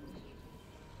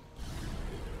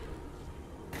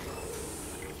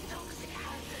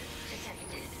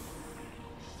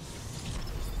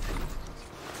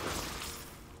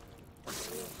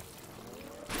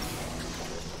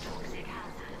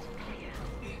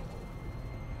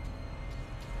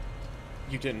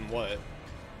 You didn't what?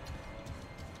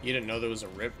 You didn't know there was a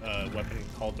weapon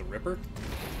called the Ripper?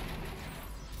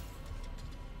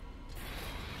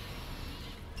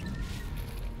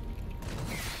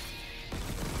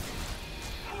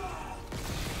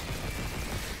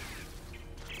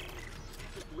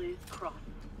 Liz Cross.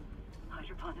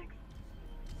 Hydroponics.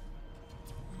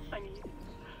 I need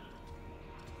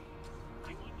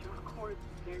to record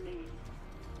their names.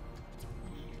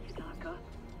 Hidaka.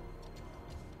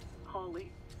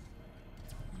 Holly.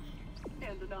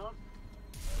 Antonov.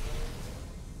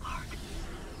 Hark.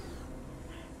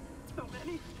 So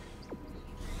many.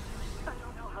 I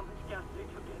don't know how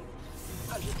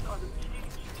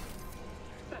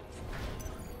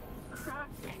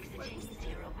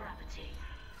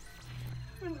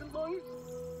and their lungs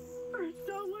burst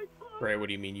out like fire. Right, what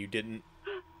do you mean you didn't?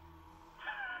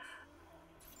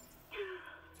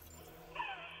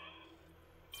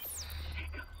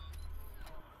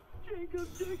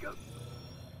 Jacob.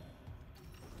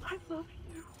 I love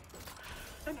you.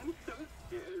 And I'm so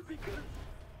scared because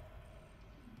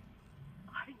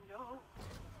I know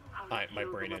how to My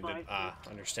kill brain the ended.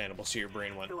 Leviathan. Understandable. So your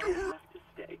brain went. So I have to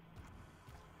stay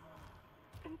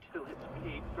until it's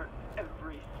paid for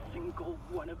every single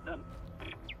one of them.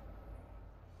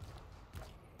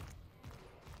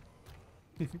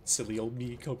 Silly old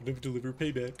me coming to deliver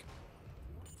payback.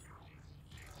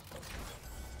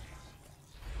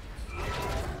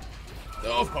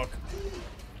 Oh fuck.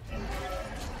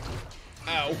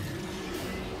 Ow.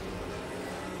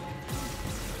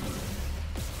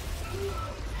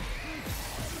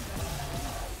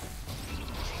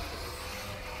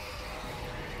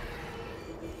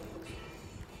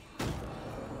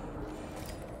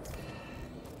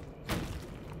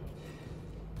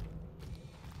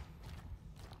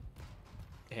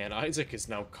 And Isaac is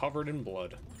now covered in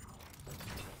blood.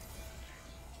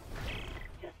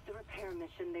 Just the repair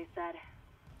mission, they said.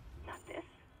 Not this.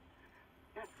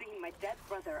 Not seeing my dead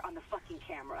brother on the fucking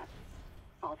camera.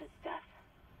 All this death.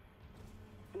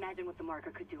 Imagine what the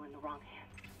marker could do in the wrong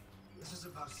hands. This is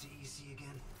about CEC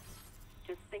again.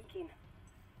 Just thinking.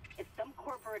 If some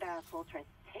corporate asshole tries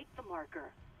to take the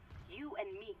marker, you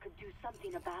and me could do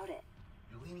something about it.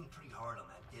 You're leaning pretty hard on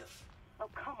that diff. Oh,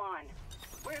 come on.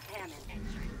 Where's Hammond?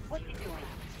 What's he doing?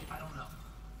 I don't know.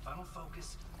 If I don't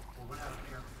focus, we'll run out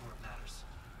of air before it matters.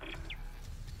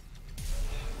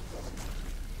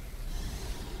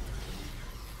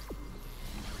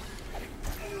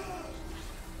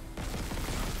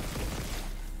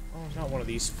 Oh, not one of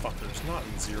these fuckers. Not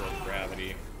in zero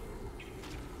gravity.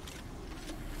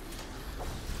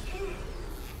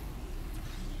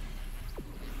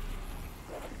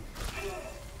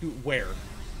 Dude, where?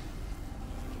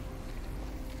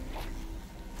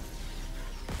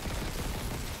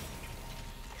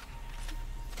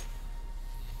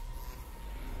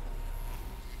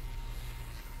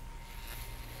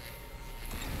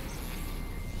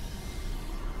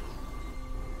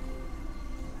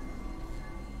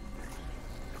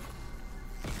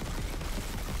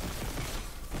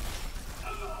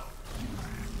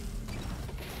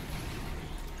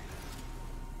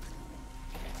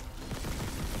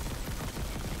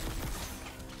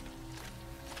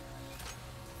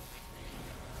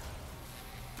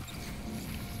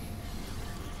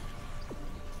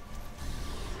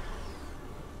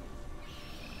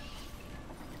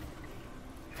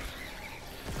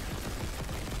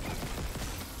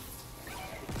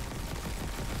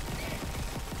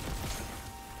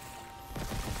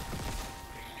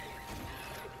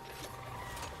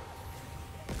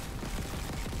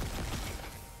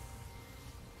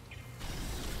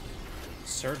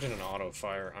 Surgeon and auto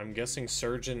fire. I'm guessing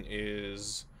Surgeon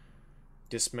is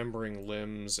dismembering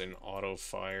limbs and auto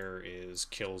fire is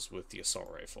kills with the assault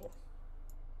rifle.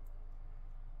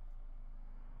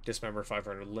 Dismember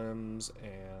 500 limbs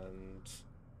and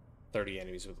 30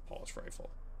 enemies with a pulse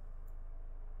rifle.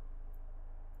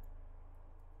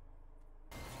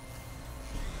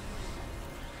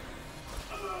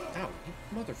 Ow,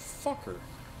 you motherfucker.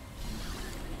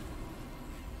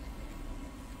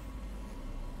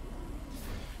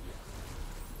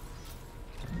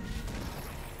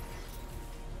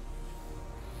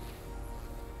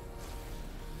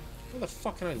 Where the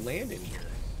fuck can I land in here?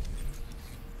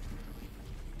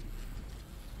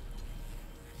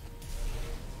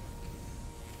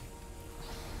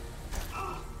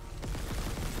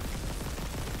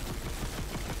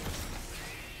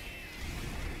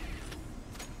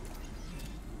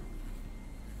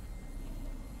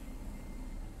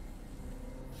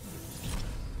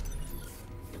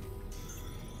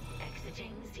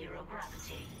 Exiting zero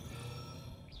gravity.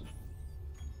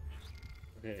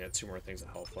 Okay, I got 2 more things of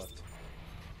health left.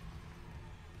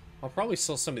 I'll probably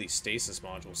sell some of these stasis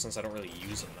modules since I don't really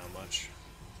use them that much.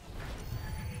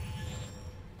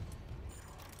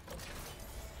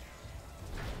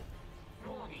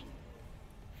 Warning.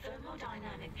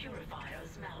 Thermodynamic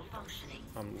purifiers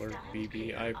malfunctioning. Lurk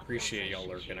BB. I appreciate y'all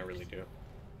lurking, I really do.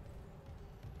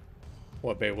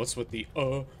 What, babe? What's with the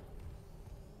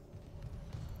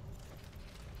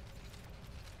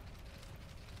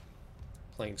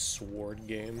Playing sword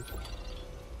game.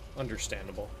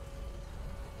 Understandable.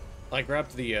 I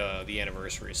grabbed the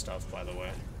anniversary stuff, by the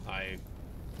way.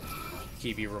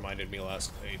 Kibi reminded me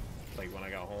last night, like when I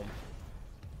got home.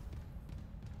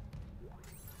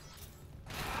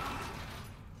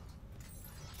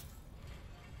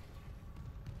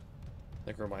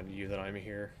 Like reminded you that I'm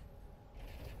here.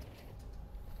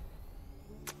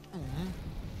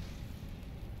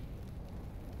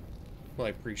 Well, I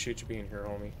appreciate you being here,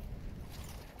 homie.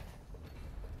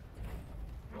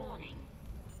 Warning.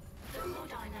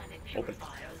 Thermodynamic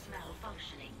purifiers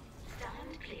malfunctioning.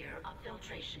 Stand clear of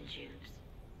filtration tubes.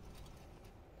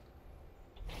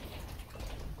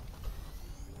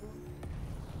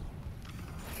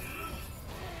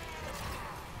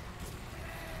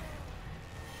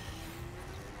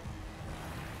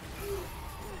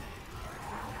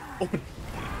 Open.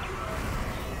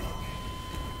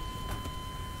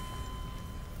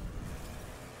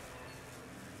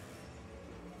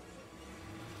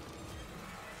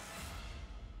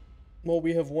 Well,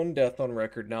 we have one death on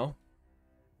record now.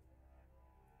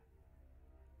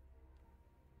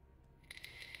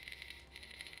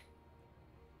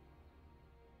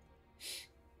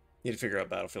 Need to figure out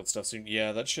Battlefield stuff soon.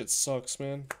 Yeah, that shit sucks,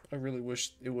 man. I really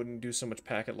wish it wouldn't do so much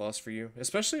packet loss for you.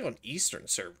 Especially on Eastern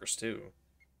servers, too.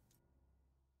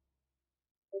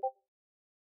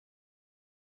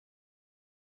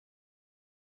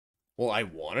 Well, I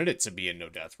wanted it to be a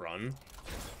no-death run.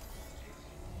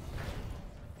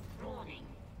 Warning.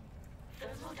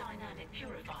 Thermodynamic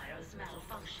purifiers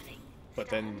malfunctioning. But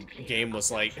then game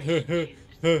was like,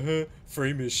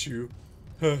 frame issue.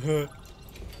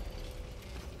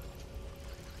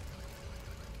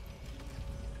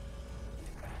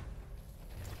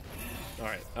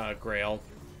 Alright, Gray, I'll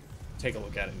take a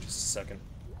look at it in just a second.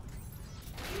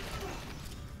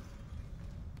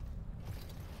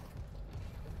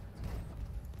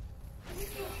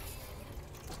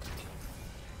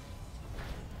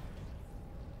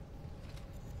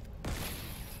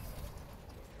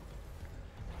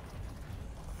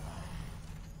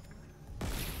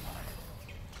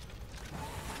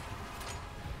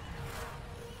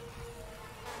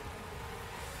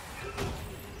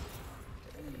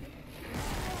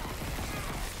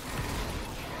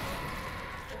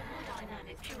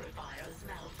 Purifiers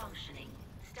malfunctioning.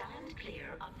 Stand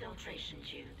clear of filtration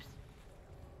tubes.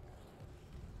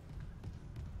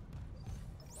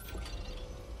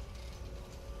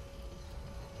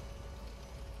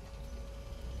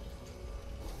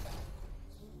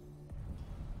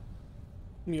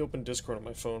 Let me open Discord on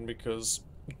my phone because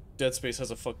Dead Space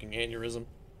has a fucking aneurysm.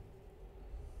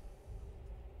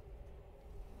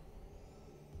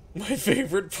 My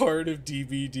favorite part of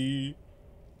DBD.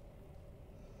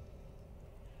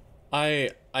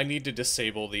 I need to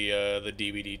disable the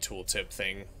DBD tooltip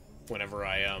thing whenever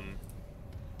I'm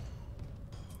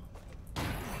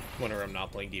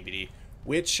not playing DBD,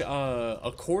 which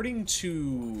according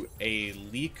to a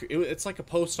leak, it's like a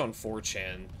post on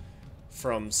 4chan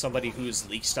from somebody who's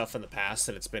leaked stuff in the past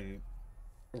and it's been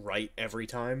right every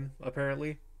time,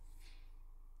 apparently.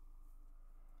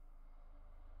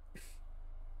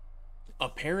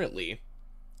 Apparently,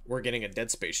 we're getting a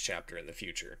Dead Space chapter in the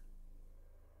future.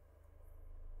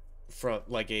 From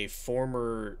like a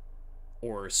former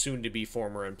or soon-to-be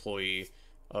former employee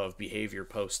of Behavior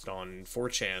posted on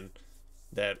 4chan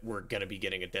that we're gonna be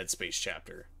getting a Dead Space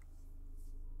chapter.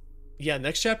 Yeah,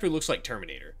 next chapter looks like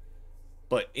Terminator,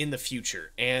 but in the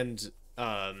future. And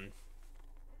Adam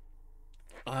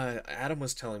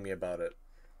was telling me about it,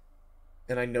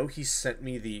 and I know he sent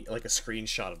me a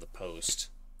screenshot of the post.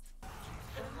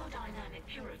 Thermodynamic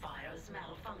purifiers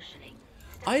malfunctioning.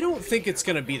 I don't think it's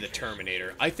gonna be the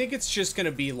Terminator. I think it's just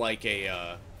gonna be like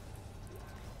a,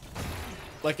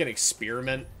 like an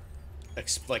experiment,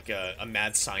 like a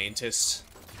mad scientist.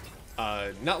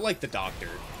 Not like the Doctor,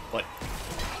 but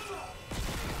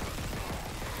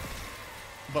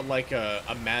like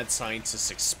a mad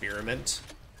scientist experiment.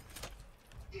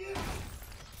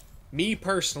 Me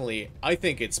personally, I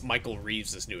think it's Michael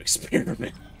Reeves' new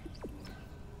experiment.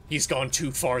 He's gone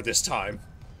too far this time.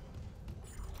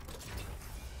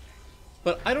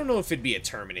 But I don't know if it'd be a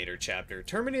Terminator chapter.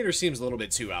 Terminator seems a little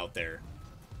bit too out there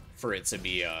for it to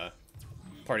be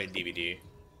part of DVD.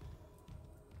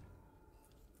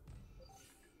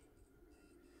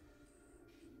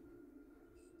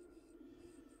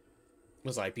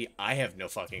 Was IP? I have no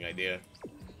fucking idea.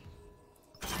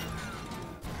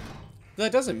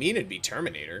 That doesn't mean it'd be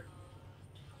Terminator.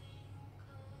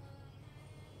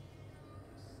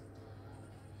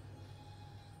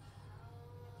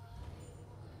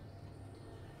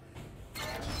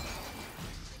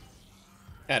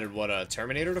 Added what,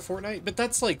 Terminator to Fortnite? But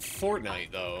that's like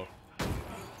Fortnite, though.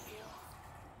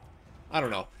 I don't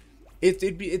know.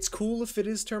 It's cool if it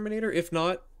is Terminator. If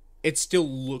not, it still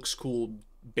looks cool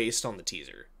based on the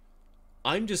teaser.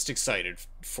 I'm just excited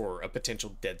for a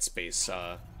potential Dead Space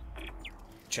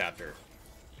chapter.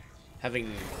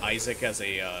 Having Isaac as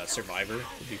a survivor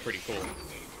would be pretty cool.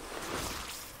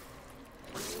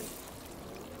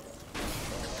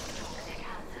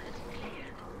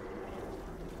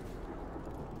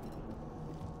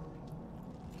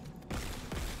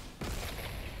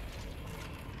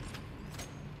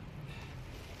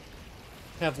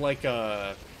 Have like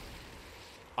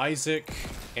Isaac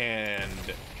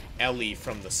and Ellie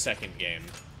from the second game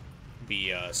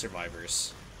be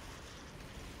survivors.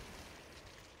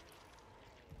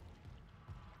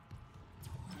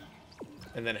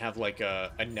 And then have like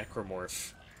a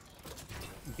necromorph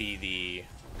be the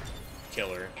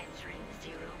killer. Entering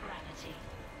zero gravity.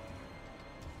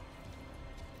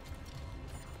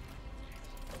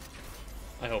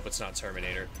 I hope it's not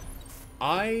Terminator.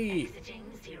 Exiting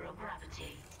zero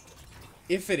gravity.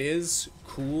 If it is,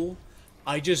 cool.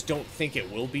 I just don't think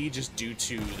it will be, just due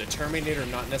to the Terminator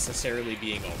not necessarily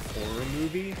being a horror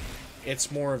movie.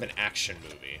 It's more of an action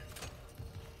movie.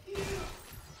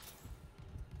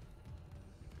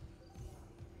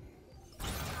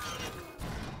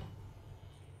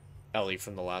 Ellie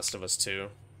from The Last of Us 2.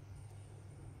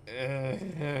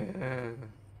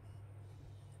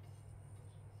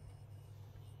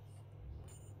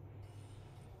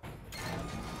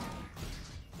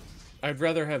 I'd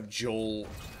rather have Joel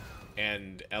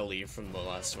and Ellie from The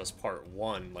Last of Us Part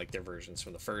 1, like their versions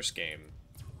from the first game,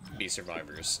 be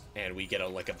survivors, and we get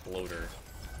like a bloater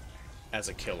as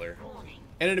a killer.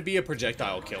 And it'd be a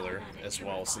projectile killer as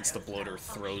well, since the bloater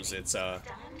throws its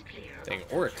thing,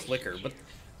 or a clicker, but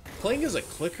playing as a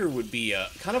clicker would be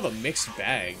kind of a mixed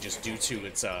bag, just due to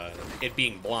its it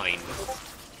being blind.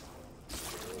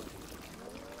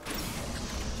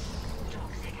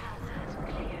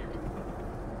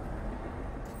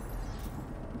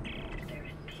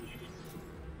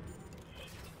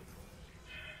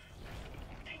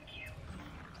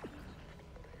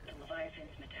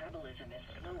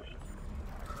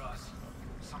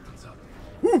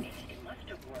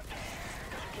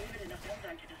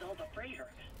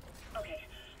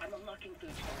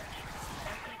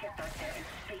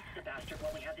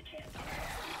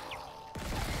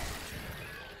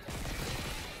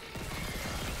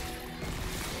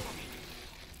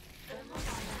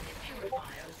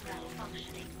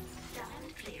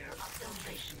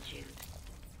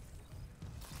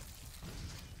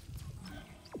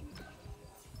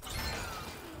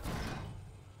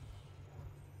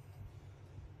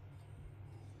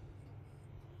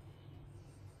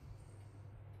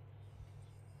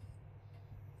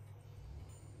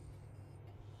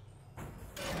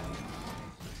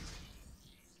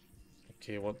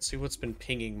 Okay, well, let's see what's been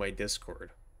pinging my Discord,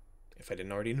 if I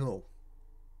didn't already know.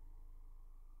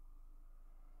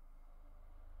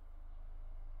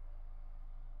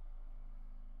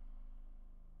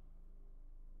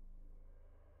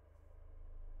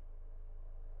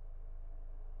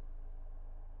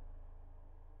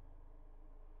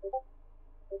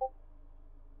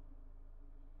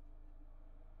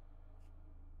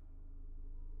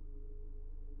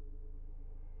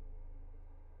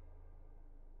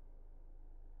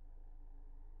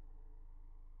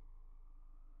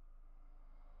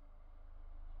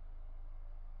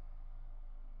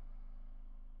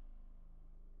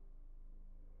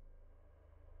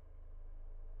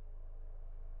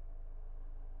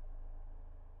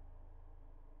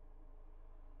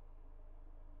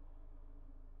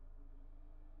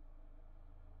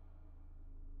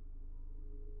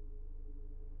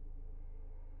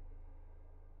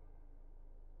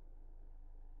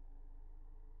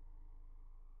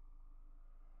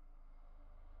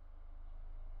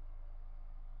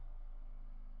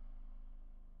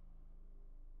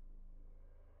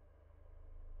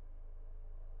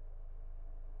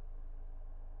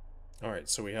 Alright,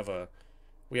 so we have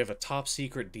a top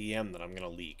secret DM that I'm gonna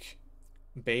leak.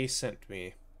 Bae sent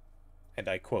me, and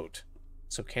I quote,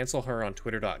 "So cancel her on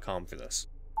twitter.com for this."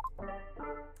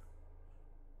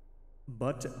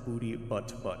 Butt, booty,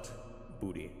 butt,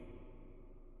 booty.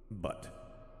 Butt.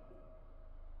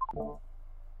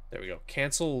 There we go.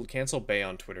 Cancel Bae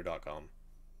on twitter.com.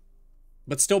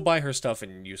 But still buy her stuff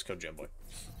and use code Gemboy.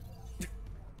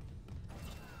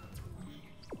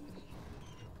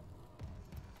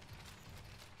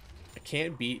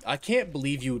 I can't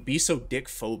believe you would be so dick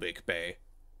phobic, Bae.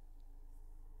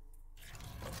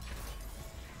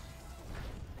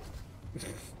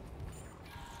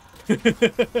 Entering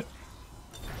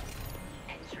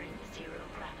zero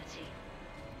gravity.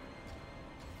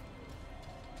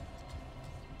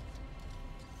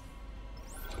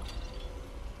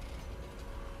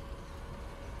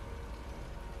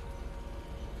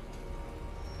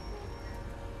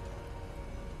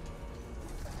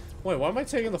 Wait, why am I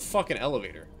taking the fucking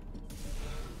elevator?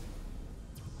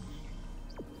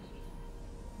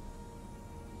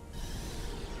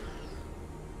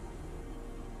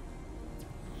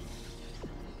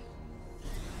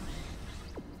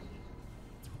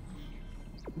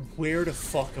 Where the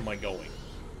fuck am I going?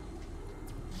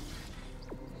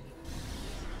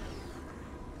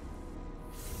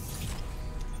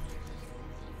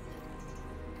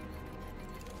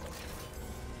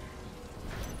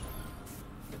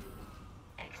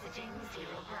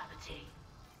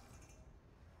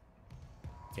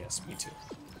 Yes, me too.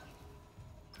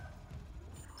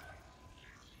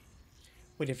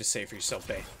 What do you have to say for yourself,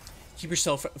 Bae? Keep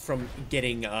yourself from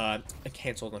getting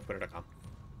canceled on Twitter.com.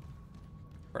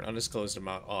 For an undisclosed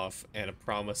amount off and a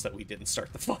promise that we didn't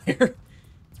start the fire.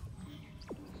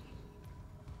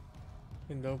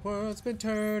 And the world's been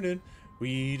turning.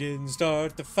 We didn't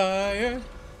start the fire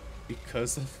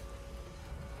because of...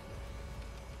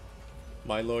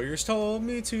 My lawyers told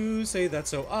me to say that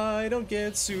so I don't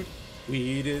get sued.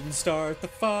 We didn't start the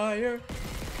fire.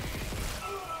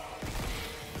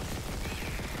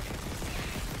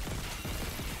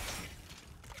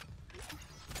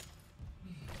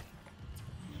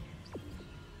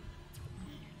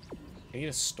 I need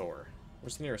a store.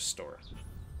 Where's the nearest store?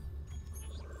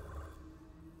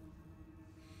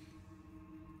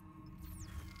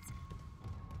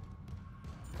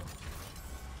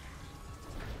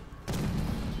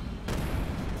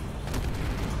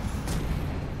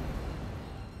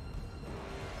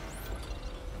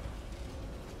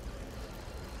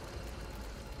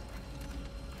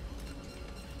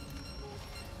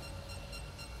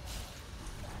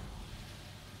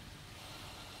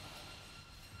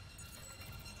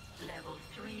 Level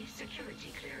 3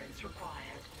 security clearance required.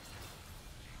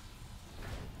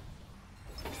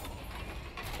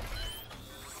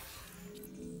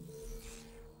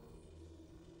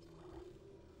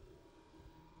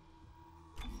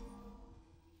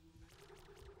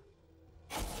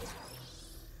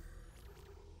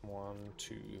 One,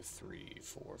 two, three,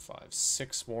 four, five,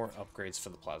 6 more upgrades for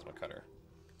the plasma cutter.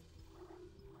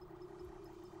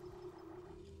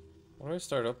 When do I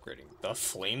start upgrading? The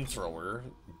flamethrower.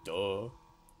 Duh.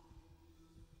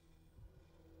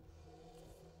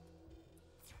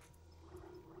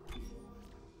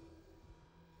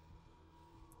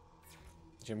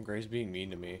 Jim Gray's being mean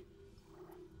to me.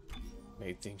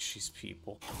 May think she's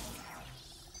people.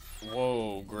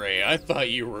 Whoa, Gray, I thought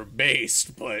you were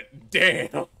based, but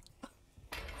damn.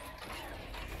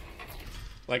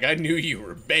 Like, I knew you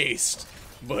were based,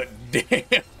 but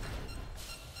damn.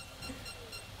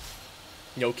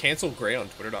 Yo, cancel Gray on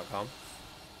Twitter.com.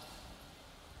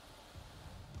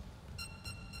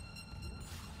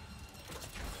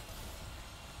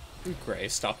 Gray,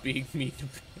 stop being mean to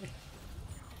me.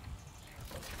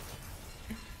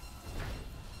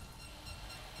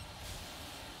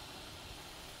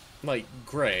 Like,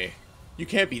 Gray, you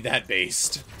can't be that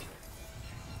based.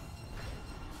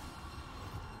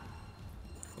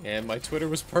 And my Twitter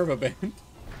was permabanned.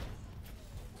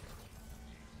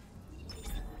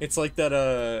 It's like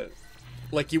that,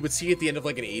 like you would see at the end of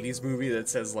like an 80s movie that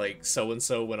says like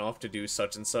so-and-so went off to do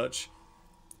such and such.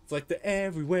 It's like the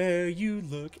everywhere you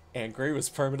look, and Gray was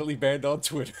permanently banned on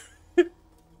Twitter.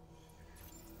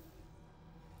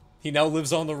 He now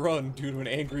lives on the run due to an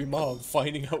angry mob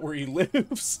finding out where he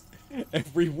lives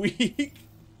every week.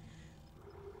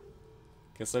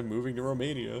 Guess I'm moving to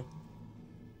Romania.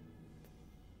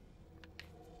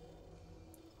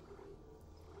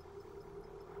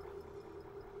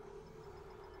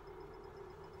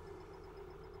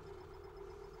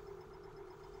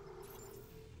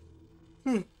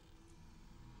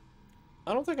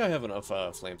 I don't think I have enough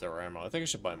flamethrower ammo. I think I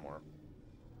should buy more.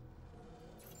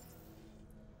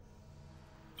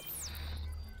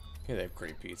 Okay, they have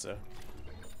great pizza.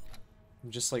 I'm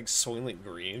just like Soylent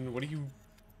Green. What are you...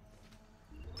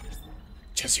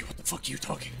 Jesse, what the fuck are you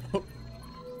talking about?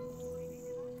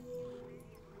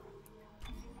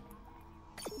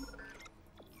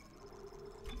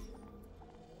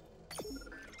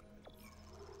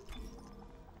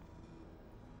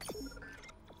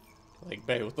 Like,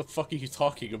 babe, what the fuck are you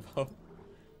talking about?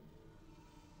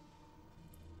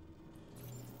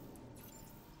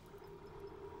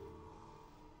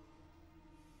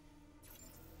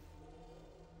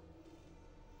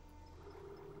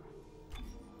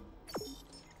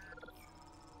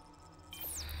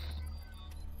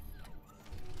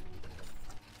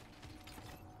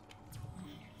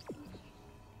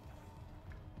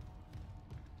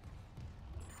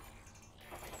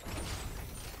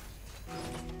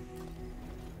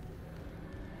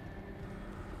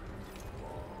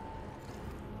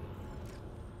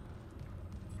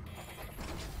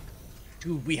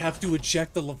 Dude, we have to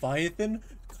eject the Leviathan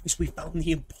because we found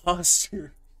the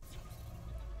imposter.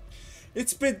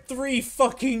 It's been 3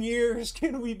 fucking years.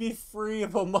 Can we be free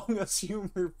of Among Us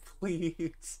humor,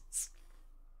 please?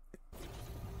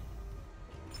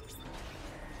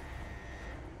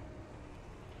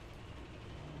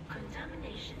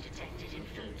 Contamination detected in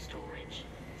food storage.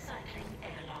 Cycling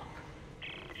airlock.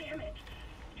 Damn it!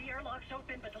 The airlock's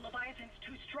open, but the Leviathan's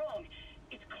too strong.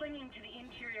 It's clinging to the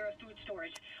interior of food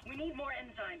storage. We need more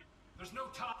enzyme. There's no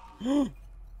time.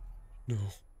 No.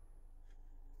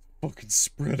 Fucking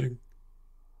spreading.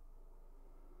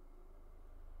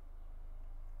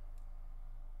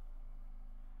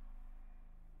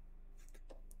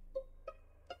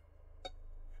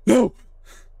 No!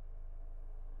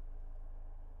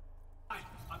 I'm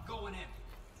going in.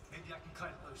 Maybe I can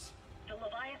cut it loose. The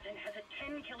Leviathan has a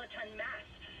 10-kiloton mass.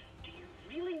 Do you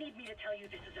really need me to tell you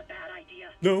this is a bad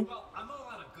idea? No. Well, I'm all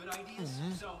out of good ideas,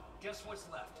 so guess what's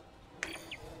left?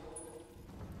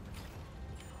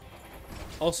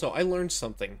 Also, I learned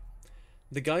something.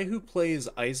 The guy who plays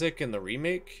Isaac in the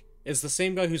remake is the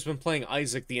same guy who's been playing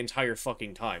Isaac the entire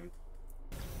fucking time.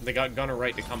 They got Gunnar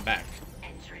Wright to come back.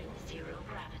 Entering zero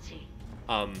gravity.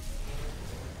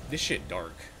 This shit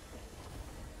dark.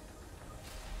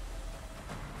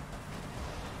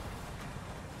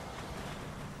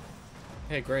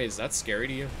 Hey, Gray, is that scary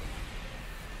to you?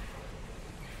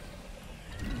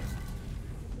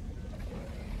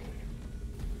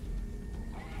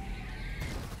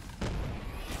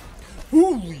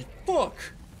 Holy fuck!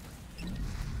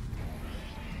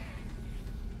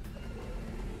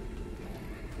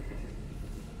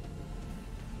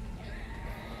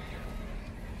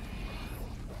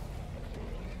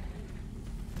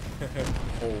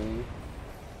 Oh.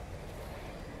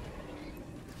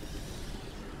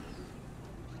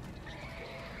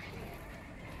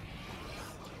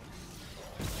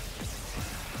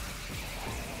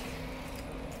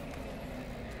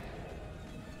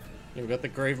 We've got the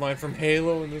Gravemind from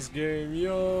Halo in this game,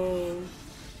 yo!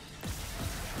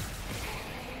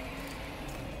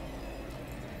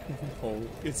 Oh,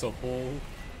 it's a hole.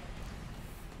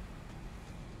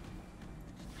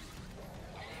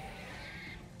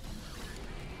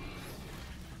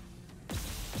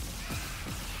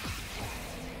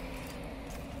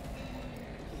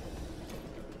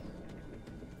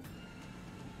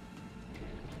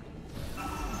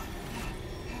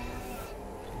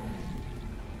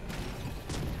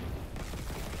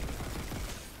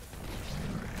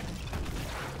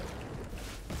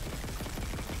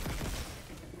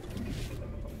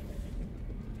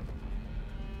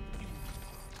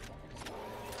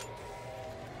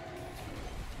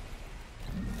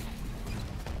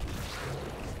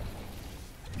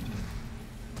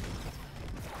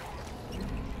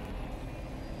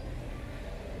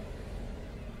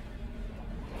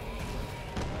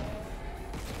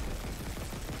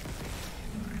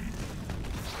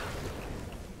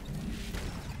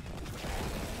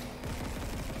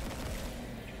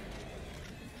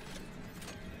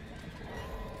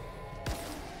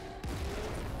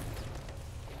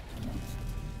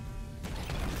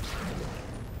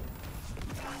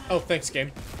 Oh, thanks,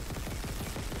 game.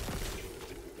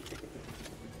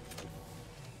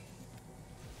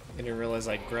 I didn't realize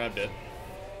I grabbed it.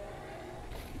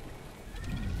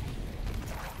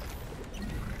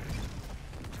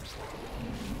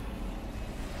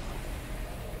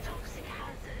 Toxic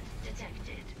hazard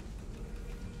detected.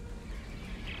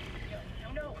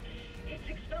 No, it's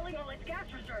expelling all its gas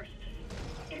reserves.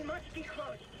 It must be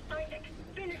close. Isaac,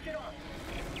 finish it off.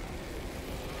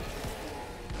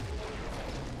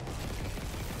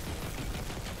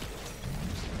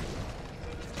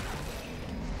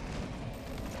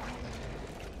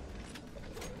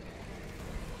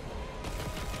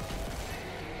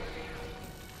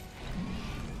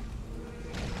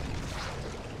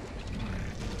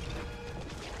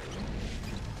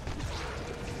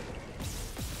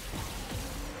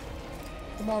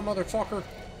 Come on, motherfucker.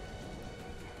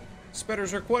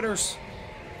 Spitters are quitters.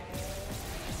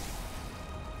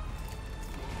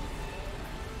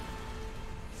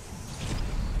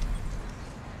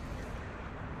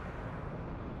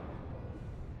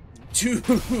 Dude,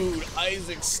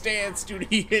 Isaac's stance, dude,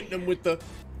 he hit him with the...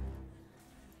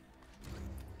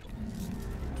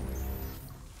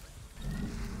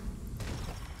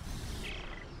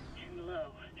 And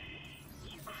lo,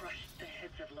 you crushed the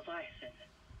heads of Leviathan.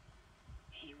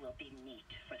 He will be meat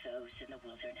for those in the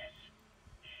wilderness.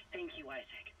 Thank you,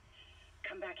 Isaac.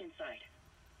 Come back inside.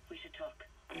 We should talk.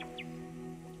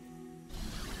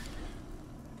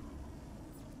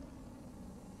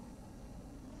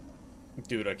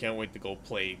 Dude, I can't wait to go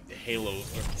play Halo, or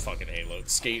fucking Halo,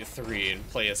 Skate 3 and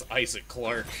play as Isaac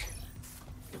Clarke.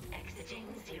 Exiting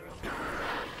zero. The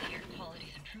air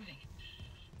quality's improving.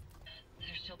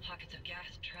 There's still pockets of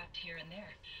gas trapped here and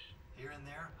there. Here and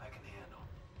there, I can handle.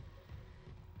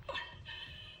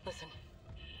 Listen,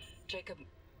 Jacob...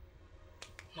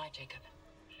 My Jacob.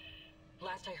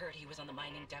 Last I heard, he was on the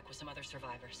mining deck with some other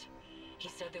survivors. He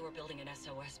said they were building an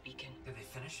SOS beacon. Did they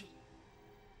finish it?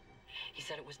 He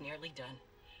said it was nearly done,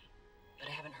 but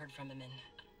I haven't heard from him in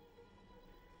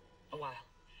a while.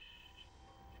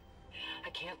 I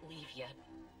can't leave yet.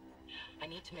 I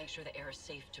need to make sure the air is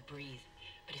safe to breathe.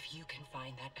 But if you can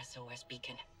find that SOS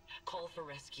beacon, call for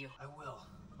rescue. I will.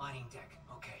 Mining deck.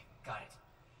 Okay, got it.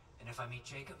 And if I meet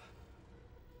Jacob?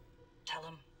 Tell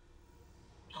him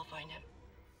I'll find him.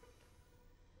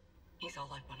 He's all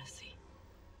I want to see.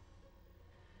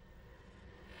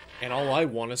 And all I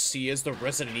want to see is the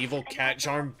Resident Evil Cat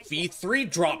Charm V3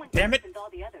 drop, damn it! All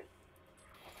the others.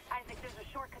 Isaac, there's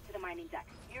a shortcut to the mining deck.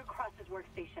 You're across his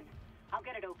workstation. I'll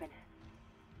get it open.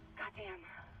 Goddamn.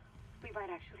 We might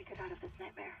actually get out of this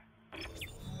nightmare.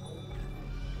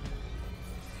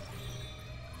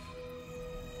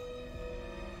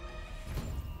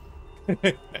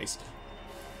 Nice.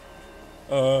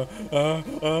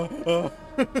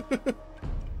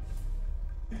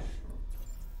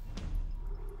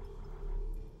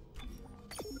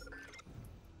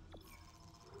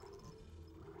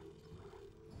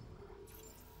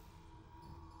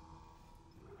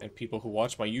 And people who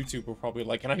watch my YouTube are probably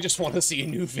like, and I just want to see a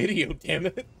new video, damn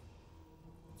it.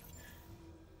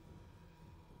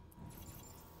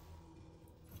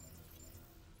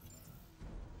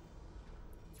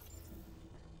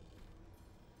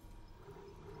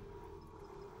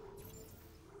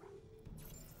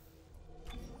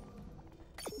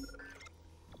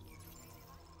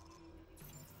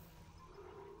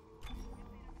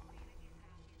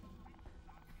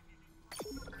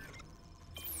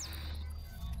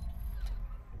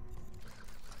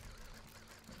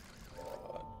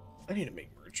 I need to make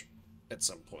merch at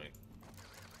some point.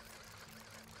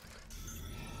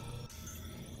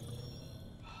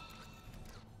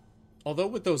 Although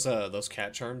with those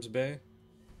cat charms, Bae,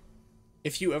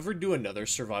 if you ever do another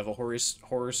survival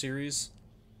horror series,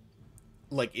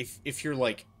 like if you're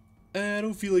like, I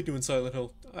don't feel like doing Silent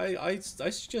Hill, I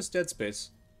suggest Dead Space.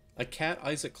 A cat,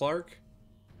 Isaac Clarke.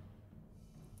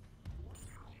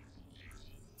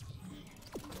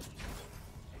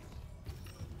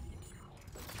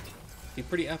 Be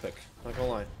pretty epic, not gonna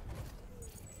lie.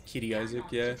 Kitty Isaac,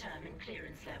 yeah.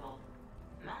 Clearance level.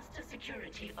 Master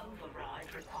security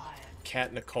override required.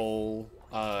 Cat Nicole,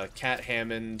 Cat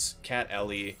Hammond, Cat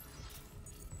Ellie,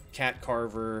 Cat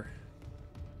Carver.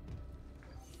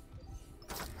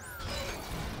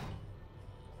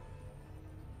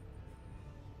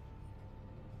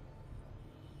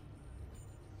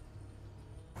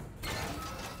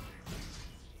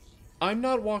 I'm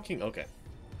not walking. Okay.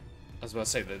 I was about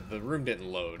to say, the room didn't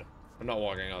load. I'm not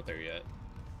walking out there yet.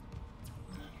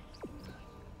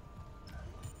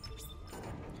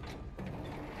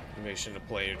 Animation to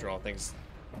play, to draw things.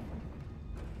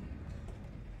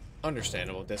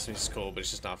 Understandable. Destiny's cool, but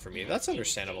it's just not for me. That's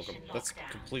understandable. That's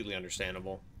completely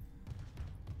understandable.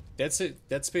 Dead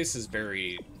Space is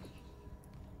very...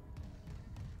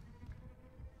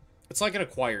 It's like an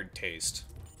acquired taste.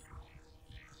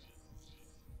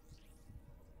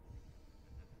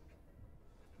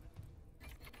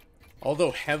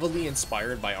 Although heavily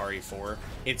inspired by RE4,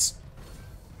 it's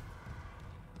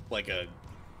like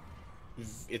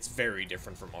it's very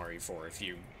different from RE4 if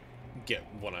you get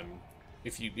what I'm,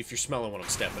 if you're smelling what I'm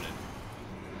stepping in.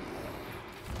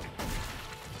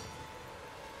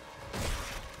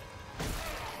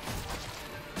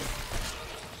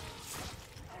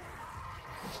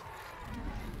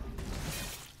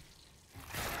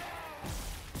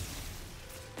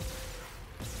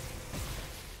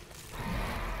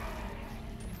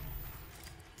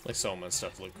 Like Soma and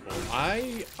stuff look cool.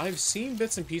 I've seen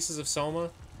bits and pieces of Soma.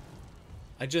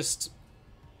 It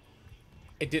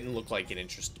didn't look like it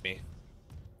interested me.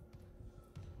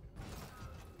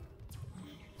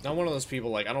 Not one of those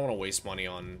people, like, I don't want to waste money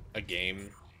on a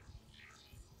game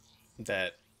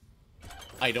that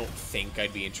I don't think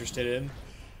I'd be interested in.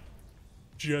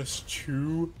 Just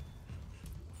to...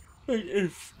 Like,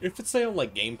 if it's, say, on,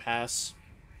 like, Game Pass,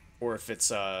 or if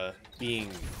it's, being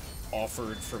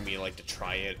offered for me, like, to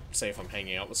try it, say if I'm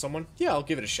hanging out with someone, yeah, I'll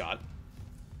give it a shot.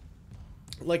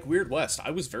 Like Weird West, I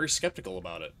was very skeptical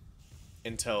about it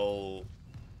until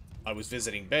I was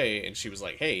visiting Bae and she was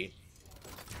like, hey,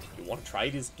 you want to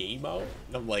try this game out?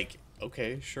 And I'm like,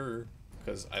 okay, sure,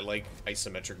 because I like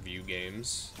isometric view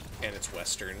games and it's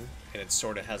Western and it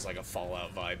sort of has like a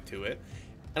Fallout vibe to it,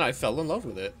 and I fell in love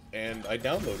with it and I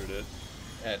downloaded it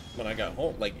when I got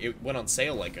home. Like, it went on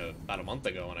sale like about a month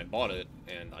ago and I bought it,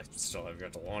 and I still haven't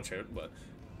got to launch it, but...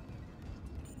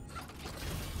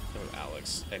 Oh,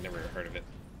 Alex. I'd never heard of it.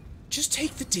 Just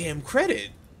take the damn credit!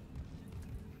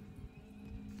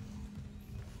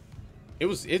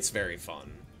 It's very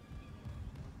fun.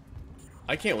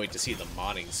 I can't wait to see the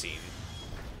modding scene.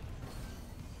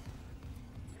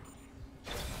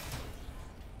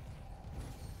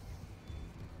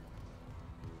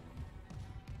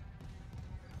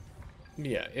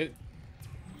 Yeah, it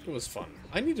was fun.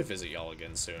 I need to visit y'all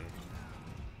again soon.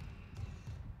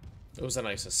 It was a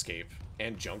nice escape.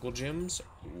 And jungle gyms?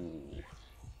 Ooh.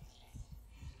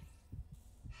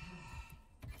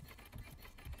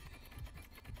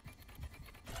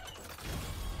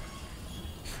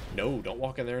 No, don't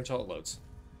walk in there until it loads.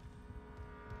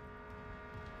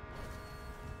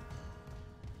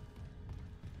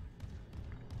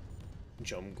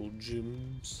 Jungle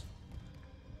gyms.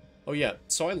 Oh yeah,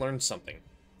 so I learned something.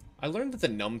 I learned that the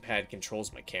numpad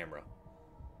controls my camera.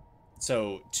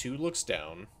 So 2 looks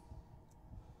down,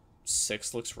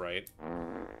 6 looks right,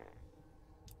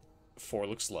 4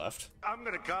 looks left. I'm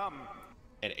gonna come.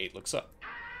 And 8 looks up.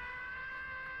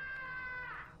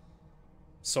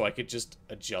 So I could just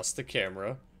adjust the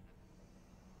camera.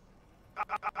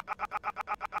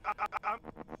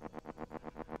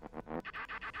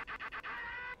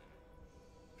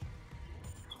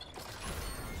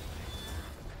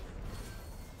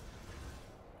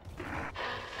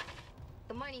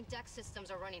 The mining deck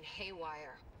systems are running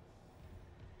haywire.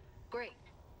 Great.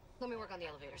 Let me work on the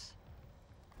elevators.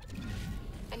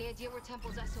 Any idea where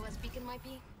Temple's SOS beacon might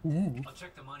be? I'll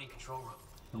check the mining control room.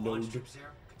 The launch troops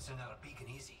there could send out a beacon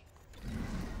easy.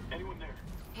 Anyone there?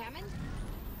 Hammond?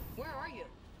 Where are you?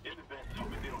 In the vents,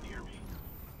 hoping they don't hear me.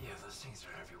 Yeah, those things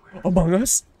are everywhere. Among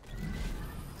Us?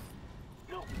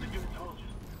 No, the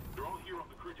unitologists. They're all here on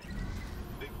the crew deck.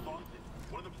 They've lost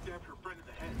it. One of them stabbed her friend in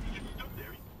the head. He just stood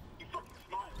there. He fucking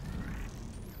smiled.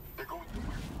 They're going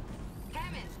somewhere.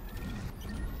 Hammond!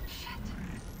 Shit.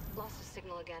 Lost the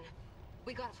signal again.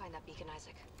 We gotta find that beacon,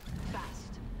 Isaac. Fast.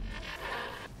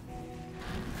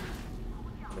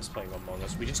 Miss playing Among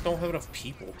Us. We just don't have enough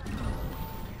people.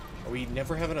 Or we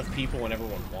never have enough people when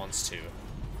everyone wants to.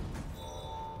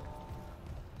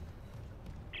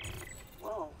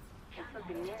 Whoa, there's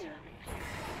something near you.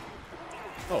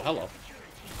 Oh, hello.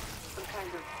 Some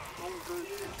kind of homebrew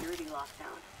security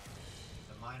lockdown.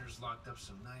 The miners locked up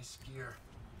some nice gear.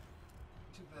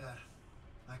 Too bad.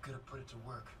 I could have put it to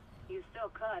work. You still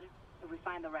could, if we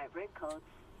find the right rig codes.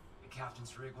 The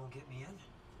captain's rig won't get me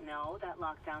in? No, that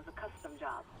lockdown's a custom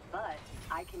job. But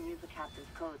I can use the captain's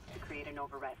codes to create an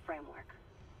override framework.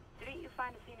 Didn't you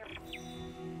find a senior...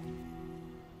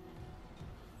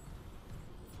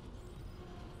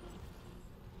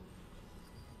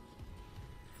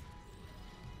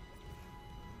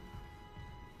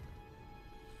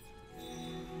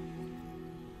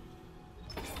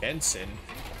 Benson?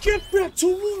 Get back to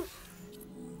work!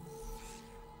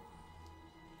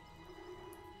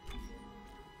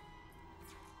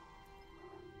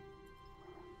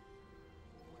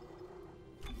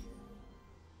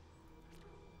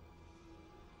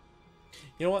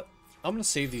 You know what? I'm gonna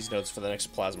save these notes for the next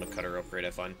plasma cutter upgrade I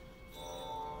find.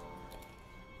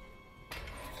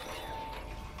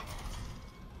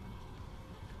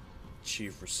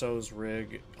 Chief Rousseau's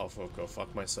rig. I'll go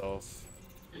fuck myself.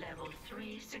 Level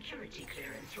 3 security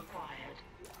clearance required.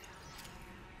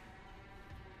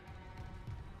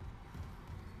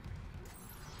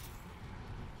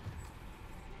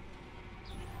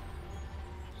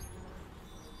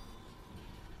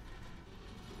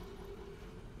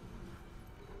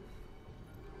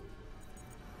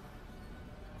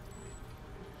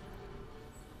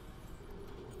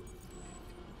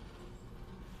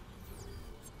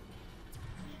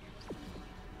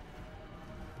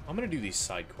 I'm gonna do these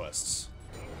side quests.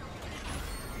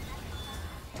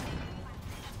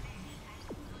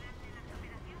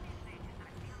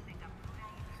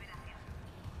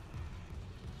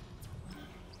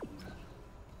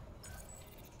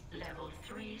 Level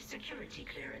 3 security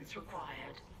clearance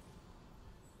required.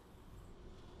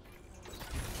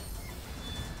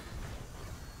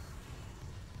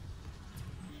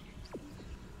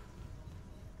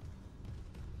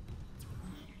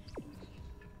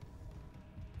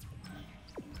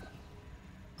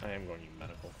 I am going to use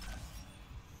medical.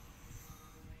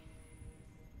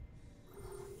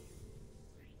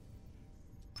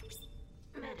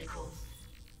 Medical.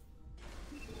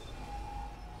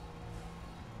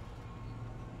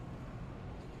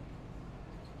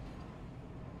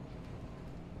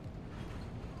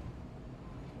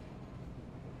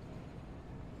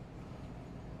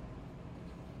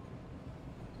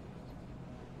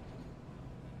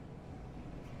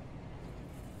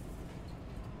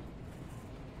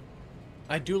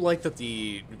 I do like that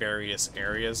the various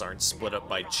areas aren't split up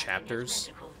by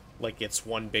chapters, like it's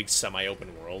one big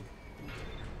semi-open world.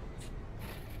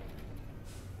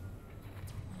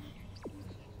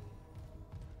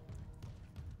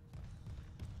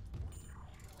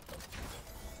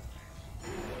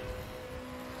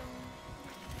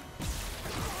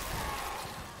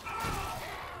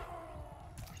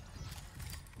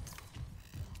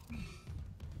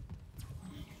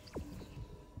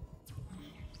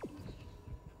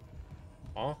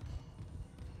 Aw.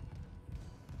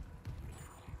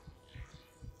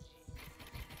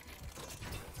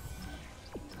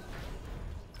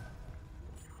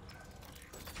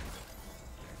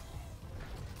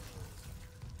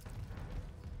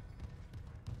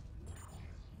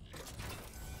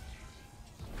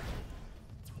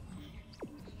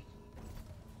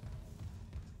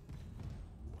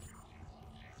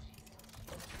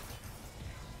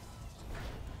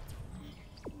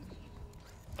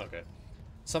 Okay.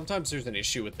 Sometimes there's an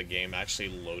issue with the game actually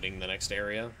loading the next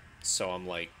area, so I'm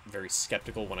like very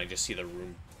skeptical when I just see the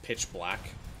room pitch black.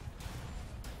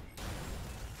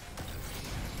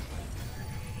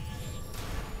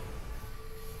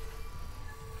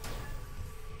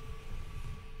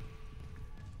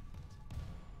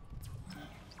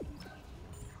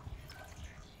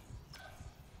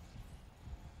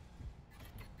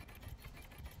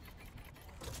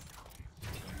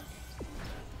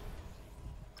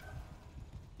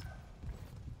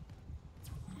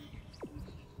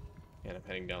 And I'm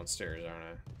heading downstairs, aren't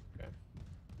I? Okay.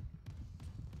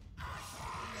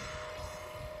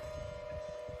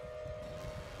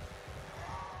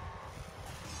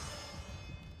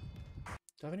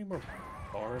 Do I have any more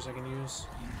bars I can use?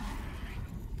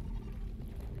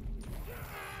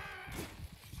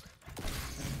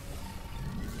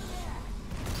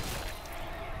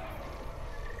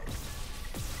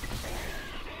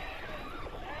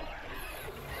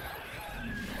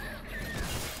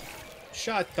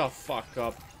 Shut the fuck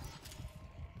up.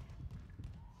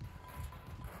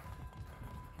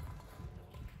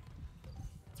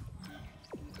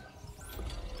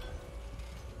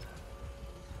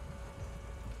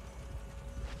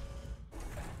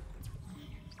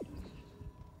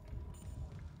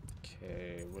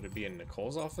 Okay, would it be in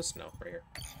Nicole's office? No, right here.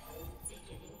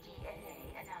 Beginning DNA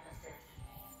analysis.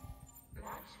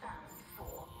 Match found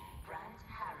for Brant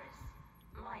Harris,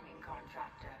 mining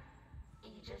contractor,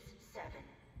 Aegis 7.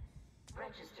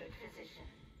 Registered physician,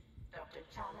 Dr.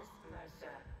 Thomas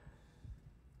Mercer.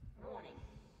 Warning.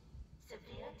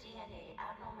 Severe DNA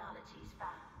abnormalities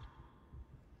found.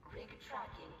 Rig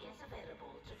tracking is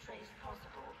available to trace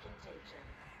possible contagion.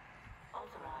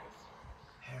 Authorized.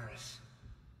 Harris,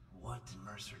 what did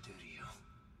Mercer do to you?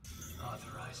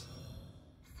 Authorized.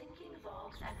 Syncing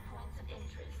logs and points of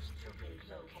interest to rig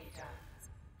locator.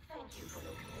 Thank you for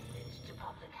your commitment to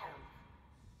public health.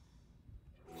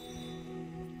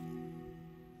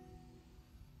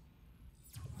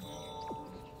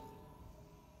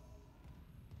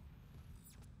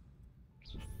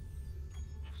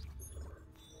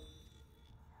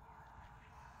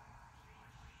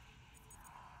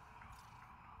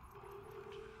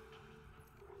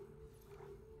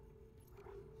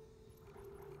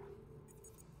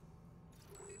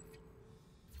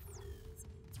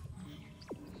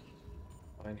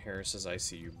 Find Harris's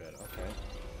ICU bed, okay.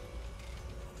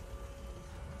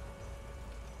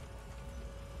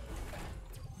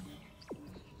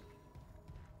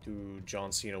 Dude,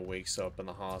 John Cena wakes up in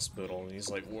the hospital and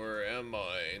he's like, where am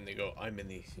I? And they go, I'm in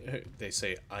the... They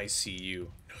say, ICU.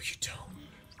 No, you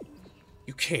don't.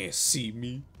 You can't see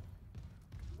me.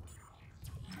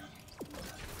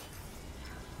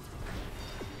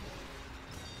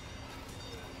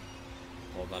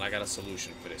 Hold on, I got a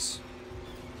solution for this.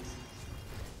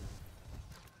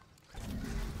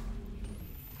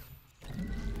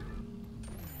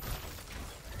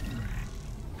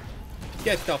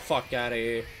 Get the fuck out of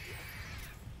here.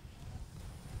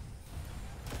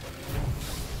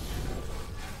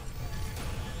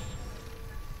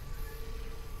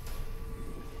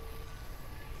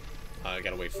 I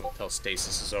gotta wait until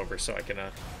stasis is over so I can,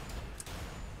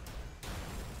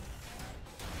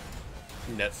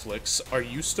 Netflix, are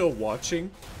you still watching?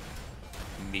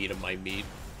 Meat of my meat.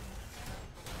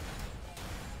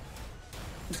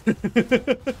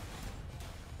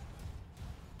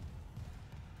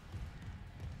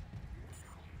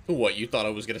 What, you thought I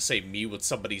was gonna say me with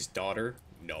somebody's daughter?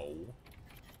 No.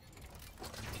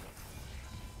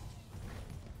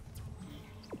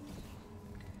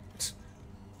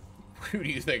 Who do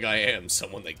you think I am?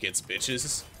 Someone that gets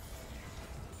bitches?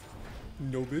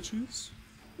 No bitches?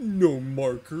 No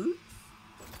marker?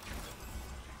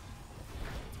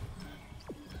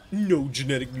 No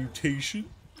genetic mutation?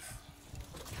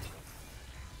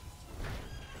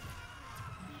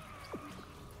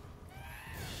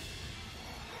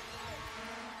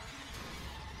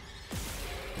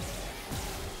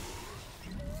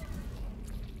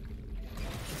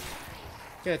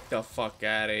 Get the fuck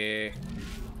out of here.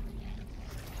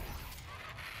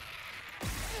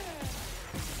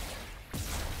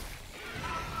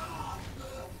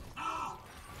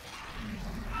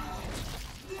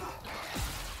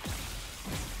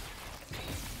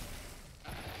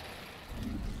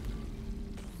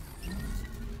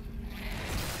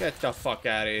 Get the fuck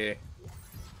out of here.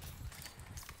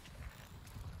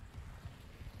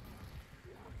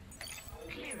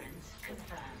 Clearance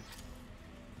confirmed.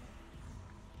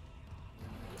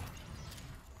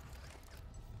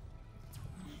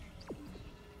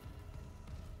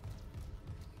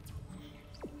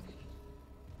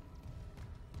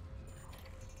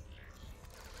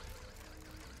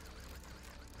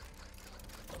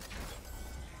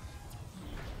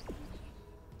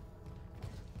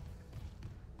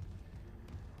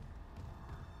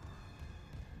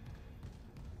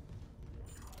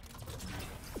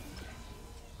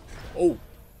 Oh!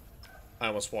 I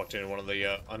almost walked in one of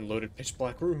the unloaded pitch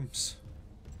black rooms.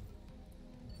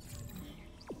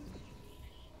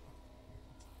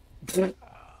 I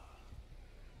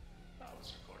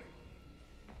was recording.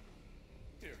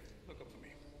 Here, look up for me.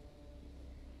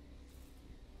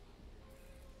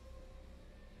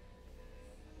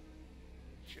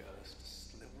 Just a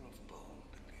sliver of bone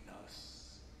between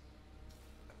us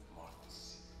and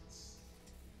Martha's secrets.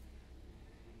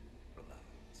 Relax.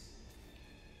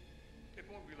 It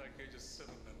won't be like Aegis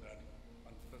 7 and that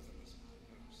unpleasant nurse.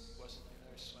 Wasn't the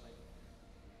nurse when I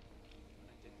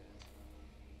did that.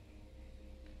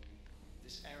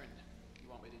 This errand you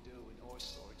want me to do in ore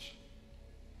storage.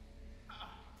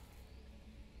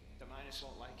 The miners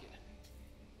won't like it.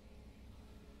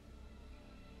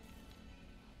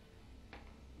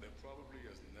 They're probably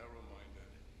as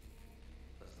narrow-minded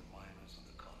as the miners in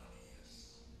the colony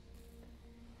is.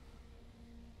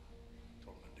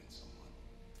 Tormenting someone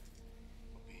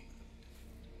or being a little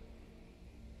different.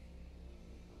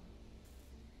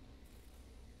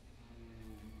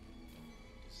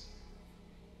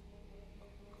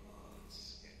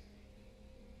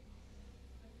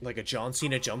 Like a John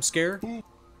Cena jump scare? Yeah,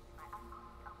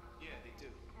 they do.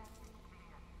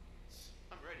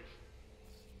 I'm ready.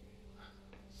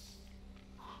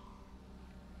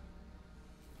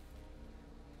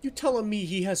 You telling me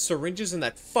he has syringes and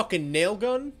that fucking nail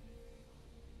gun?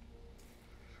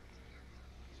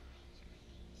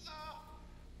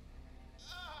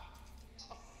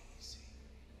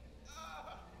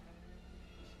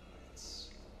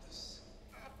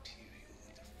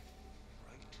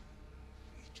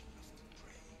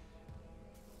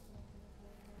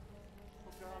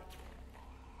 Oh God.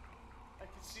 I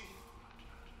can see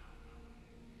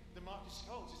the Marcus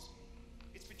Codes.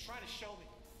 It's been trying to show me.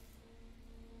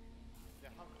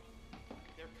 They're hungry.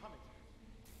 They're coming.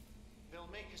 They'll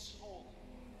make us whole.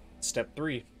 Step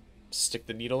 3. Stick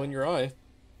the needle in your eye.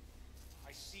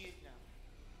 I see it now.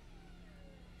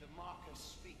 The marker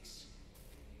speaks.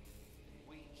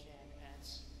 We can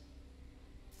answer.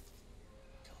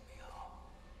 Tell me how.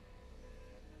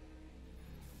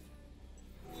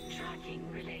 Tracking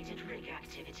related rig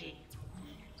activity.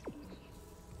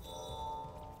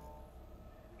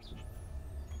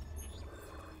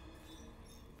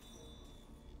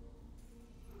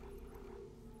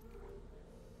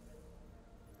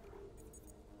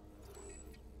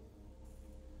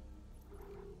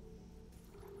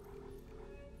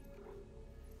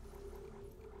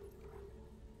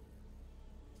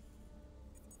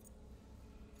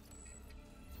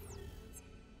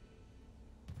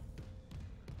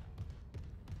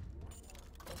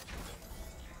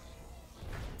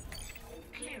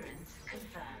 Clearance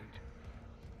confirmed.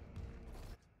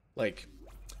 Like,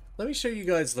 let me show you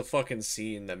guys the fucking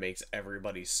scene that makes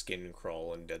everybody's skin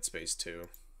crawl in Dead Space 2.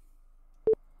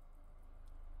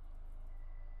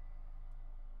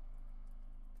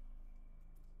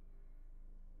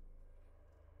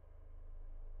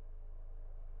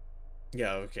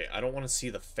 Yeah, okay, I don't want to see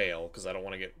the fail, because I don't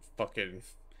want to get fucking,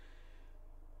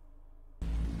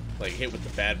 like, hit with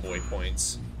the bad boy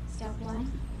points. Step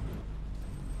 1.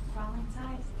 Crawl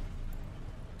inside.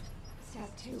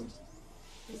 Step 2.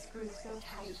 The screws so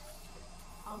tight.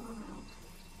 All around.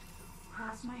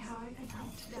 Cross my heart and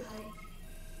hope to die.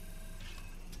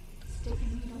 Stick a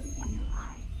needle in your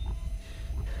eye.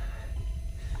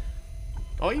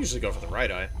 Oh, I usually go for the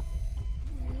right eye.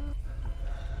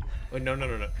 Oh,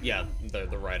 no. Yeah, the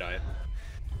right eye.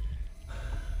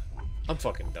 I'm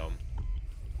fucking dumb.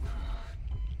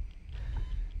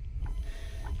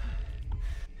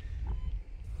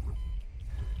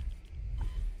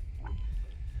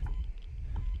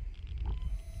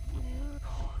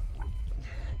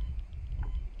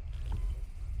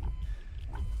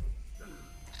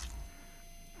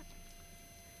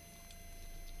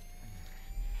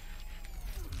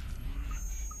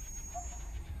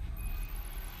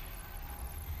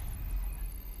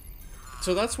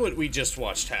 So that's what we just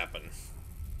watched happen,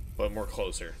 but more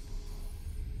closer.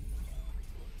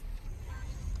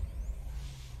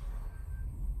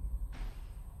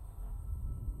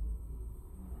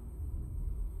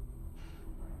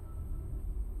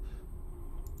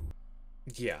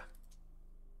 Yeah.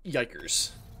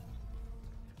 Yikers.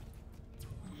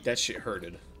 That shit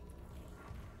hurted.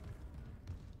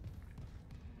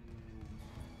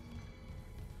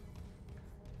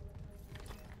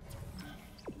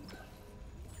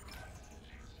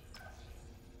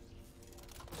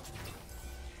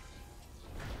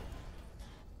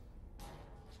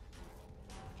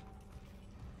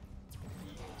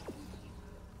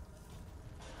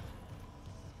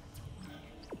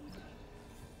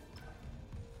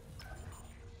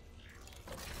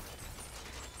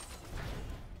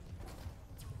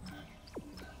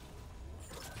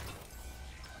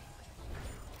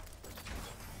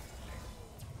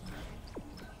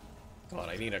 God,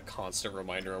 I need a constant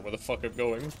reminder of where the fuck I'm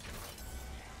going.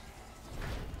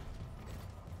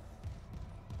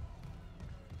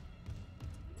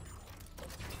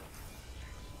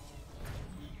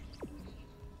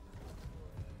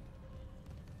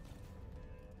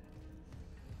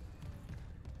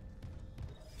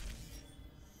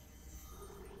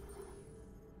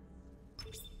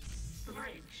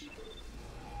 Bridge.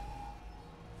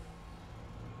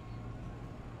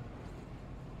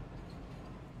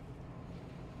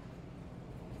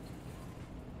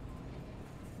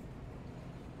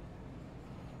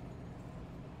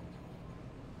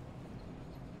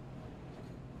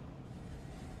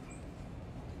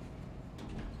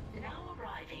 Now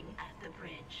arriving at the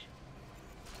bridge.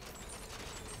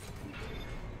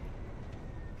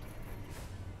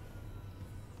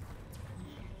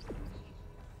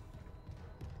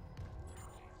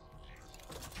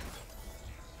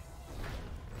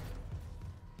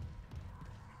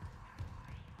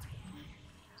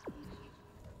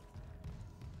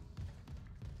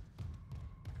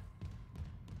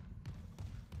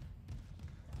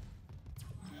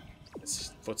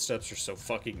 His footsteps are so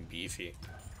fucking beefy.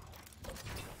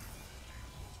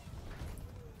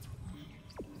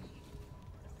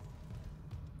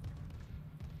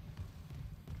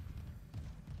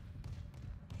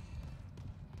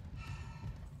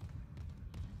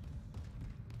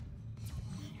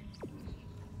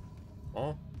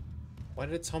 Oh, why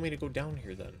did it tell me to go down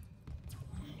here then?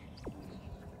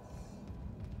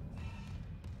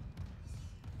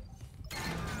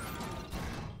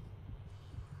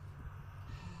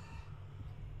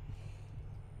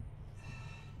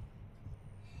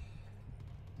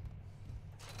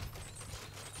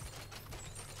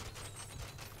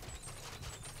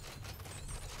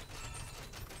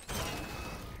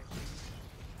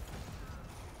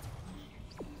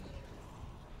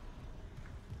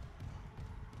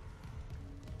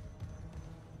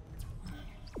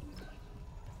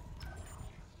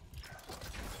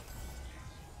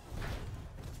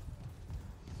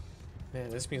 Man,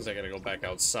 this means I gotta go back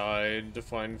outside to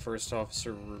find First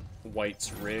Officer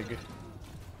White's rig.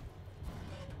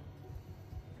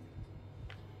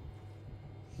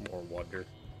 More wonder.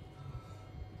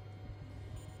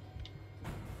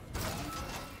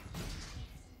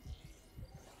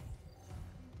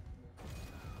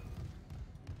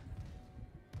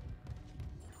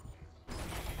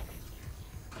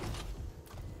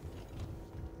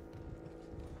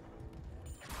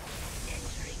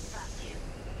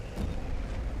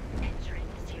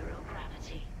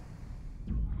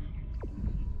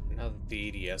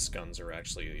 The ADS guns are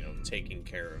actually, you know, taking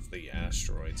care of the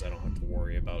asteroids. I don't have to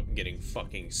worry about getting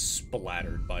fucking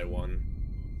splattered by one.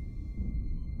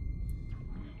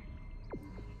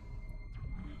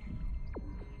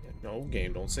 Yeah, no,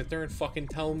 game, don't sit there and fucking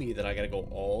tell me that I gotta go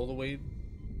all the way...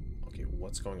 Okay,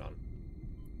 what's going on?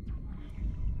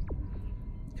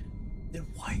 Then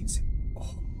why is it...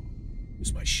 Oh,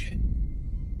 lose my shit.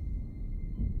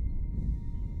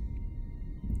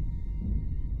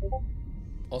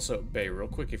 Also, Bay, real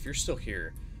quick, if you're still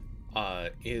here,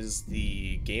 is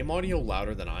the game audio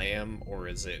louder than I am, or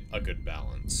is it a good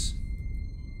balance?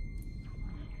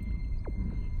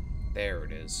 There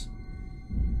it is.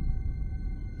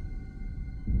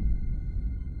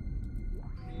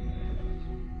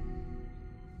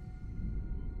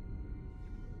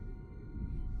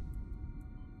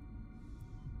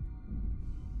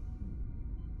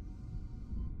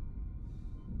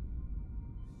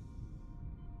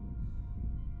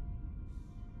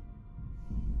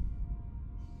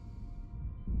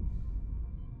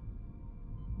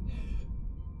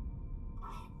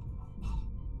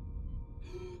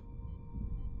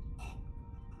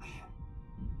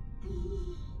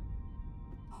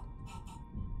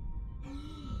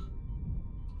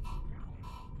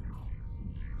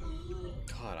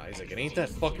 God, Isaac, it ain't that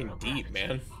fucking deep,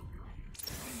 man.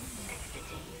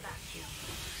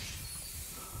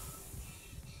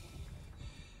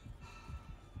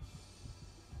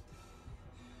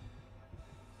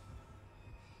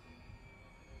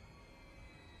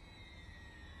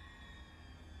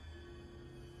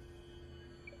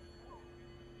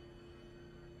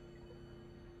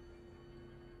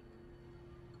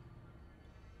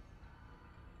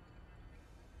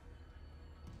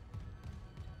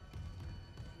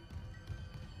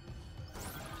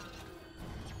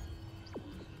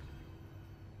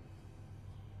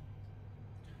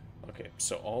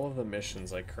 So all of the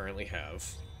missions I currently have.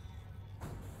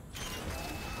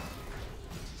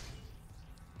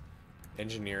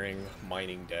 Engineering,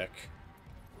 mining deck.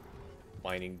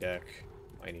 Mining deck,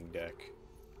 mining deck.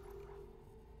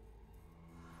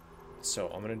 So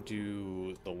I'm gonna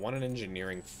do the one in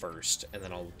engineering first, and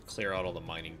then I'll clear out all the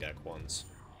mining deck ones.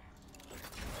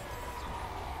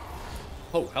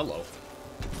 Oh, hello.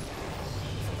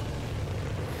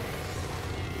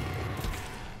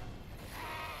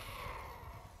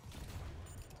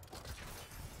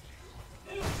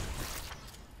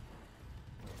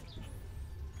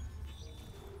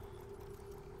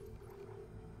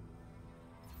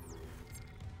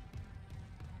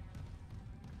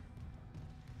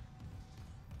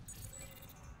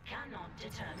 Cannot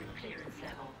determine clearance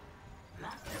level.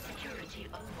 Master security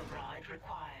override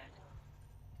required.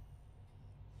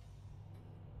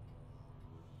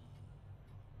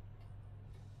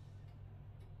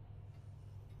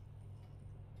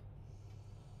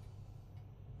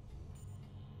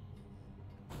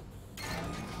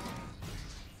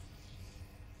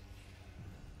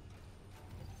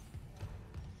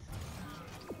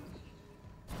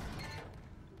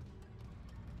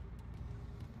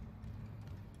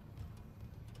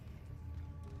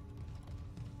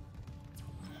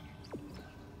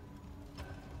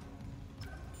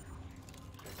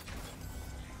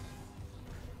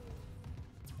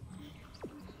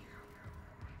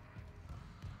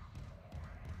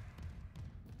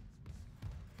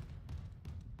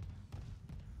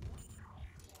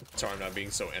 Sorry, I'm not being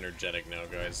so energetic now,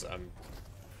 guys. I'm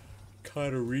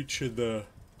kind of reaching the...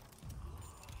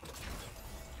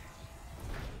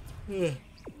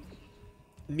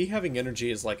 Me having energy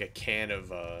is like a can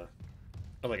of, or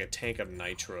like a tank of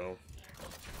nitro.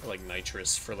 Or like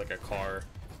nitrous for like a car.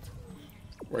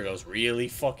 Where it goes really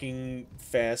fucking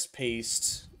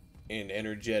fast-paced and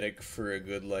energetic for a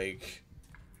good, like...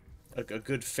 a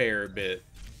good fair bit.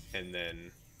 And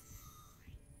then...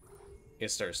 It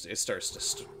starts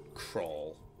to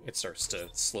crawl. It starts to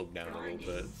slow down a little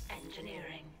bit.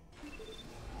 Engineering.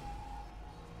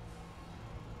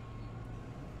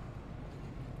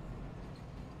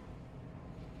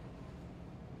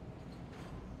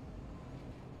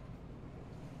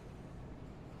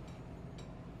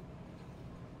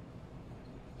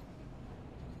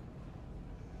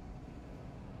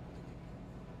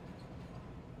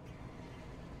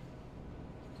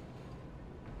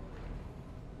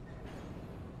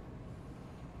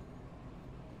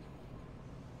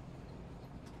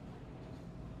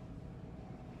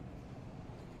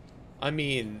 I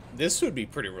mean, this would be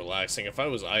pretty relaxing. If I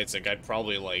was Isaac, I'd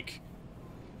probably, like,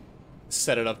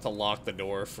 set it up to lock the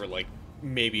door for, like,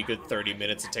 maybe a good 30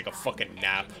 minutes and take a fucking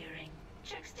nap.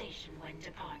 Check station when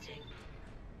departing.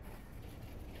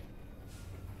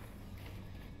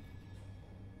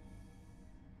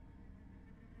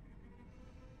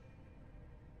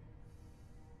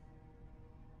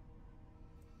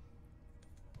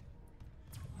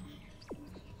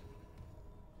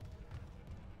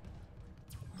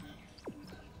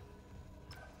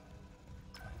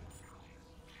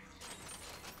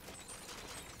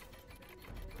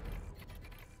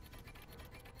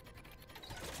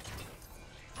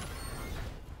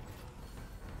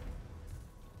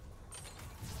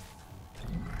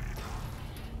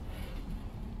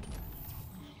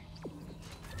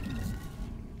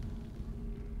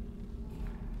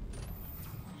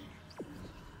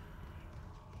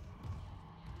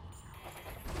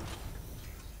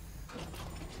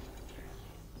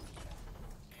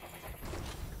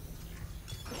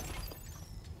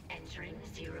 Entering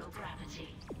zero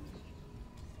gravity.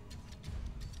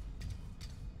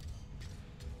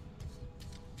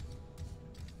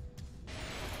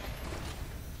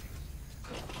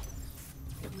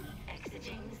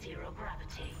 Exiting zero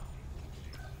gravity.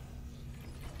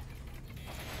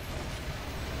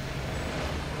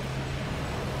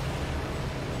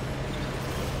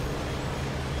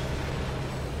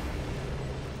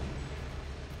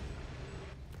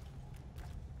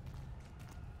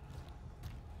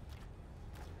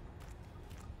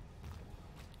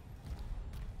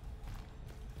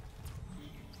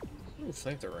 Ooh,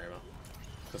 flamethrower ammo.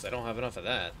 Because I don't have enough of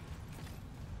that.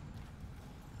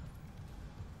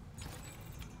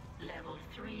 Level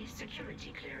 3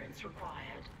 security clearance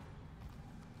required.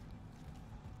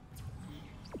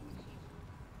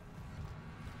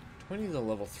 Do I need the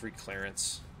level 3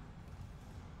 clearance?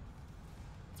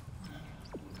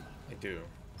 I do.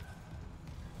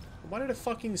 Why did it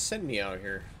fucking send me out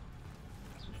here?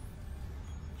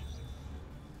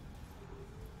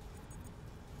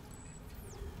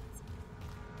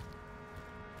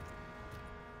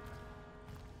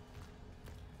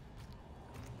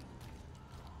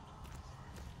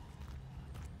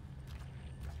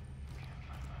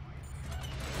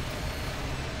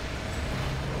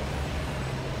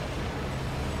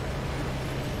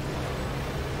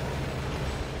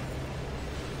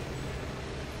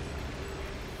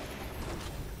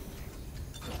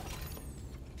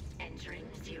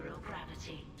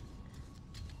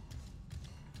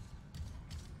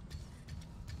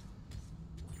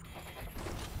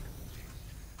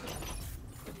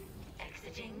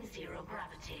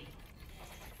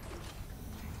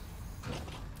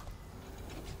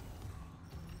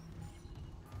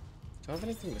 I have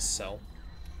anything to sell?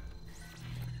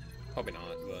 Probably not,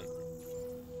 but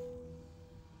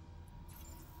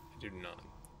I do not.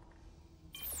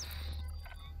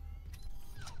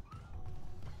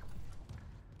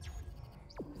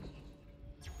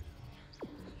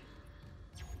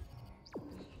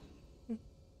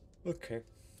 Okay.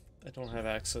 I don't have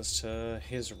access to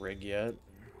his rig yet.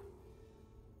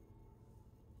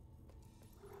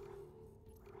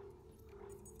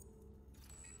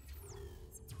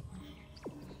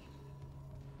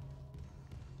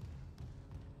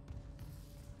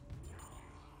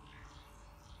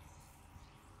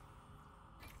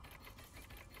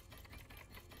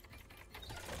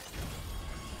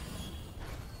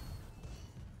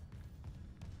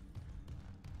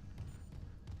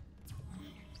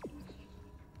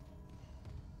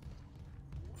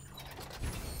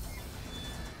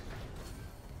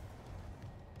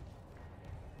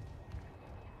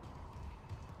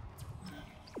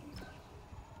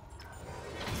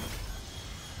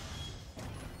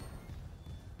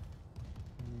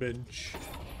 Bench.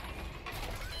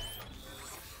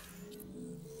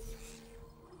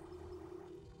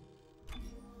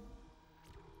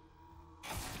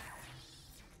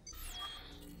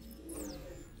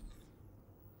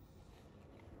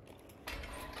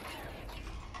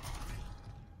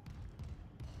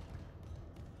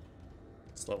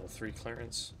 It's level 3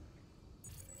 clearance.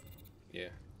 Yeah.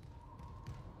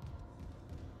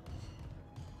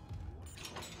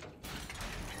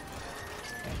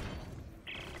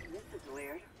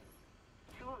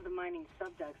 Mining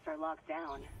subducts are locked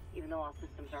down, even though all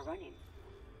systems are running.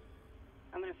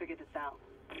 I'm gonna figure this out.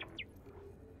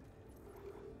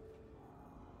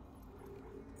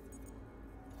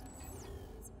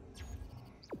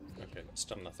 Okay, it's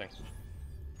done nothing.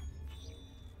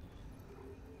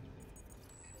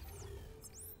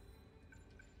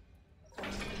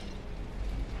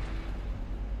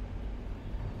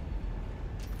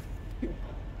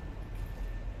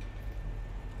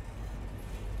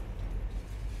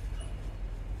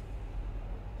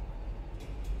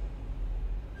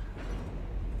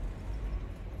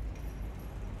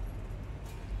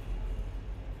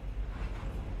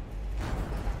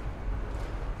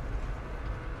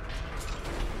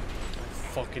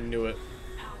 Fucking knew it.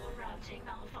 Power routing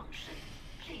malfunction.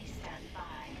 Please stand by.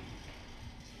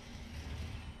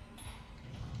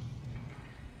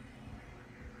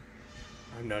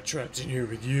 I'm not trapped in here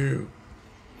with you.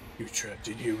 You're trapped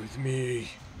in here with me.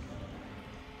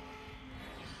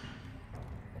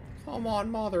 Come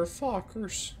on,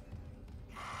 motherfuckers.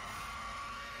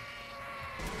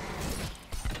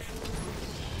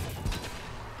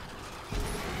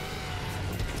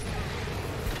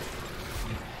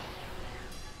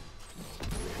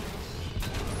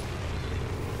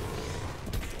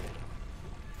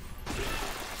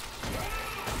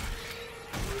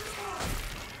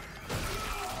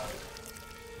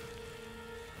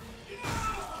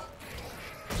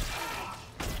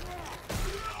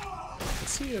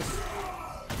 See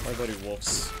if my buddy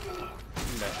Wolf's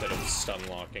method of stun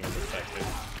locking is effective.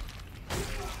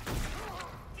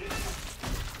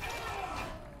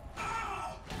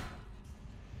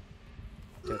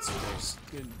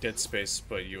 Dead Space,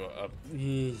 but you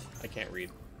I can't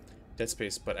read. Dead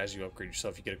Space, but as you upgrade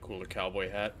yourself, you get a cooler cowboy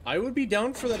hat. I would be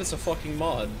down for that as a fucking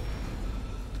mod.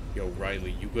 Yo,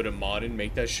 Riley, you good at modding?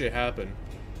 Make that shit happen.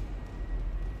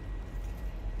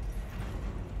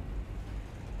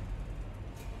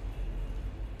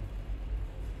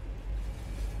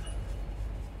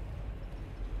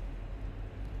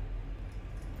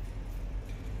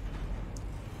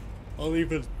 I'll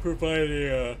even provide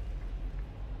a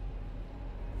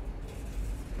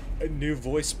new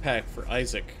voice pack for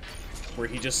Isaac, where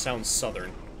he just sounds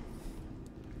southern.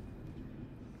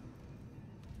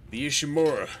 The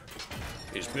Ishimura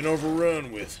has been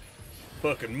overrun with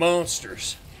fucking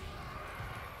monsters.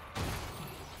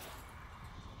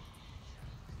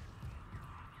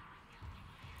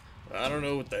 I don't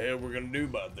know what the hell we're gonna do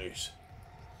about this.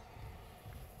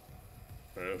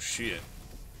 Oh shit.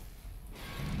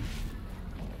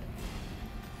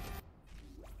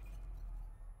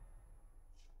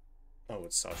 Oh,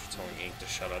 it's Sasha telling Ink to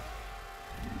shut up.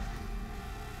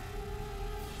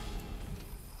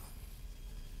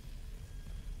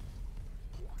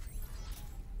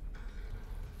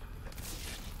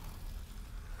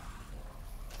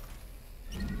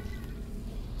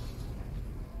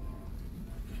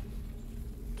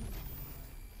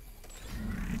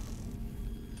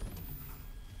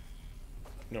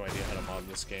 No idea how to mod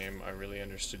this game. I really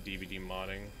understood DVD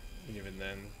modding, and even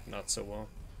then, not so well.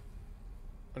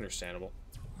 Understandable.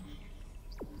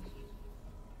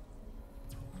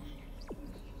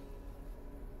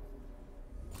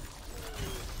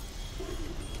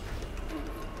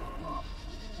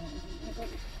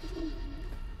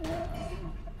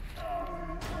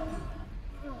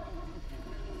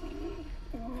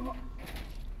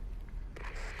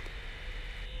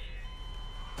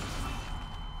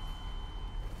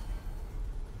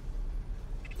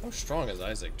 How strong is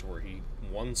Isaac to where he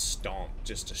one stomp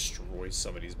just destroys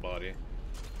somebody's body?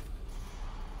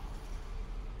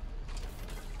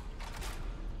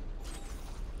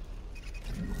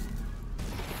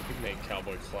 He'd make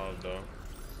Cowboy Claude though.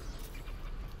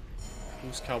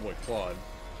 Who's Cowboy Claude?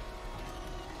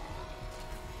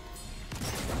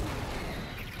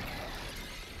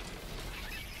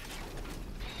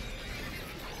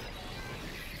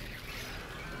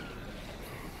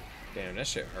 Damn, that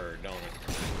shit hurt, don't it?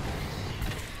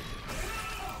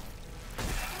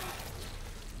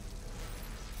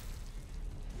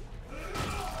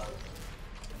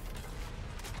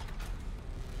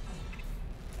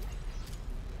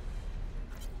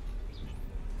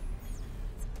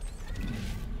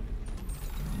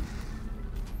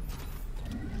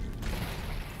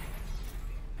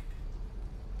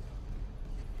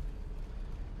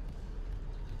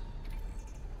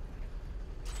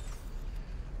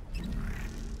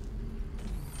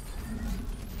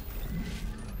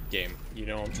 Game. You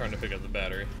know I'm trying to pick up the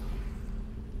battery.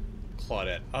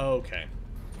 Claudette. Oh, okay.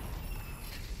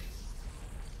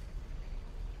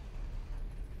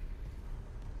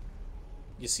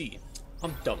 You see,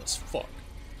 I'm dumb as fuck.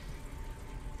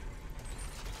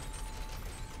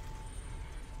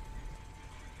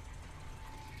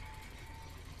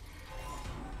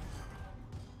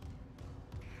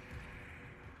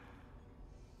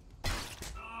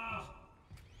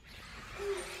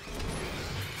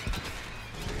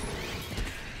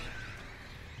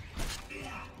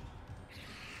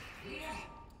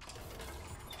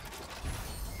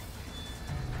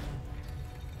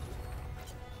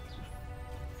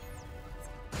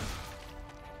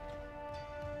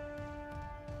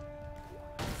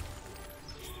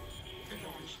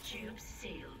 Tubes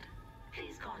sealed.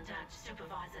 Please contact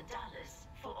Supervisor Dallas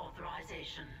for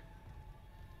authorization.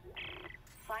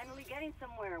 Finally getting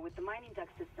somewhere with the mining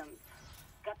duct systems.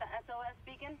 Got the SOS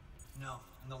beacon? No,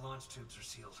 and the launch tubes are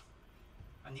sealed.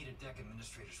 I need a deck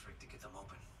administrator's rig to get them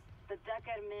open. The deck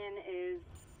admin is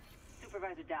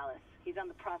Supervisor Dallas. He's on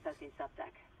the processing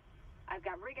subdeck. I've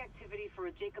got rig activity for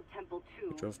a Jacob Temple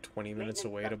 2. I drove 20 minutes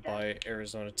away to buy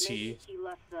Arizona tea. He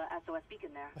left the SOS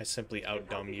beacon there. I simply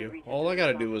outdumb you. All I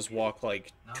gotta do is walk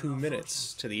like 2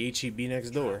 minutes to the HEB next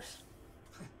door.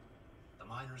 The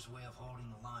miner's way of holding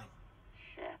the line.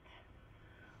 Shit.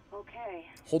 Okay.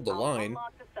 Hold the I'll line?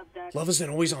 unlock the subdeck. Love isn't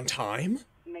always on time?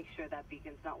 Make sure that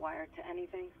beacon's not wired to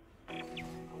anything.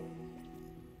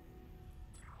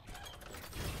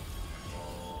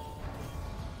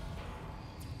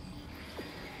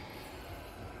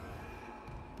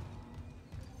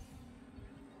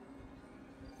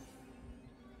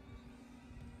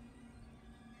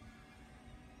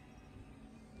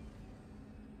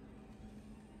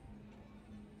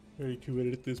 Very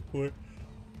committed at this point.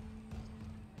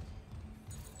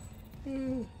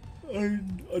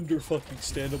 Under fucking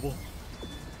standable.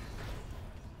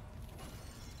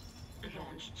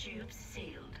 Launch tubes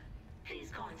sealed. Please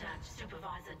contact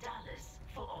Supervisor Dallas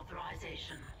for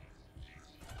authorization.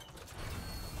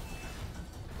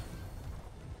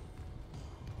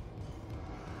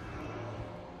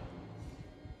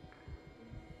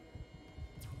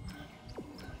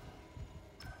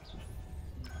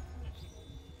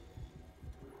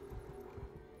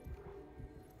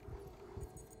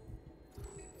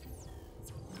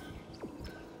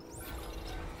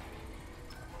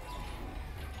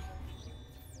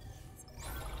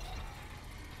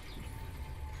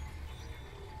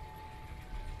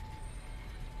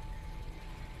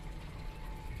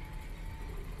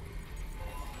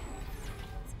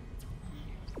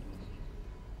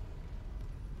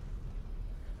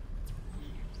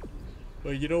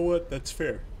 Well, you know what? That's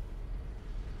fair.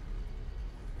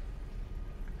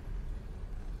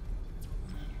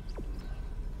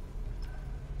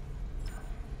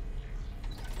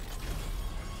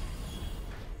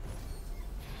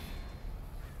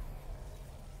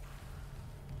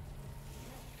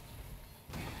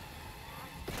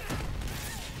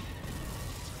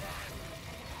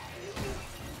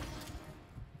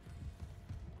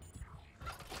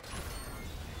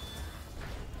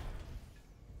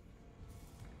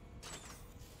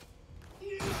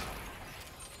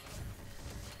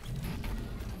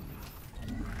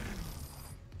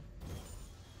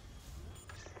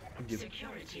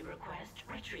 Security request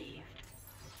retrieved.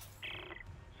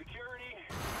 Security,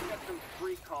 we got some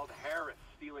freak called Harris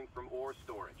stealing from ore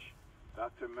storage.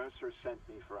 Dr. Mercer sent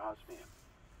me for osmium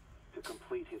to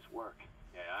complete his work.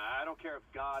 Yeah, I don't care if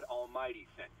God Almighty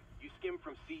sent you. You skim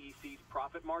from CEC's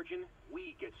profit margin,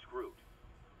 we get screwed.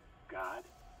 God?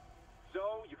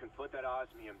 So you can put that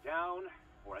osmium down,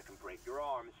 or I can break your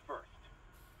arms first.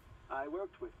 I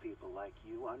worked with people like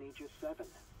you on Aegis 7.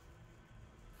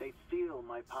 They steal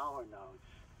my power nodes.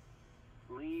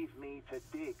 Leave me to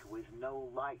dig with no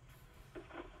light.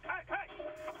 Hey,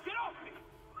 get off me!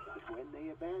 But when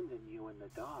they abandon you in the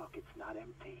dark, it's not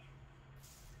empty.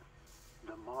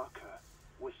 The marker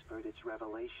whispered its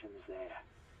revelations there.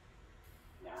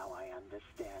 Now I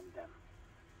understand them.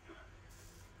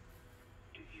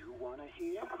 Do you want to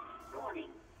hear?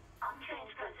 Warning.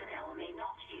 Untrained personnel may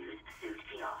not use suit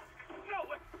kiosk.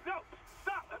 No,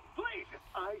 stop, please!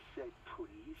 I said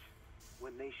please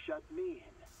when they shut me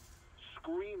in.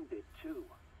 Screamed it too.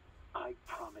 I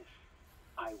promise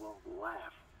I won't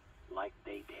laugh like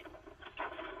they did.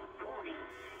 Warning.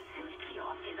 Suit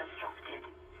kiosk is obstructed.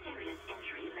 Serious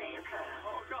injury may occur.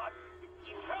 Oh, God!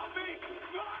 Help me!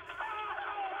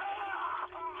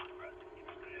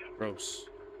 Gross.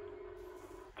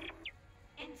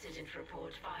 Incident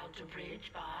report filed to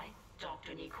Bridge by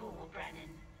Dr. Nicole Brennan.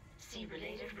 See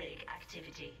related rig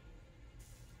activity.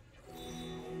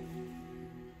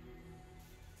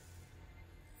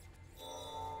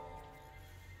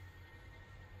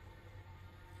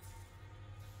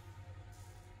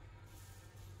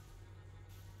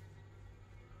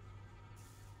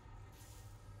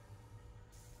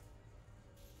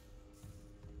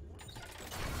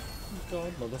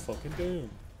 God motherfucking damn.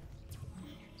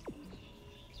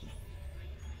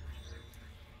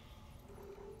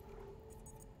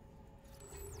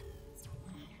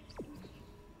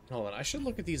 Hold on, I should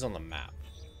look at these on the map.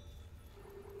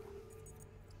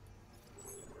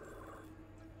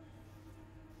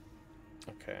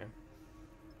 Okay.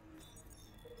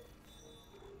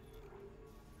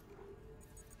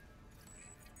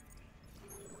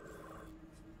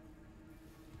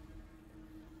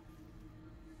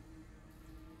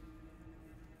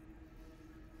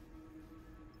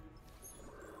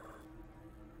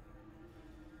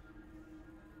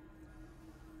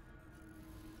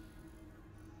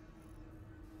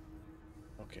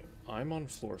 Okay, I'm on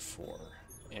floor 4,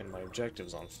 and my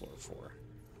objective's on floor 4.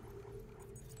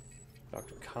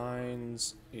 Dr.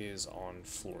 Kynes is on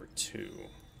floor 2.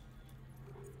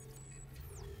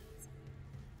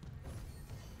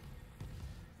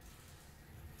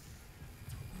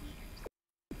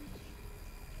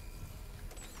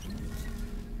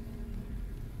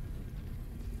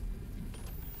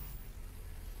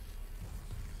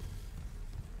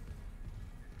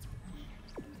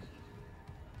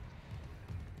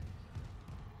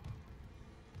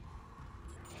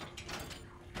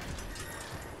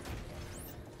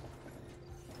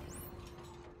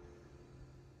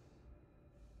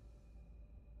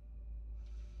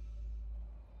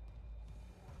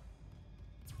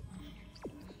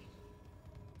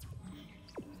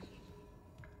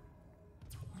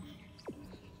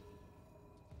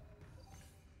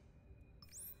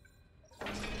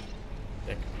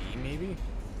 Deck B, maybe?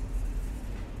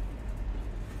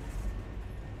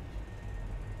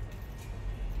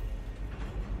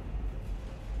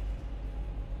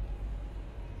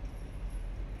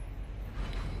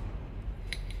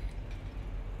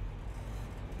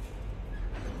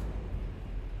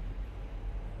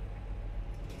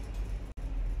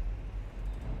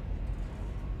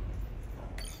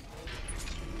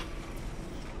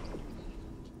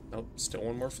 Nope, still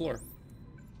one more floor.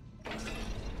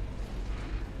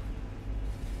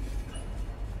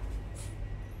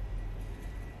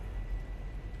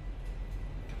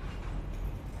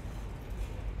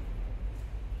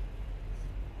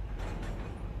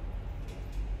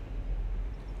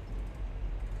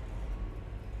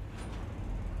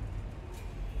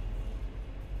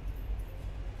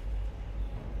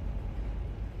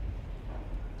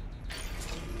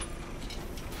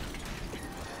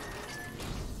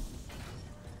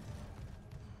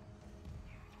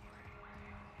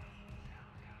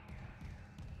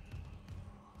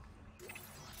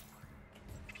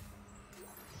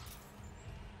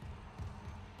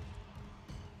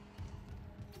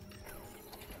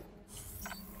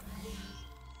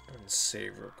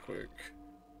 Save real quick.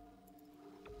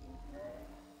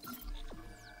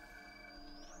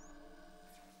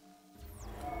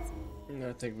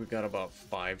 I think we got about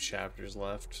 5 chapters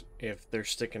left if they're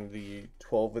sticking to the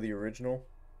 12 of the original.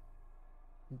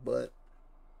 But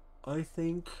I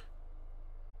think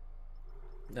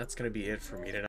that's gonna be it for me tonight.